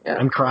this? Yeah.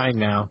 I'm crying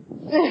now.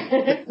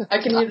 I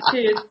can hear the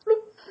tears.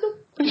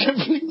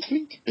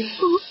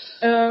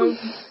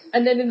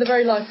 And then in the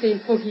very last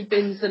scene, Foggy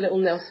bins the little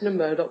Nelson and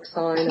Murdock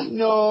sign.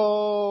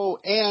 No,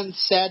 and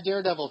sad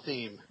Daredevil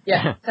theme.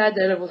 Yeah, sad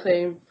Daredevil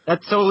theme.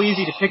 That's so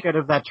easy to pick out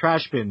of that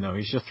trash bin, though.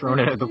 He's just thrown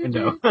it out the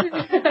window.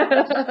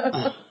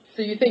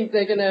 So you think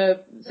they're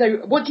gonna...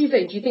 So what do you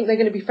think? Do you think they're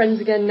gonna be friends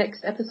again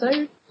next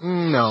episode?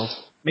 No.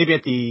 Maybe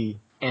at the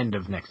end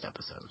of next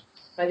episode.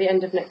 By the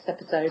end of next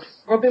episode.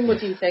 Robin, what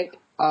do you think?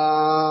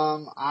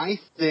 I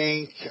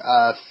think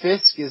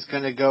Fisk is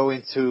going to go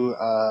into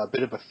a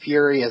bit of a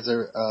fury as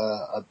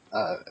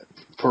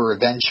for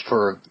revenge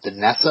for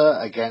Vanessa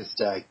against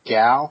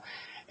Gal.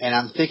 And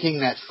I'm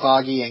thinking that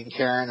Foggy and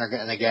Karen are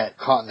going to get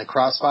caught in the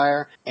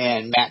crossfire,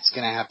 and Matt's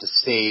going to have to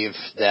save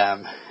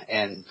them,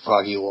 and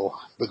Foggy will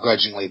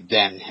begrudgingly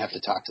then have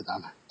to talk to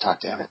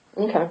him.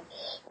 Okay.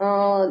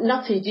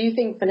 Nutty, do you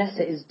think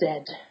Vanessa is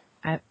dead?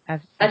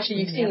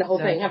 Actually, you've seen the whole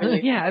thing, haven't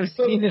you? Yeah, I've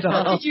seen it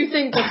all. What did you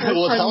think the first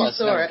time you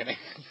saw it?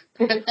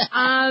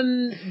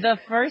 The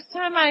first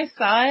time I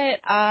saw it,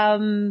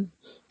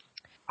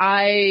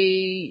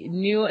 I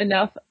knew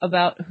enough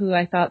about who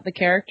I thought the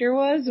character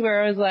was,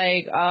 where I was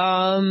like,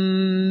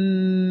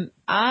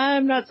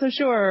 I'm not so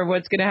sure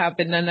what's going to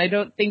happen, and I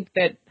didn't think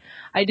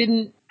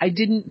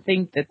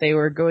that they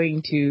were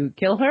going to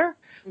kill her.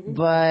 Mm-hmm.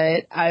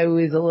 But I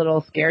was a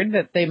little scared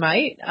that they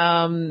might,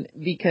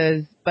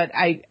 because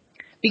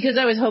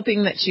I was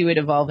hoping that she would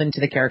evolve into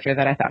the character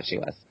that I thought she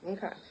was.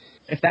 Okay.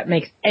 If that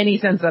makes any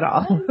sense at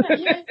all.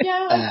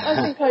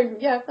 I think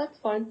that's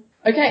fine.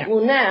 Okay,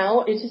 well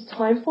now it is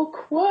time for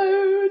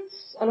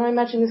quotes. And I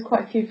imagine there's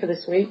quite a few for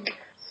this week.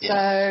 Yes.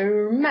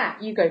 So,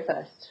 Matt, you go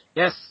first.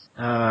 Yes.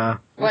 Right,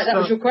 that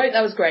was your quote?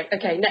 That was great.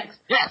 Okay, next.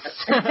 Yes!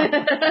 Sorry,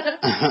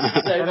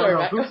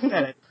 Matt. Who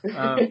said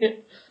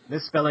it?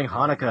 Misspelling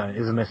Hanukkah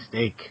is a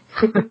mistake.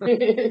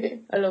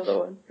 I love that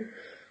one.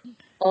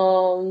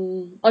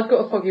 I've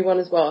got a Foggy one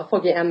as well, a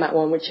Foggy and Matt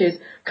one, which is,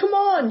 come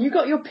on, you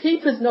got your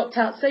peepers knocked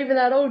out saving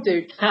that old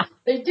dude.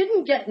 They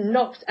didn't get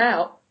knocked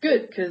out.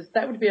 Good, because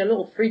that would be a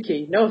little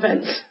freaky. No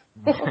offense.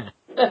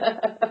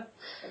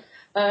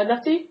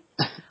 Nutty?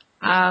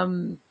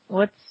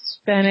 What's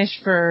Spanish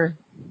for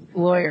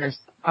lawyers?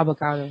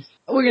 Avocados.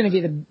 We're going to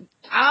be the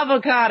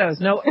avocados.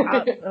 No.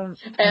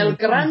 El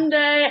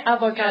grande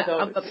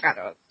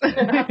avocados.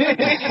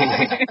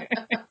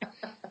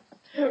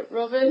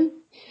 Robin?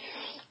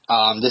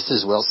 This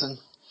is Wilson.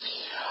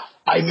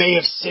 I may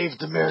have saved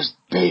the mayor's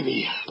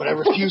baby, but I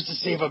refuse to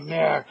save a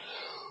mayor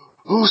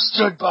who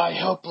stood by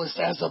helpless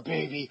as a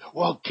baby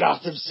while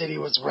Gotham City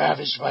was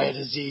ravaged by a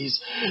disease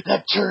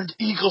that turned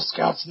Eagle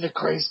Scouts into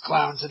crazed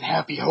clowns and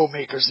happy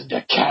homemakers into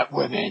cat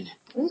women.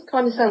 This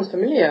kind of sounds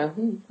familiar.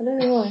 I don't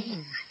know why.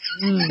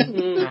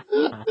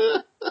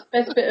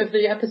 Best bit of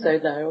the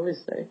episode, though,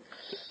 obviously.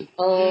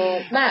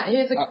 Matt,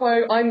 here's a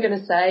quote I'm going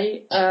to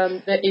say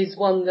that is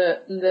one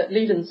that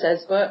Leland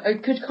says, but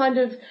it could kind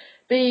of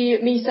be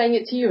me saying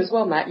it to you as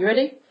well, Matt. You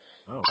ready?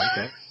 Oh,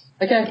 okay.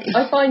 Okay.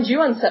 I find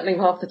you unsettling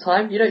half the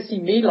time. You don't see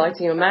me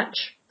lighting a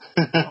match.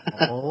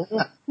 Oh.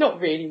 Not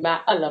really,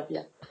 Matt. I love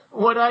you.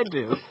 What'd I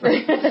do?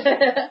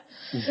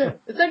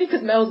 It's only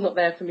because Mel's not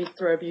there for me to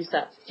throw abuse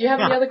at. Do you have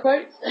any other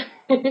quotes?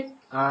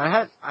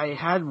 I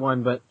had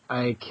one, but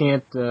I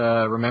can't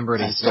remember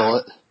it exactly. Stole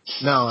it?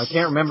 No, I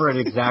can't remember it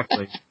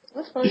exactly.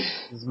 That's fine.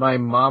 My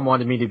mom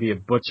wanted me to be a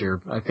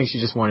butcher. I think she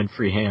just wanted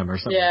free ham or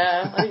something.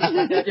 Yeah, I think she's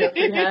going to do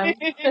free ham.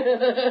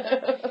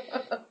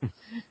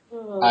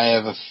 I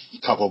have a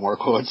couple more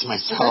quotes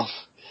myself.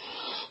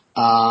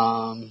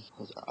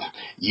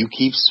 You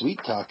keep sweet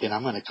talking,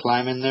 I'm going to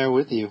climb in there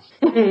with you.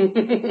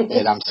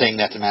 And I'm saying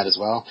that to Matt as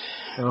well.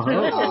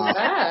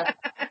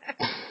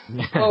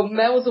 Well,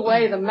 Mel's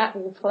away, then Matt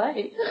will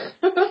play.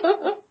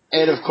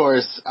 And of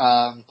course,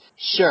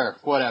 sure,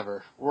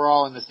 whatever. We're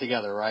all in this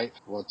together, right?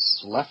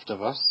 What's left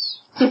of us?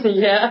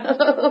 Yeah.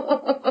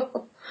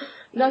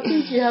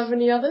 Nucky, do you have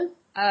any others?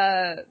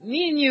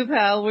 Me and you,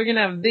 pal, we're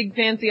gonna have big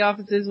fancy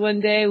offices one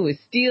day with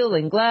steel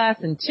and glass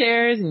and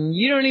chairs, and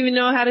you don't even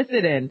know how to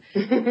sit in.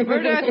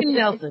 Murdock and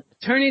Nelson,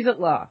 attorneys at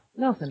law.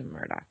 Nelson and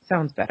Murdock.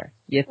 Sounds better.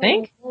 You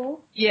think?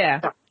 Yeah,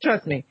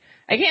 trust me.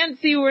 I can't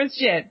see worth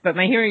shit, but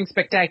my hearing's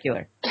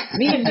spectacular.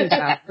 Me and you,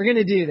 pal, we're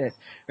gonna do this.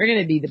 We're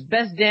gonna be the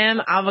best damn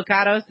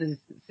avocados this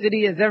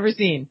city has ever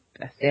seen.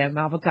 Best damn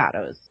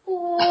avocados.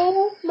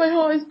 Oh, my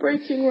heart is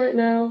breaking right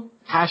now.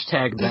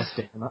 Hashtag best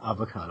damn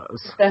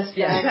avocados. Best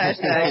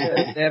Hashtag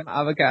best damn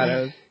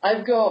avocados.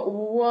 I've got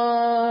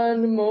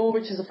one more,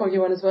 which is a foggy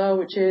one as well,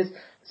 which is,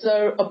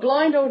 so a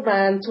blind old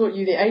man taught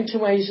you the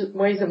ancient ways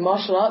of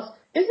martial arts.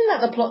 Isn't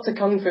that the plot to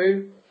Kung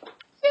Fu?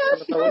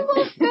 Yes,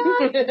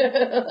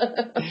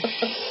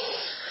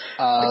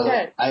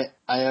 okay.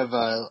 I have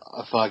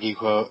a foggy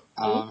quote.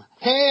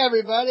 Hey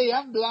everybody,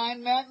 I'm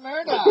blind Matt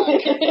Murdock.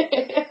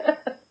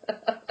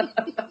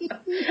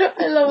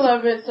 I love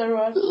that bit so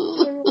much.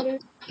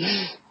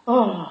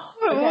 Oh,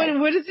 okay.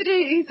 What is it?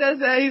 He says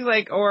that he's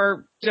like,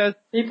 or just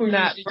people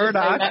Matt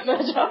Murdock. Murdock. Matt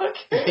Murdock.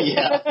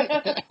 Yeah.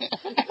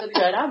 So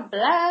good. I'm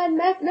blind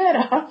Matt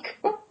Murdock.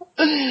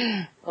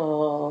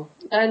 Oh,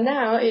 and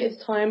now it is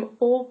time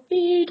for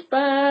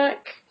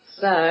feedback.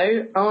 So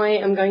I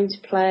am going to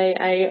play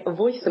a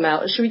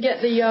voicemail. Should we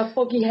get the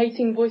foggy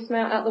hating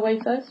voicemail out of the way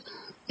first?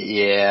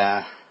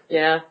 Yeah.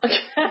 Yeah.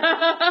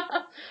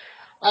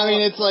 I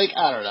mean, it's like,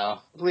 I don't know.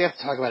 We have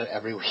to talk about it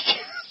every week.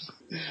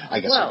 I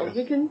guess. Well,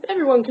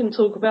 everyone can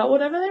talk about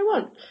whatever they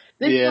want.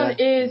 This one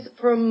is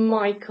from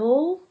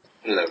Michael.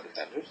 Hello,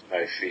 Defenders.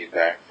 My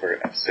feedback for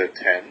episode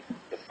 10,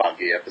 the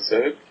Foggy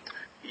episode.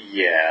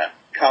 Yeah,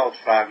 College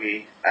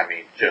Foggy, I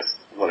mean, just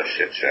what a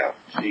shit show.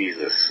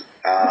 Jesus.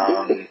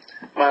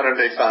 Modern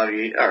day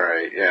Foggy,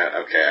 alright,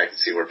 yeah, okay, I can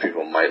see where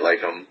people might like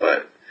them,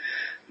 but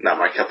not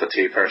my cup of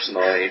tea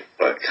personally.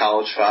 But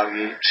College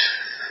Foggy,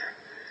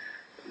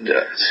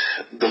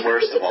 the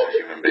worst of all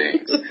human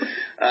beings.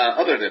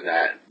 Other than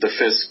that, the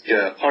Fisk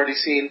party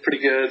scene,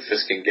 pretty good.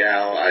 Fisk and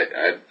Gal,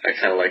 I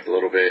kind of liked a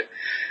little bit.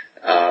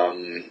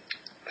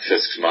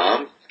 Fisk's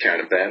mom, Karen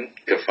and Ben,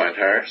 go find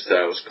her, so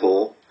that was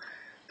cool.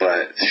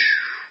 But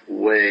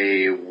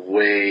way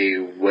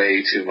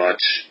too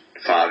much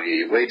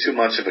Foggy. Way too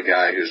much of a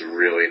guy who's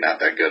really not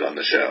that good on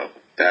the show.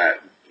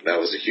 That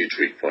was a huge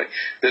weak point.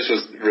 This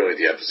was really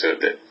the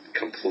episode that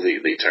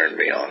completely turned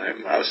me on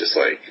him. I was just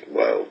like,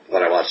 whoa,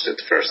 when I watched it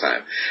the first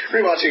time.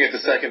 Rewatching it the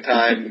second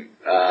time,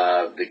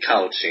 the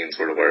college scenes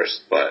were the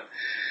worst, but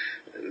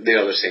the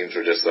other scenes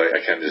were just like,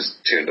 I kind of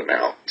just tuned them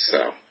out.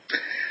 So,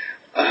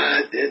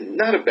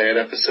 not a bad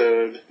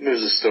episode.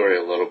 Moves the story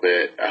a little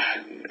bit.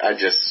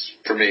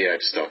 For me, I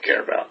just don't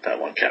care about that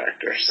one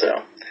character.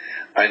 So,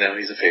 I know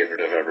he's a favorite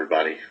of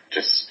everybody.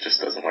 Just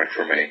doesn't work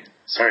for me.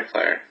 Sorry,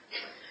 Claire.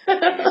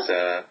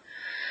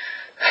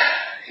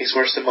 He's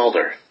worse than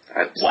Mulder.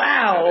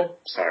 Wow.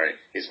 Sorry,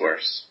 he's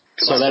worse.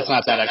 So that's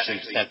not that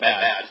actually that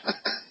bad.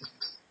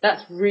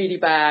 That's really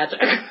bad.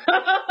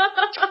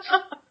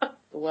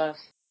 The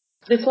worst.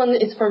 This one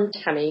is from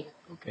Tammy.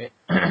 Okay.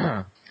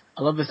 I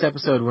love this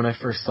episode when I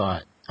first saw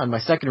it. On my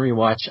second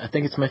rewatch, I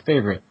think it's my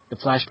favorite. The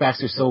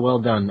flashbacks are so well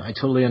done. I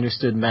totally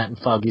understood Matt and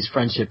Foggy's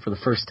friendship for the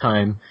first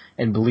time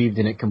and believed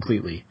in it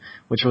completely,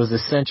 which was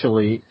essential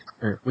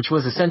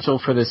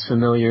for this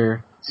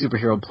familiar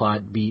superhero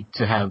plot beat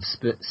to have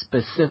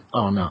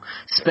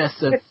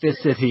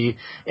specificity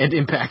and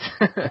impact.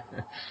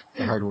 It's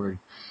a hard word.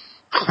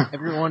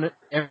 Everyone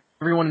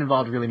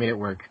involved really made it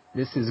work.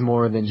 This is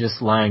more than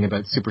just lying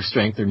about super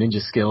strength or ninja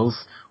skills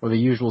or the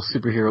usual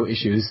superhero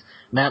issues.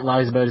 Matt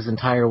lies about his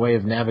entire way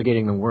of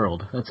navigating the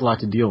world. That's a lot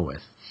to deal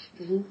with.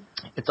 Mm-hmm.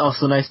 It's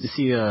also nice to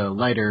see a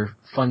lighter,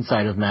 fun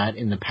side of Matt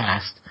in the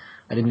past.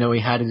 I didn't know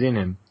he had it in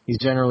him. He's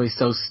generally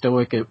so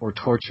stoic or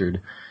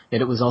tortured,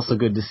 yet it was also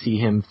good to see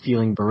him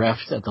feeling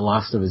bereft at the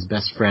loss of his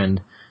best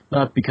friend.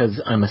 Not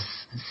because I'm a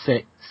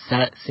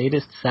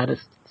sadist.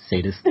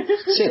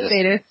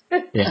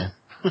 Yeah.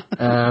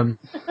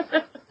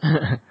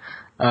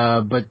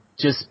 But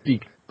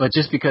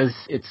just because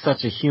it's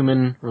such a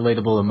human,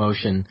 relatable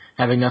emotion,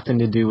 having nothing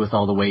to do with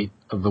all the weight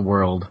of the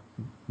world.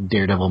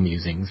 Daredevil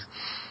musings.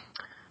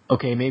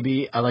 Okay,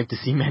 maybe I like to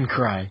see men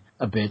cry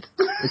a bit.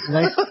 It's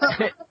nice.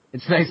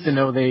 It's nice to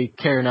know they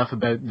care enough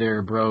about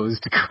their bros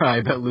to cry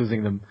about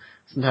losing them.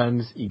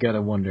 Sometimes you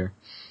gotta wonder.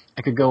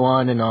 I could go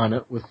on and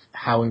on with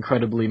how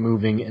incredibly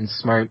moving and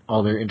smart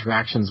all their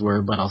interactions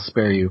were, but I'll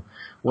spare you.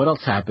 What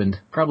else happened?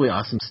 Probably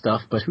awesome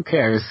stuff, but who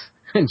cares?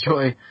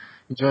 Enjoying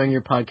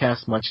your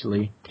podcast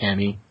muchly,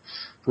 Tammy,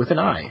 with an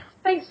I.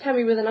 Thanks,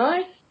 Tammy with an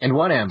I. And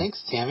one M.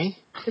 Thanks, Tammy.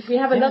 Because we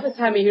have another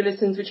Tammy who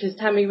listens, which is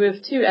Tammy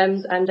with 2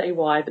 M's and a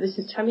Y, but this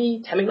is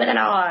Tammy with an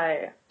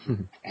I.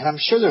 And I'm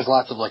sure there's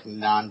lots of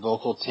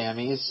non-vocal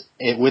Tammys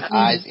with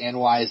I's and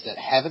Y's that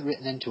haven't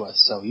written into us,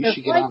 so you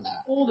should get on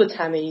that. All the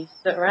Tammys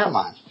that are out. Come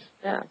on.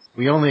 Yeah.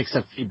 We only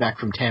accept feedback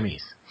from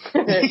Tammys.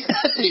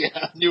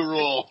 Yeah, new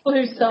rule.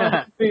 Who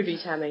started the movie,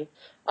 Tammy?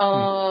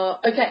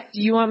 Okay.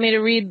 Do you want me to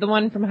read the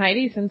one from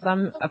Heidi since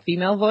I'm a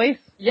female voice?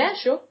 Yeah,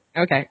 sure.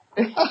 Okay.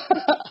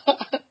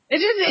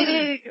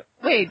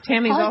 Wait,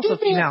 Tammy's also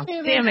female.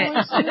 Damn it.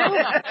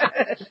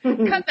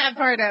 Cut that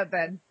part out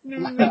then. It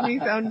makes me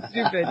sound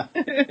stupid.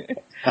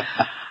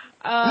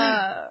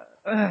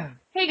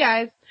 Hey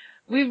guys.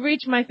 We've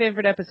reached my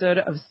favorite episode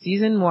of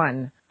season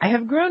 1. I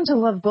have grown to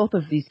love both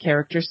of these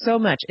characters so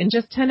much in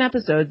just 10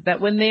 episodes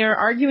that when they are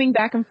arguing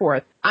back and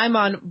forth, I'm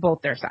on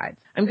both their sides.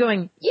 I'm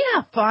going,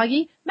 yeah,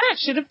 Foggy, Matt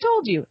should have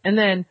told you. And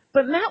then,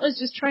 but Matt was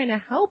just trying to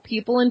help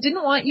people and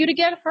didn't want you to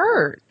get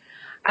hurt.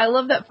 I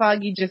love that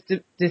Foggy just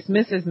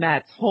dismisses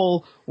Matt's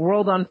whole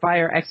world on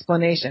fire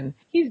explanation.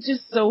 He's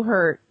just so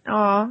hurt.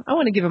 Aw, I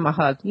want to give him a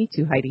hug. Me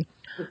too, Heidi.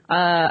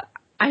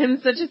 I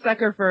am such a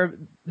sucker for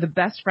the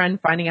best friend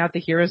finding out the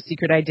hero's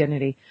secret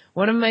identity.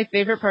 One of my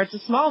favorite parts of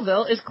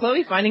Smallville is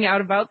Chloe finding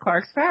out about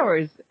Clark's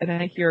powers. And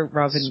I hear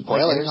Robin getting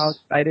all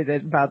excited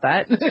about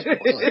that.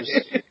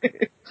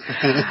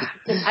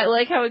 I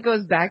like how it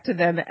goes back to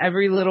them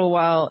every little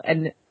while,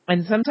 and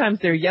sometimes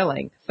they're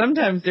yelling.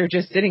 Sometimes they're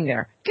just sitting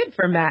there. Good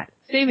for Matt,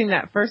 saving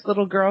that first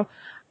little girl.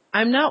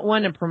 I'm not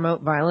one to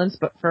promote violence,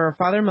 but for a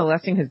father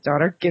molesting his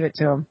daughter, give it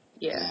to him.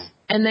 Yeah.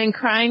 And then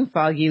crying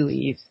Foggy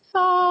leaves.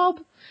 Sob.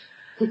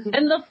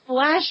 And the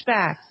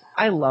flashbacks,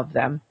 I love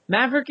them.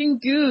 Maverick and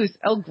Goose,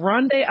 El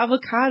Grande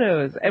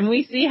Avocados, and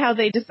we see how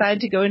they decide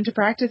to go into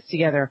practice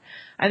together.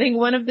 I think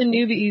one of the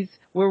newbies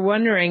were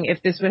wondering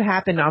if this would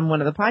happen on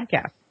one of the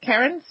podcasts.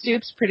 Karen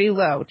stoops pretty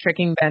low,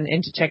 tricking Ben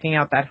into checking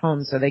out that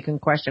home so they can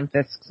question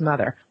Fisk's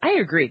mother. I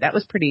agree, that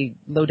was pretty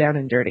low down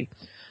and dirty.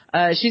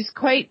 She's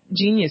quite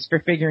genius for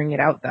figuring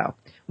it out, though.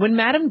 When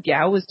Madame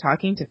Gao was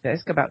talking to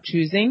Fisk about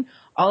choosing,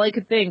 all I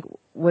could think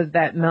was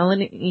that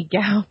Melanie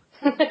Gao...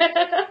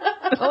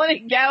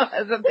 Melanie Gao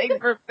has a thing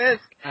for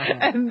Fisk,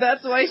 and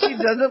that's why she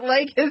doesn't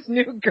like his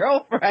new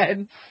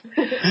girlfriend.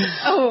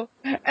 Oh,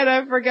 and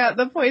I forgot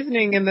the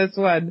poisoning in this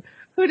one.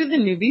 Who do the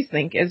newbies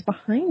think is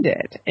behind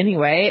it?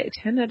 Anyway,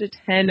 10 out of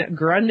 10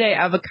 Grande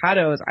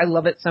Avocados. I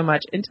love it so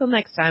much. Until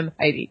next time,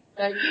 Heidi.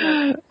 Thanks,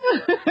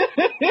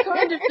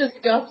 kind of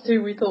discussed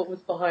who we thought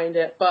was behind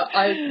it, but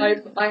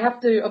I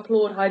have to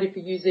applaud Heidi for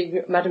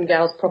using Madame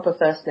Gao's proper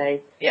first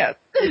name. Yes.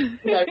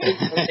 No,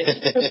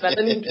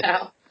 Madame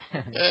Gao.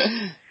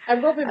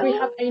 And Robin, we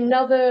have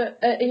another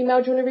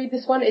email. Do you want to read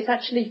this one? It's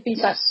actually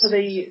feedback for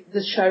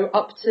the show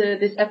up to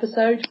this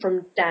episode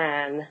from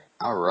Dan.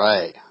 All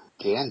right.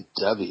 Dan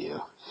W.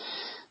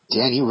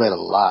 Dan, you read a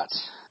lot,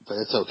 but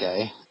it's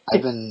okay.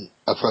 I've been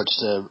approached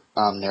to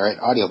narrate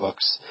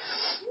audiobooks.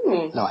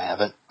 No, I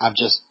haven't. I've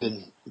just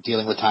been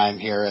dealing with time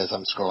here as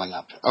I'm scrolling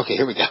up. Okay,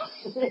 here we go.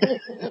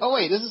 Oh,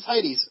 wait, this is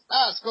Heidi's.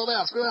 Scroll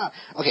down.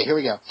 Okay, here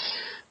we go.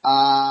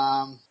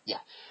 Yeah.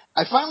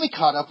 I finally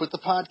caught up with the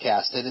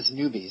podcast and its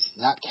newbies,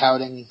 not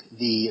counting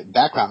the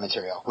background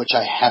material, which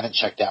I haven't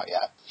checked out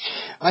yet.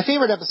 My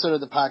favorite episode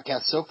of the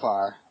podcast so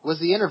far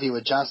was the interview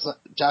with Josh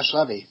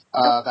Levy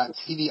about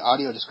TV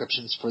audio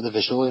descriptions for the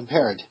visually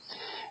impaired.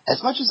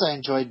 As much as I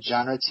enjoyed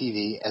genre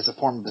TV as a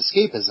form of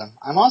escapism,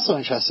 I'm also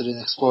interested in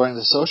exploring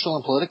the social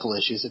and political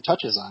issues it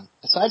touches on.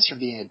 Aside from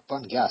being a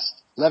fun guest,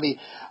 Levy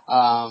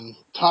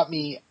taught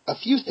me a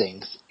few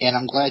things, and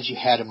I'm glad you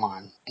had him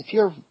on. If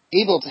you're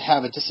able to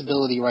have a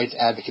disability rights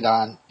advocate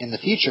on in the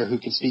future who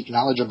can speak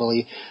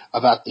knowledgeably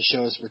about the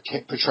show's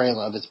portrayal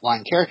of its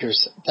blind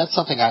characters, that's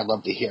something I'd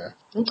love to hear.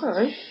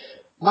 Okay.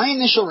 My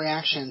initial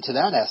reaction to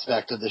that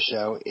aspect of the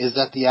show is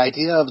that the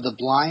idea of the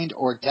blind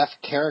or deaf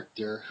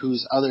character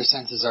whose other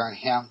senses are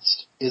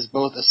enhanced is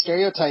both a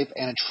stereotype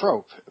and a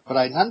trope, but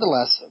I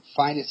nonetheless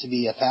find it to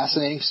be a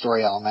fascinating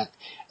story element,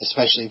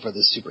 especially for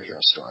the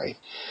superhero story.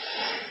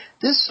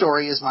 This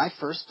story is my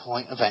first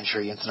point of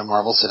entry into the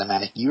Marvel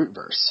Cinematic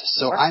Universe,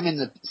 so I'm in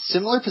the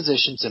similar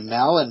position to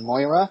Mel and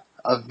Moira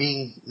of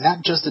being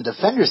not just a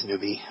Defenders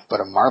newbie, but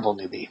a Marvel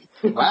newbie.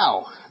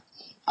 Wow.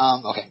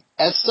 Okay.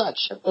 As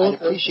such, I'd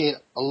appreciate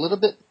a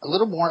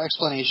little more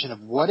explanation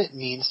of what it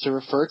means to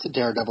refer to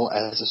Daredevil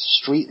as a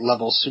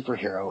street-level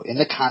superhero in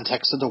the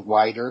context of the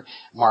wider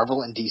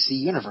Marvel and DC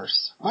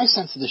universe. My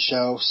sense of the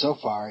show so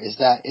far is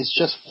that it's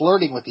just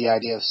flirting with the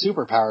idea of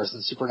superpowers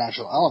and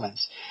supernatural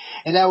elements,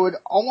 and that would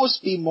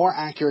almost be more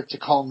accurate to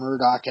call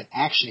Murdock an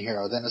action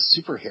hero than a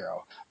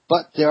superhero.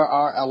 But there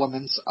are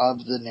elements of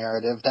the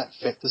narrative that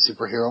fit the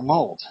superhero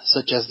mold,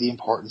 such as the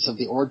importance of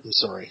the origin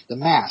story, the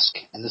mask,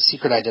 and the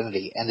secret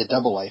identity and the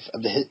double life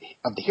of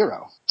the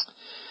hero.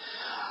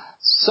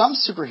 Some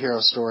superhero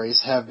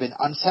stories have been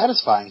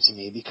unsatisfying to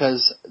me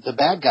because the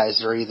bad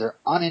guys are either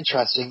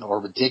uninteresting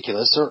or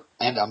ridiculous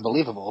and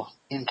unbelievable.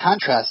 In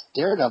contrast,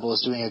 Daredevil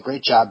is doing a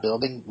great job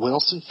building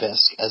Wilson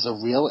Fisk as a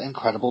real and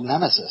credible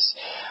nemesis.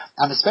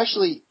 I'm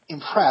especially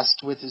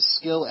impressed with his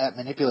skill at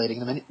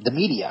manipulating the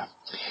media.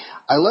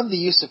 I love the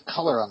use of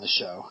color on the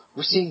show.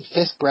 We're seeing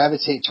Fisk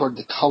gravitate toward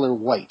the color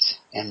white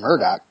and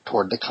Murdock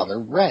toward the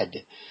color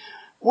red.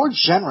 More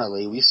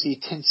generally, we see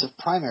tints of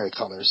primary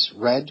colors,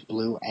 red,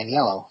 blue, and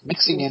yellow,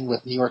 mixing in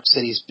with New York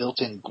City's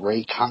built-in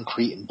gray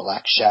concrete and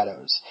black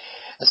shadows.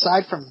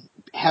 Aside from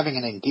having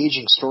an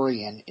engaging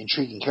story and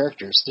intriguing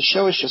characters, the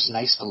show is just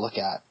nice to look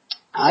at.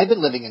 I've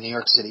been living in New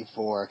York City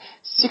for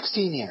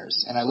 16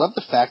 years, and I love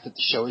the fact that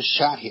the show is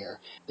shot here.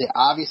 They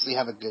obviously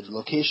have a good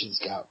location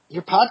scout.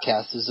 Your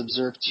podcast has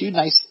observed two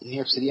nice New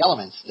York City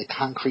elements, the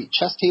concrete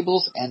chess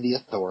tables and the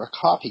Athora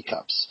coffee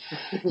cups.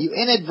 You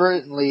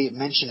inadvertently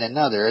mentioned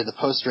another, the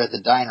poster at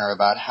the diner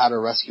about how to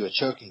rescue a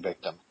choking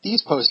victim.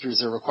 These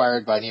posters are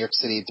required by New York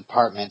City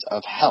Department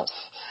of Health.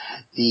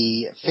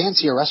 The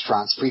fancier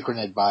restaurants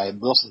frequented by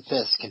Wilson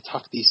Fisk can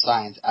tuck these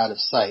signs out of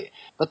sight,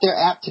 but they're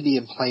apt to be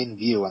in plain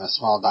view in a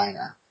small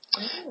diner.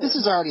 This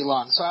is already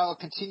long, so I'll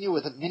continue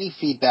with a mini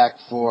feedback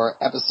for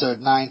episode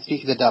 9,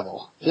 Speak of the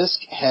Devil. Fisk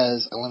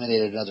has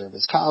eliminated another of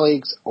his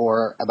colleagues,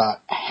 or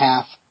about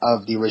half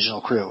of the original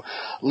crew.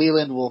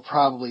 Leland will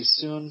probably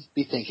soon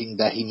be thinking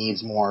that he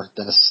needs more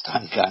than a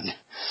stun gun.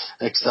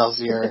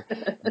 Excelsior,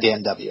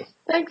 Dan W.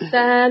 Thanks,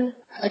 Dan.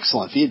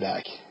 Excellent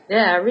feedback.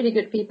 Yeah, really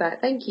good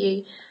feedback. Thank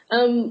you.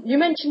 You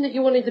mentioned that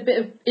you wanted a bit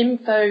of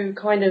info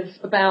kind of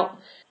about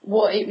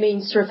what it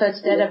means to refer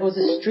to Daredevil as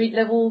a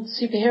street-level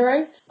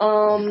superhero.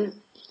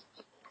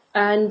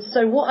 And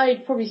so what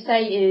I'd probably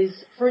say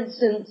is, for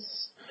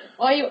instance,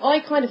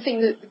 I kind of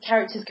think that the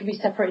characters can be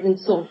separated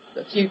into sort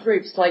of a few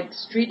groups. Like,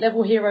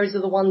 street-level heroes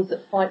are the ones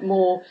that fight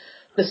more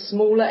the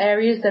smaller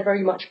areas. They're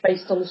very much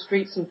based on the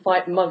streets and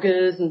fight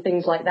muggers and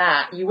things like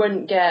that. You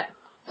wouldn't get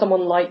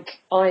someone like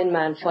Iron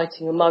Man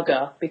fighting a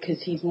mugger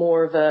because he's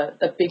more of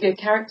a bigger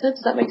character.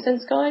 Does that make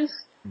sense, guys?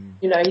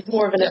 You know, he's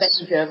more of an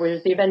Avenger,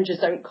 whereas the Avengers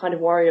don't kind of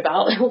worry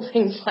about little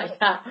things like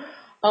that.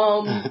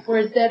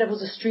 Whereas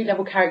Daredevil's a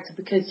street-level character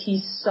because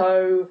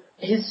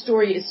his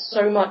story is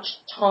so much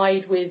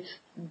tied with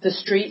the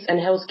streets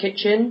and Hell's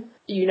Kitchen.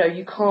 You know,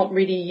 you can't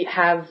really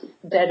have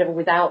Daredevil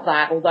without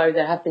that, although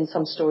there have been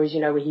some stories,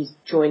 you know, where he's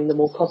joined the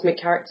more cosmic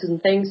characters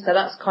and things. So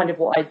that's kind of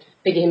what I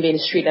figure him being a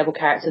street-level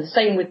character. The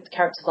same with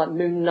characters like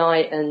Moon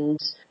Knight and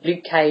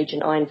Luke Cage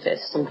and Iron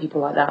Fist and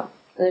people like that.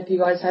 I don't know if you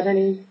guys had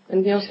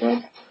anything else to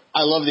add?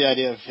 I love the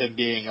idea of him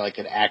being like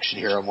an action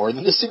hero more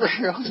than a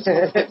superhero.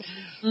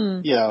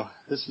 You know,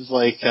 this is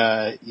like,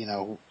 you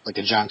know, like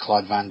a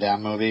Jean-Claude Van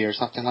Damme movie or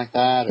something like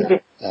that,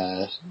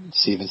 or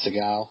Steven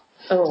Seagal.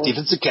 Oh.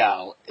 Steven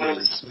Seagal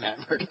is Matt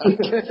Murdock.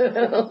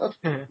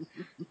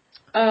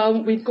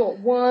 We've got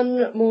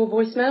one more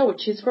voicemail,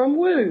 which is from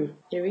Woo.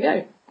 Here we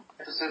go.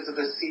 Episodes of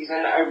the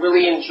season. I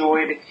really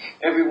enjoyed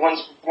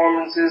everyone's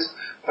performances,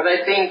 but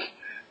I think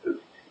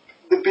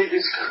the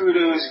biggest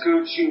kudos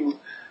go to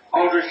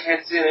Aldrich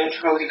Henson and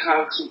Charlie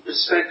Cox,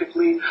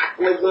 respectively.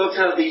 I loved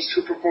how these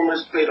two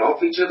performers played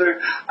off each other.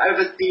 I have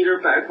a theater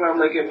background,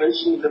 like I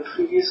mentioned in the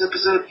previous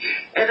episode,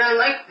 and I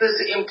like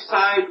this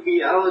implied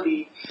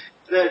reality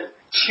that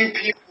two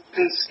people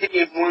can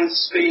stay in one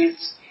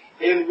space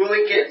and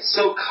really get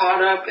so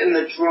caught up in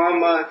the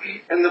drama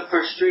and the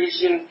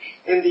frustration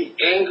and the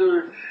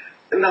anger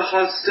and the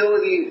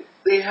hostility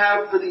they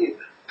have for the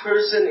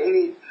person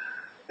in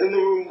the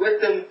room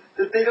with them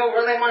that they don't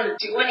really want to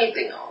do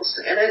anything else.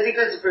 And I think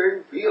that's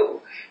very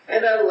real.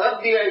 And I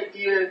love the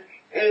idea,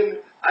 and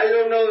I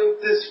don't know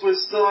if this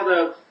was thought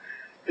of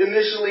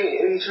initially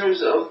in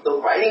terms of the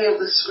writing of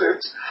the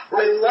script, but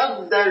I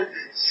love that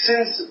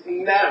since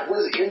Matt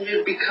was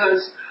injured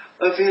because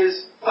of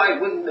his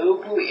fight with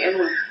Nobu and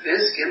with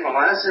Fisk in the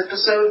last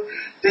episode,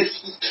 that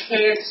he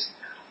can't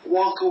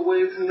walk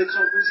away from the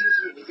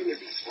conversation even if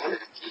he wanted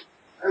to.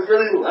 I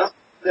really love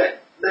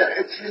that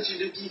attention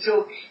to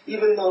detail,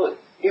 even though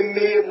it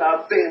may have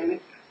not been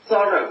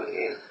thought of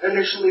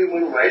initially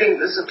when writing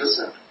this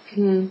episode.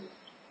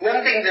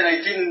 One thing that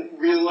I didn't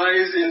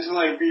realize until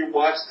I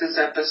rewatched this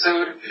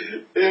episode,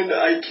 and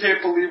I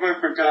can't believe I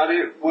forgot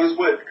it, was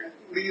what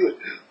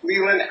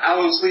Leland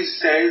Owlsley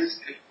says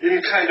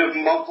in kind of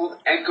muffled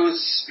echo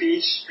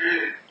speech.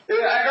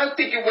 I don't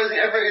think it was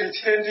ever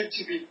intended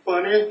to be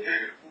funny,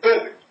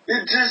 but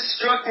it just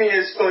struck me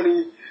as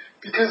funny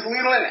because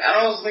Leland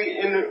Owlsley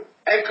in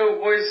echo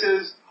voice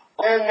says,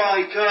 "Oh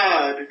my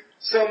God,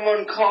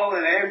 someone call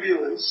an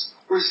ambulance,"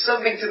 or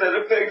something to that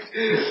effect.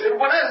 And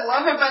what I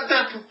love about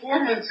that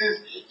performance is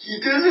he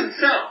doesn't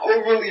sound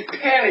overly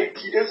panicked.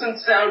 He doesn't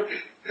sound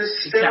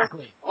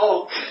hysterical. Exactly.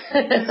 Oh,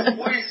 his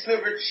voice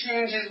never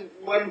changes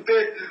one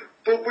bit.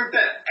 But with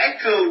that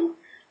echo,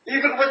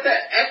 even with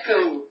that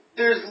echo,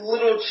 there's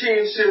little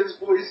change to his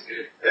voice.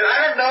 And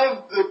I don't know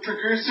if the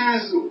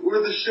producers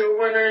or the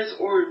showrunners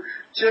or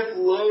Jeff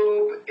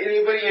Loeb,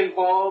 anybody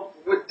involved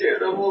with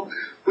Daredevil,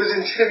 was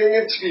intending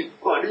it to be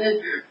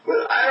funny.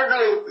 But I don't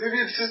know, maybe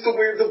it's just the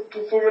way the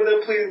performer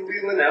that played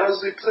Leland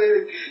Owlsley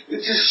played it.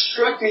 It just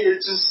struck me.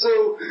 It's just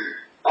so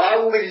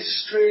oddly,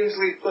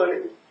 strangely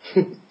funny.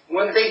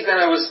 One thing that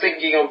I was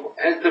thinking of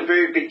at the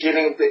very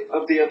beginning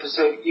of the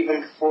episode,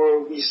 even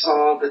before we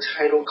saw the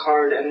title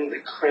card and the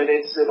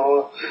credits and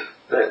all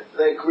that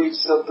great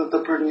stuff that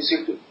the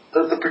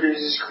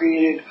producers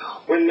created,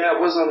 when Matt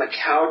was on the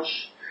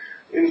couch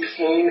in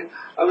pain,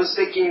 I was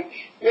thinking,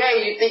 yeah,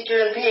 you think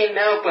you're in pain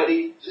now,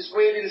 buddy. Just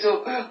wait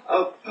until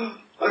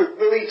a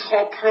really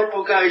tall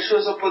purple guy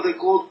shows up with a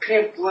gold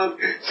pimp glove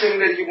saying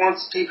that he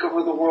wants to take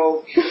over the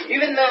world.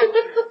 Even though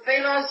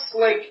Thanos,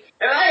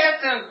 and I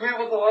have to agree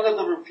with a lot of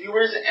the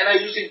reviewers, and I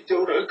usually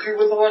don't agree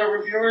with a lot of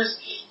reviewers,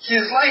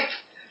 he's like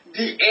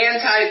the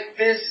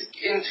anti-Fisk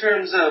in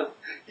terms of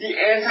the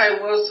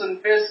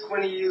anti-Wilson Fisk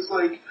when he's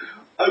like,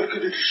 I'm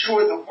going to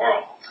destroy the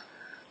world.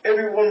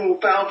 Everyone will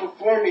bow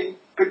before me.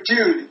 But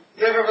dude,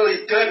 you haven't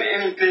really done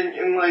anything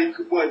in like,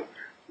 what,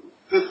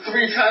 the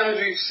 3 times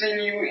we've seen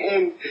you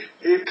in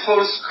a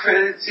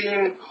post-credit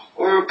scene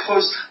or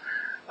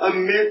a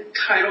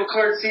mid-title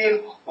card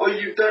scene, all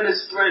you've done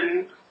is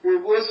threaten. Where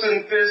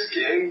Wilson Fisk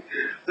in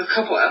a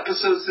couple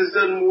episodes has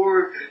done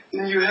more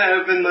than you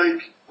have in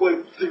like,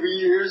 what, 3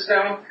 years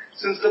now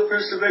since the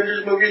first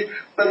Avengers movie?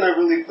 But not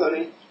really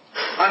funny.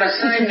 On a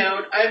side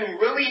note, I'm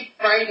really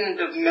frightened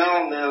of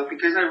Mel now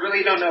because I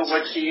really don't know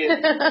what she is.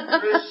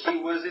 First she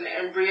was an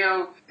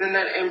embryo, then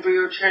that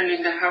embryo turned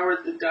into Howard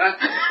the Duck,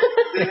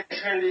 then it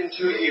turned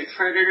into a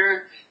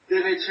predator,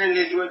 then it turned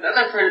into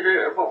another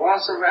predator, a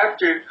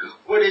velociraptor.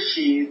 What is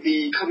she,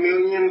 the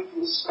chameleon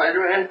from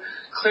Spider-Man?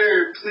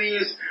 Claire,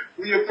 please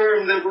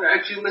reaffirm that we're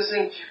actually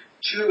listening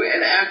to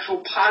an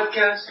actual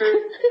podcaster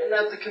and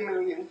not the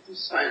chameleon from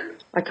Spider-Man.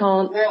 I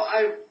can't.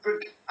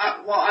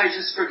 Well, I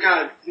just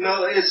forgot.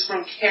 Mel is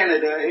from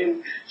Canada,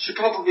 and she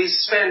probably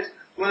spent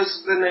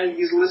most of the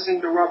 90s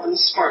listening to Robin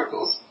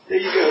Sparkles. There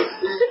you go.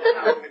 This is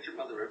How I Met Your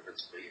Mother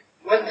reference for you.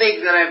 One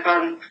thing that I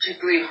found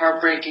particularly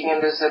heartbreaking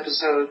in this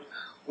episode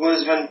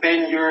was when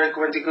Ben Urich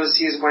went to go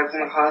see his wife in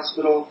the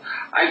hospital.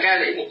 I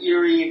got an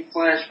eerie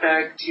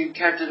flashback to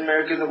Captain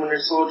America the Winter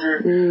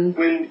Soldier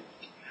when,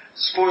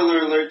 spoiler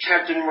alert,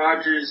 Captain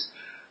Rogers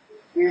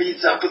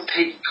meets up with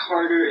Peggy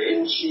Carter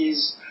and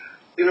she's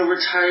in a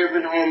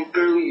retirement home,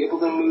 barely able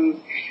to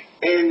move,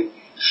 and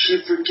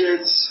she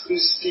forgets who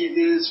Steve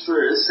is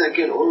for a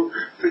second, or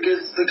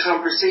forgets the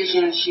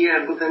conversation she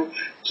had with him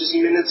just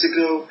minutes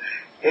ago,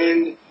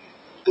 and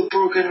the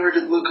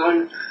broken-hearted look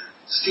on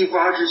Steve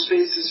Rogers'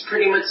 face is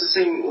pretty much the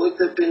same look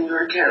that Ben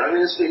Urich had on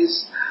his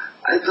face.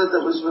 I thought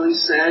that was really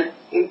sad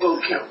in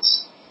both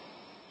counts.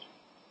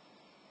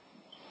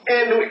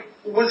 And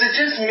was it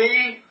just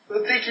me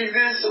thinking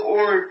this,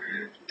 or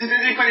did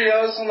anybody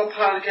else on the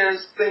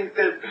podcast think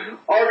that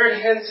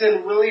Aldrin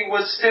Henson really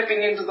was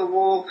stepping into the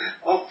role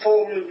of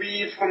Fulton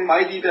Reed from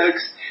Mighty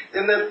Ducks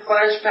in that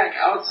flashback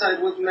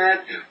outside with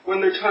Matt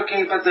when they're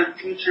talking about their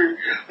future?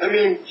 I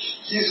mean,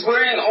 he's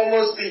wearing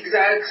almost the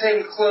exact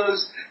same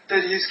clothes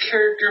that his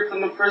character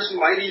from the first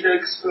Mighty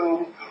Ducks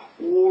film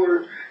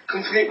wore,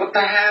 complete with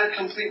the hat,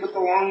 complete with the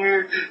long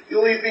hair. The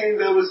only thing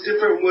that was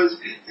different was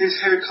his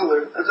hair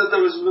color. I thought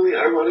that was really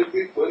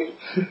ironically funny.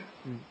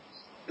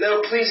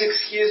 Now, please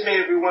excuse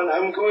me, everyone.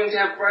 I'm going to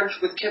have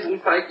brunch with Kevin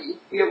Feige.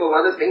 We have a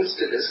lot of things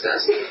to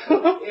discuss.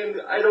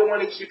 And I don't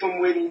want to keep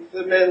him waiting.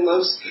 The man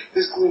loves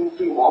his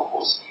gluten-free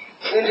waffles.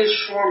 And his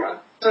shawarma.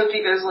 Talk to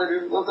you guys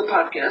later. Love the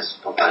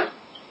podcast. Bye-bye.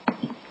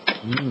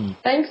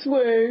 Thanks,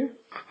 Woo.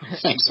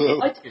 Thanks,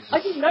 Woo.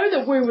 I didn't know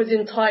that Woo was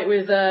in tight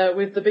with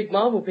the big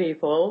Marvel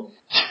people.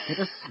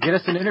 Get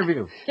us an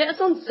interview. Get us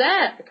on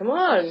set. Come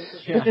on.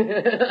 Yeah.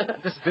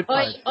 You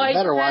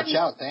better watch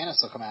out.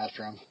 Thanos will come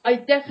after him. I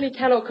definitely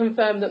cannot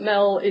confirm that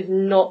Mel is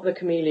not the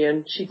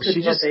chameleon. She could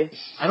not be.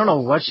 I don't know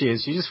what she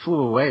is. She just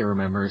flew away,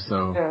 remember?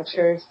 So. Yeah,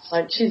 true.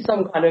 Like, she's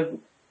some kind of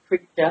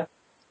creature.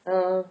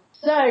 So,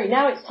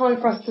 now it's time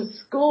for us to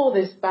score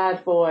this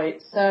bad boy.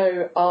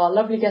 So, our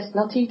lovely guest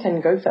Nutty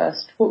can go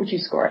first. What would you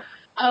score it?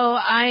 Oh,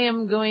 I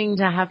am going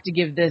to have to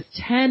give this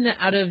 10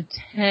 out of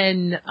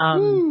 10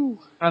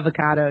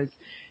 avocados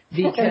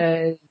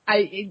because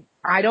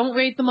I don't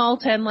rate them all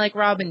 10 like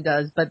Robin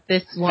does, but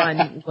this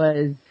one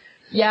was,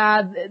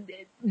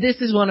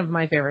 this is one of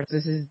my favorites.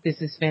 This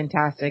is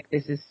fantastic.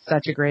 This is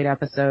such a great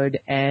episode.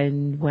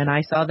 And when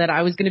I saw that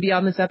I was going to be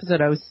on this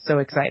episode, I was so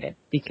excited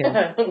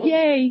because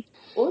yay.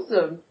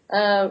 Awesome.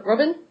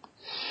 Robin?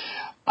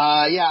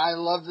 I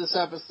love this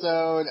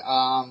episode.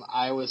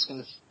 I was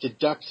going to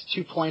deduct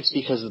 2 points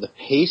because of the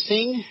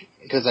pacing,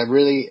 because I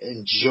really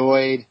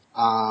enjoyed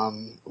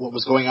what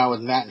was going on with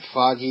Matt and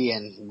Foggy,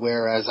 and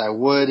whereas I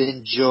would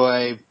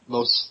enjoy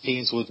most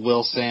scenes with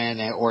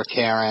Wilson or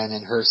Karen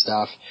and her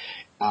stuff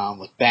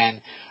with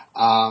Ben,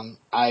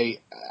 I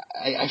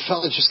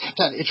felt it just kept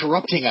on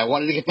interrupting. I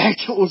wanted to get back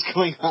to what was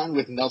going on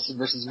with Nelson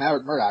versus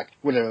Murdock.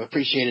 Would have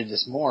appreciated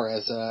this more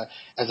as a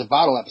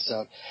bottle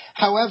episode.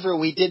 However,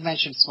 we did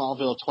mention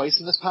Smallville twice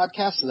in this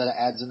podcast, so that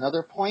adds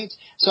another point.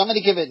 So I'm going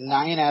to give it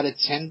 9 out of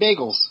 10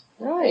 bagels.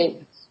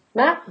 Right.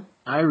 Matt?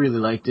 I really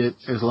liked it.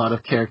 There's a lot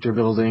of character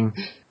building.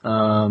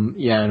 And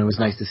it was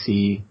nice to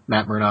see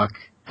Matt Murdock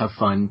have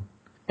fun.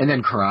 And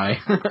then cry.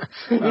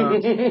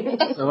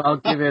 So I'll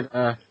give it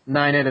a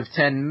 9 out of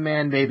 10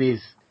 man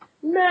babies.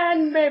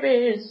 Man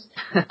babies!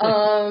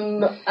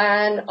 And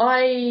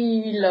I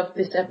love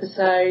this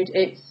episode.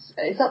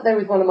 It's up there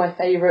with one of my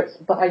favourites,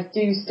 but I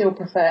do still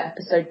prefer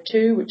episode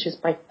 2, which is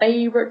my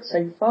favourite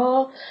so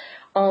far.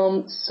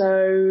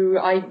 So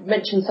I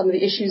mentioned some of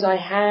the issues I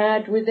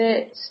had with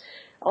it.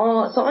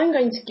 So I'm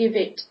going to give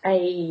it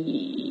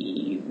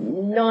a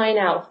 9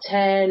 out of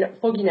 10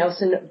 Foggy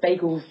Nelson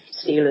Bagel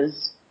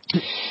Stealers.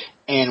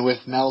 And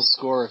with Mel's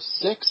score of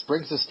 6,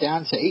 brings us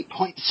down to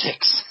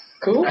 8.6.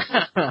 Cool.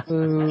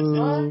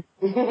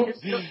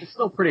 It's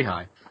still pretty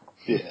high.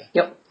 Yeah.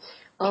 Yep.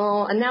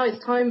 And now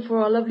it's time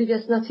for our lovely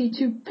guest Nutty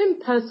to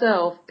pimp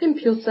herself.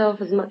 Pimp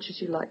yourself as much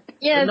as you like.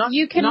 Yes,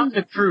 you can. Not in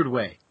a crude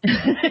way.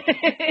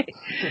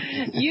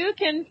 You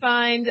can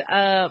find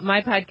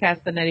my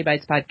podcast, the Nutty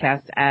Bites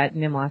Podcast, at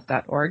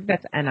nimlas.org.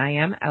 That's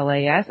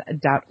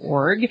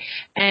NIMLAS.org.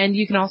 And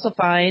you can also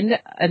find,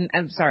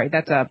 I'm sorry,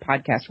 that's a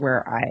podcast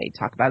where I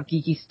talk about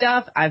geeky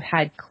stuff. I've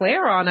had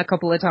Claire on a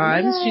couple of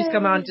times. Yay. She's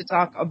come on to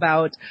talk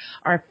about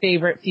our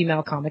favorite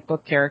female comic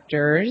book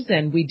characters.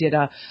 And we did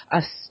a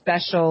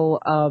special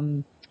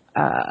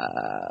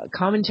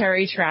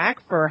commentary track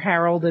for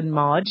Harold and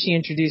Maude. She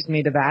introduced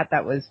me to that.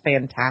 That was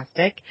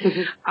fantastic.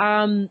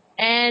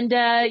 And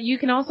you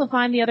can also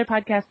find the other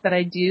podcasts that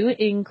I do,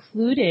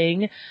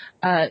 including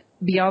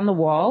Beyond the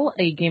Wall,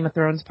 a Game of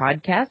Thrones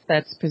podcast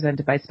that's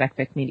presented by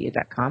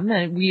SpecVicMedia.com.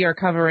 And we are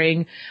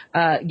covering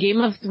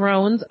Game of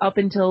Thrones up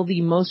until the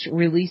most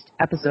released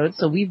episode.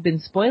 So we've been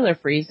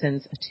spoiler-free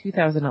since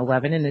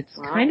 2011, and it's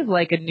kind of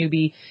like a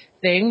newbie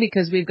thing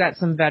because we've got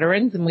some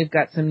veterans and we've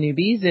got some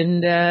newbies,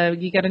 and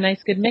you got a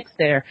nice good mix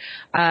there.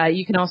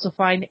 You can also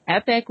find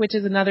Epic, which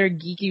is another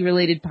geeky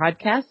related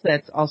podcast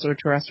that's also a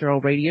terrestrial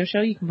radio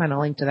show. You can find a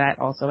link to that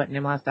also at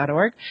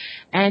nimlas.org.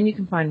 And you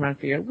can find Run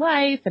for Your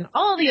Life and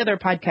all the other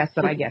podcasts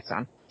that I guest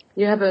on.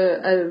 You have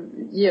a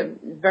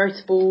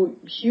veritable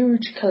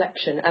huge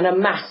collection and a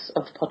mass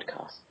of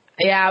podcasts.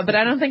 Yeah, but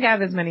I don't think I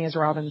have as many as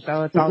Robin,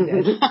 so it's all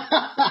good.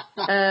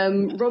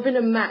 Robin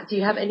and Matt, do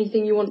you have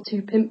anything you want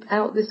to pimp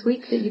out this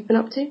week that you've been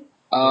up to?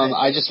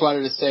 I just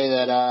wanted to say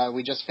that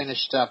we just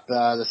finished up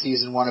the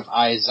season 1 of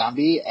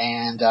iZombie,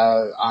 and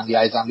on the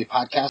iZombie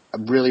podcast,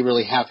 I'm really,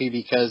 really happy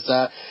because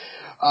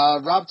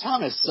Rob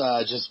Thomas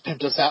just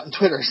pimped us out on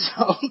Twitter.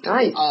 So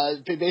nice.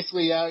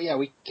 Basically,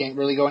 we can't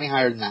really go any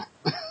higher than that.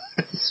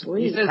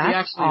 Sweet. He says That's he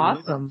actually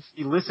awesome.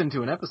 He listened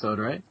to an episode,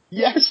 right?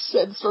 Yes,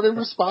 and started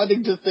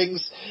responding to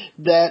things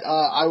that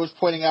I was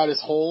pointing out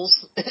as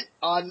holes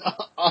on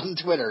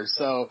Twitter.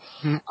 So,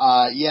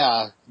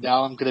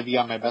 now I'm going to be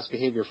on my best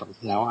behavior from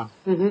now on.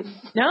 Mm-hmm.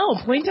 No,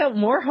 point out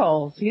more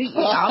holes.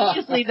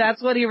 Obviously,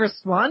 that's what he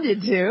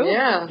responded to.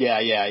 Yeah.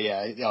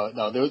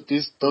 No,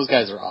 those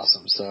guys are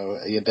awesome. So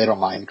they don't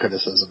mind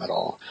criticism at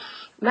all.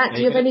 Matt,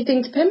 do you have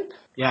anything to pimp?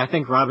 Yeah, I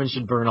think Robin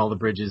should burn all the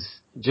bridges,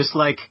 just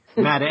like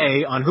Matt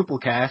A. on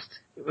Hooplecast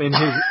in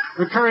his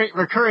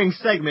recurring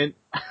segment.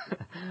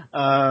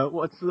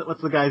 What's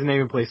the guy's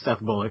name who plays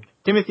Seth Bullock?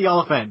 Timothy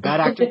Oliphant, bad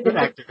actor, good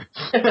actor.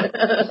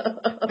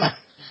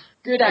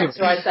 Good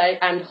actor, I say,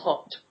 and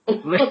hot.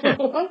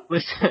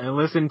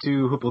 Listen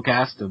to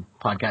Hooplecast, a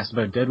podcast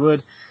about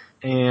Deadwood,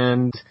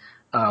 and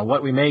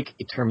What We Make,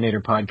 a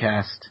Terminator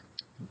podcast,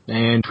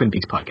 and Twin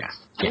Peaks podcast.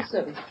 Yeah.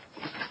 Awesome.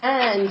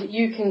 And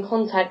you can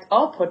contact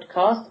our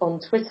podcast on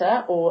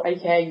Twitter, or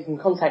aka you can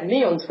contact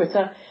me on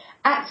Twitter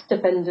at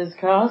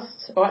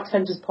DefendersCast or at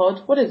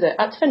DefendersPod. What is it?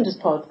 At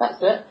DefendersPod.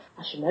 That's it.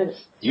 I should know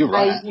this. You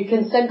right. You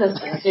can send us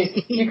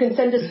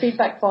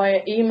feedback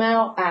via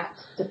email at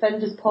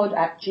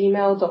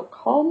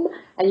defenderspod@gmail.com,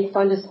 and you can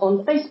find us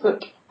on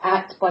Facebook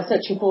by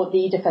searching for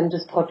the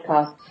Defenders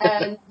Podcast.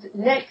 And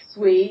next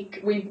week,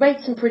 we've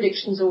made some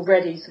predictions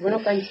already, so we're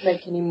not going to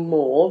make any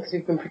more because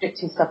we've been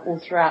predicting stuff all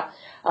throughout.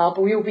 But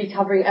we will be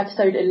covering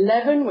episode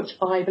 11, which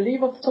I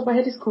believe off the top of my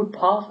head is called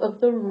Path of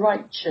the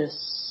Righteous.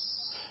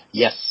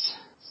 Yes.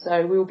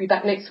 So we will be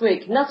back next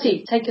week.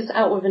 Nutty, take us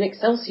out with an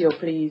Excelsior,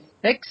 please.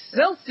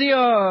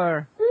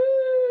 Excelsior!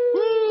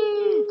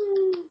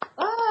 Woo!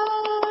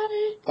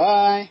 Bye!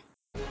 Bye.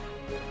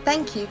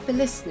 Thank you for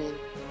listening.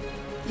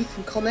 You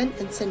can comment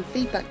and send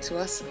feedback to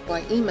us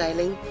by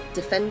emailing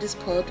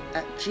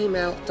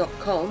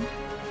defenderspod@gmail.com.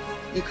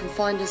 You can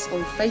find us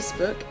on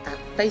Facebook at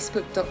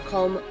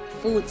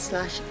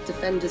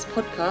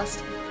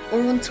facebook.com/defenderspodcast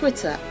or on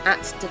Twitter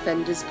at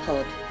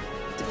defenderspod.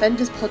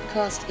 Defenders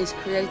Podcast is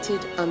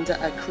created under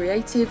a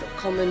Creative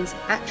Commons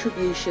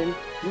Attribution,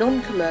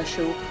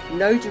 Non-Commercial,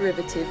 No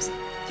Derivatives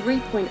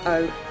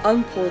 3.0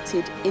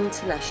 Unported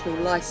International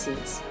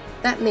License.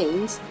 That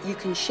means you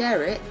can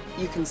share it,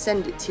 you can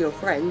send it to your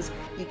friends,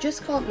 you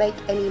just can't make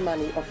any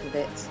money off of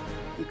it.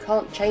 You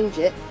can't change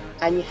it,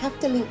 and you have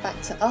to link back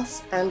to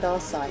us and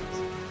our site.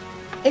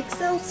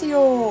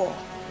 Excelsior!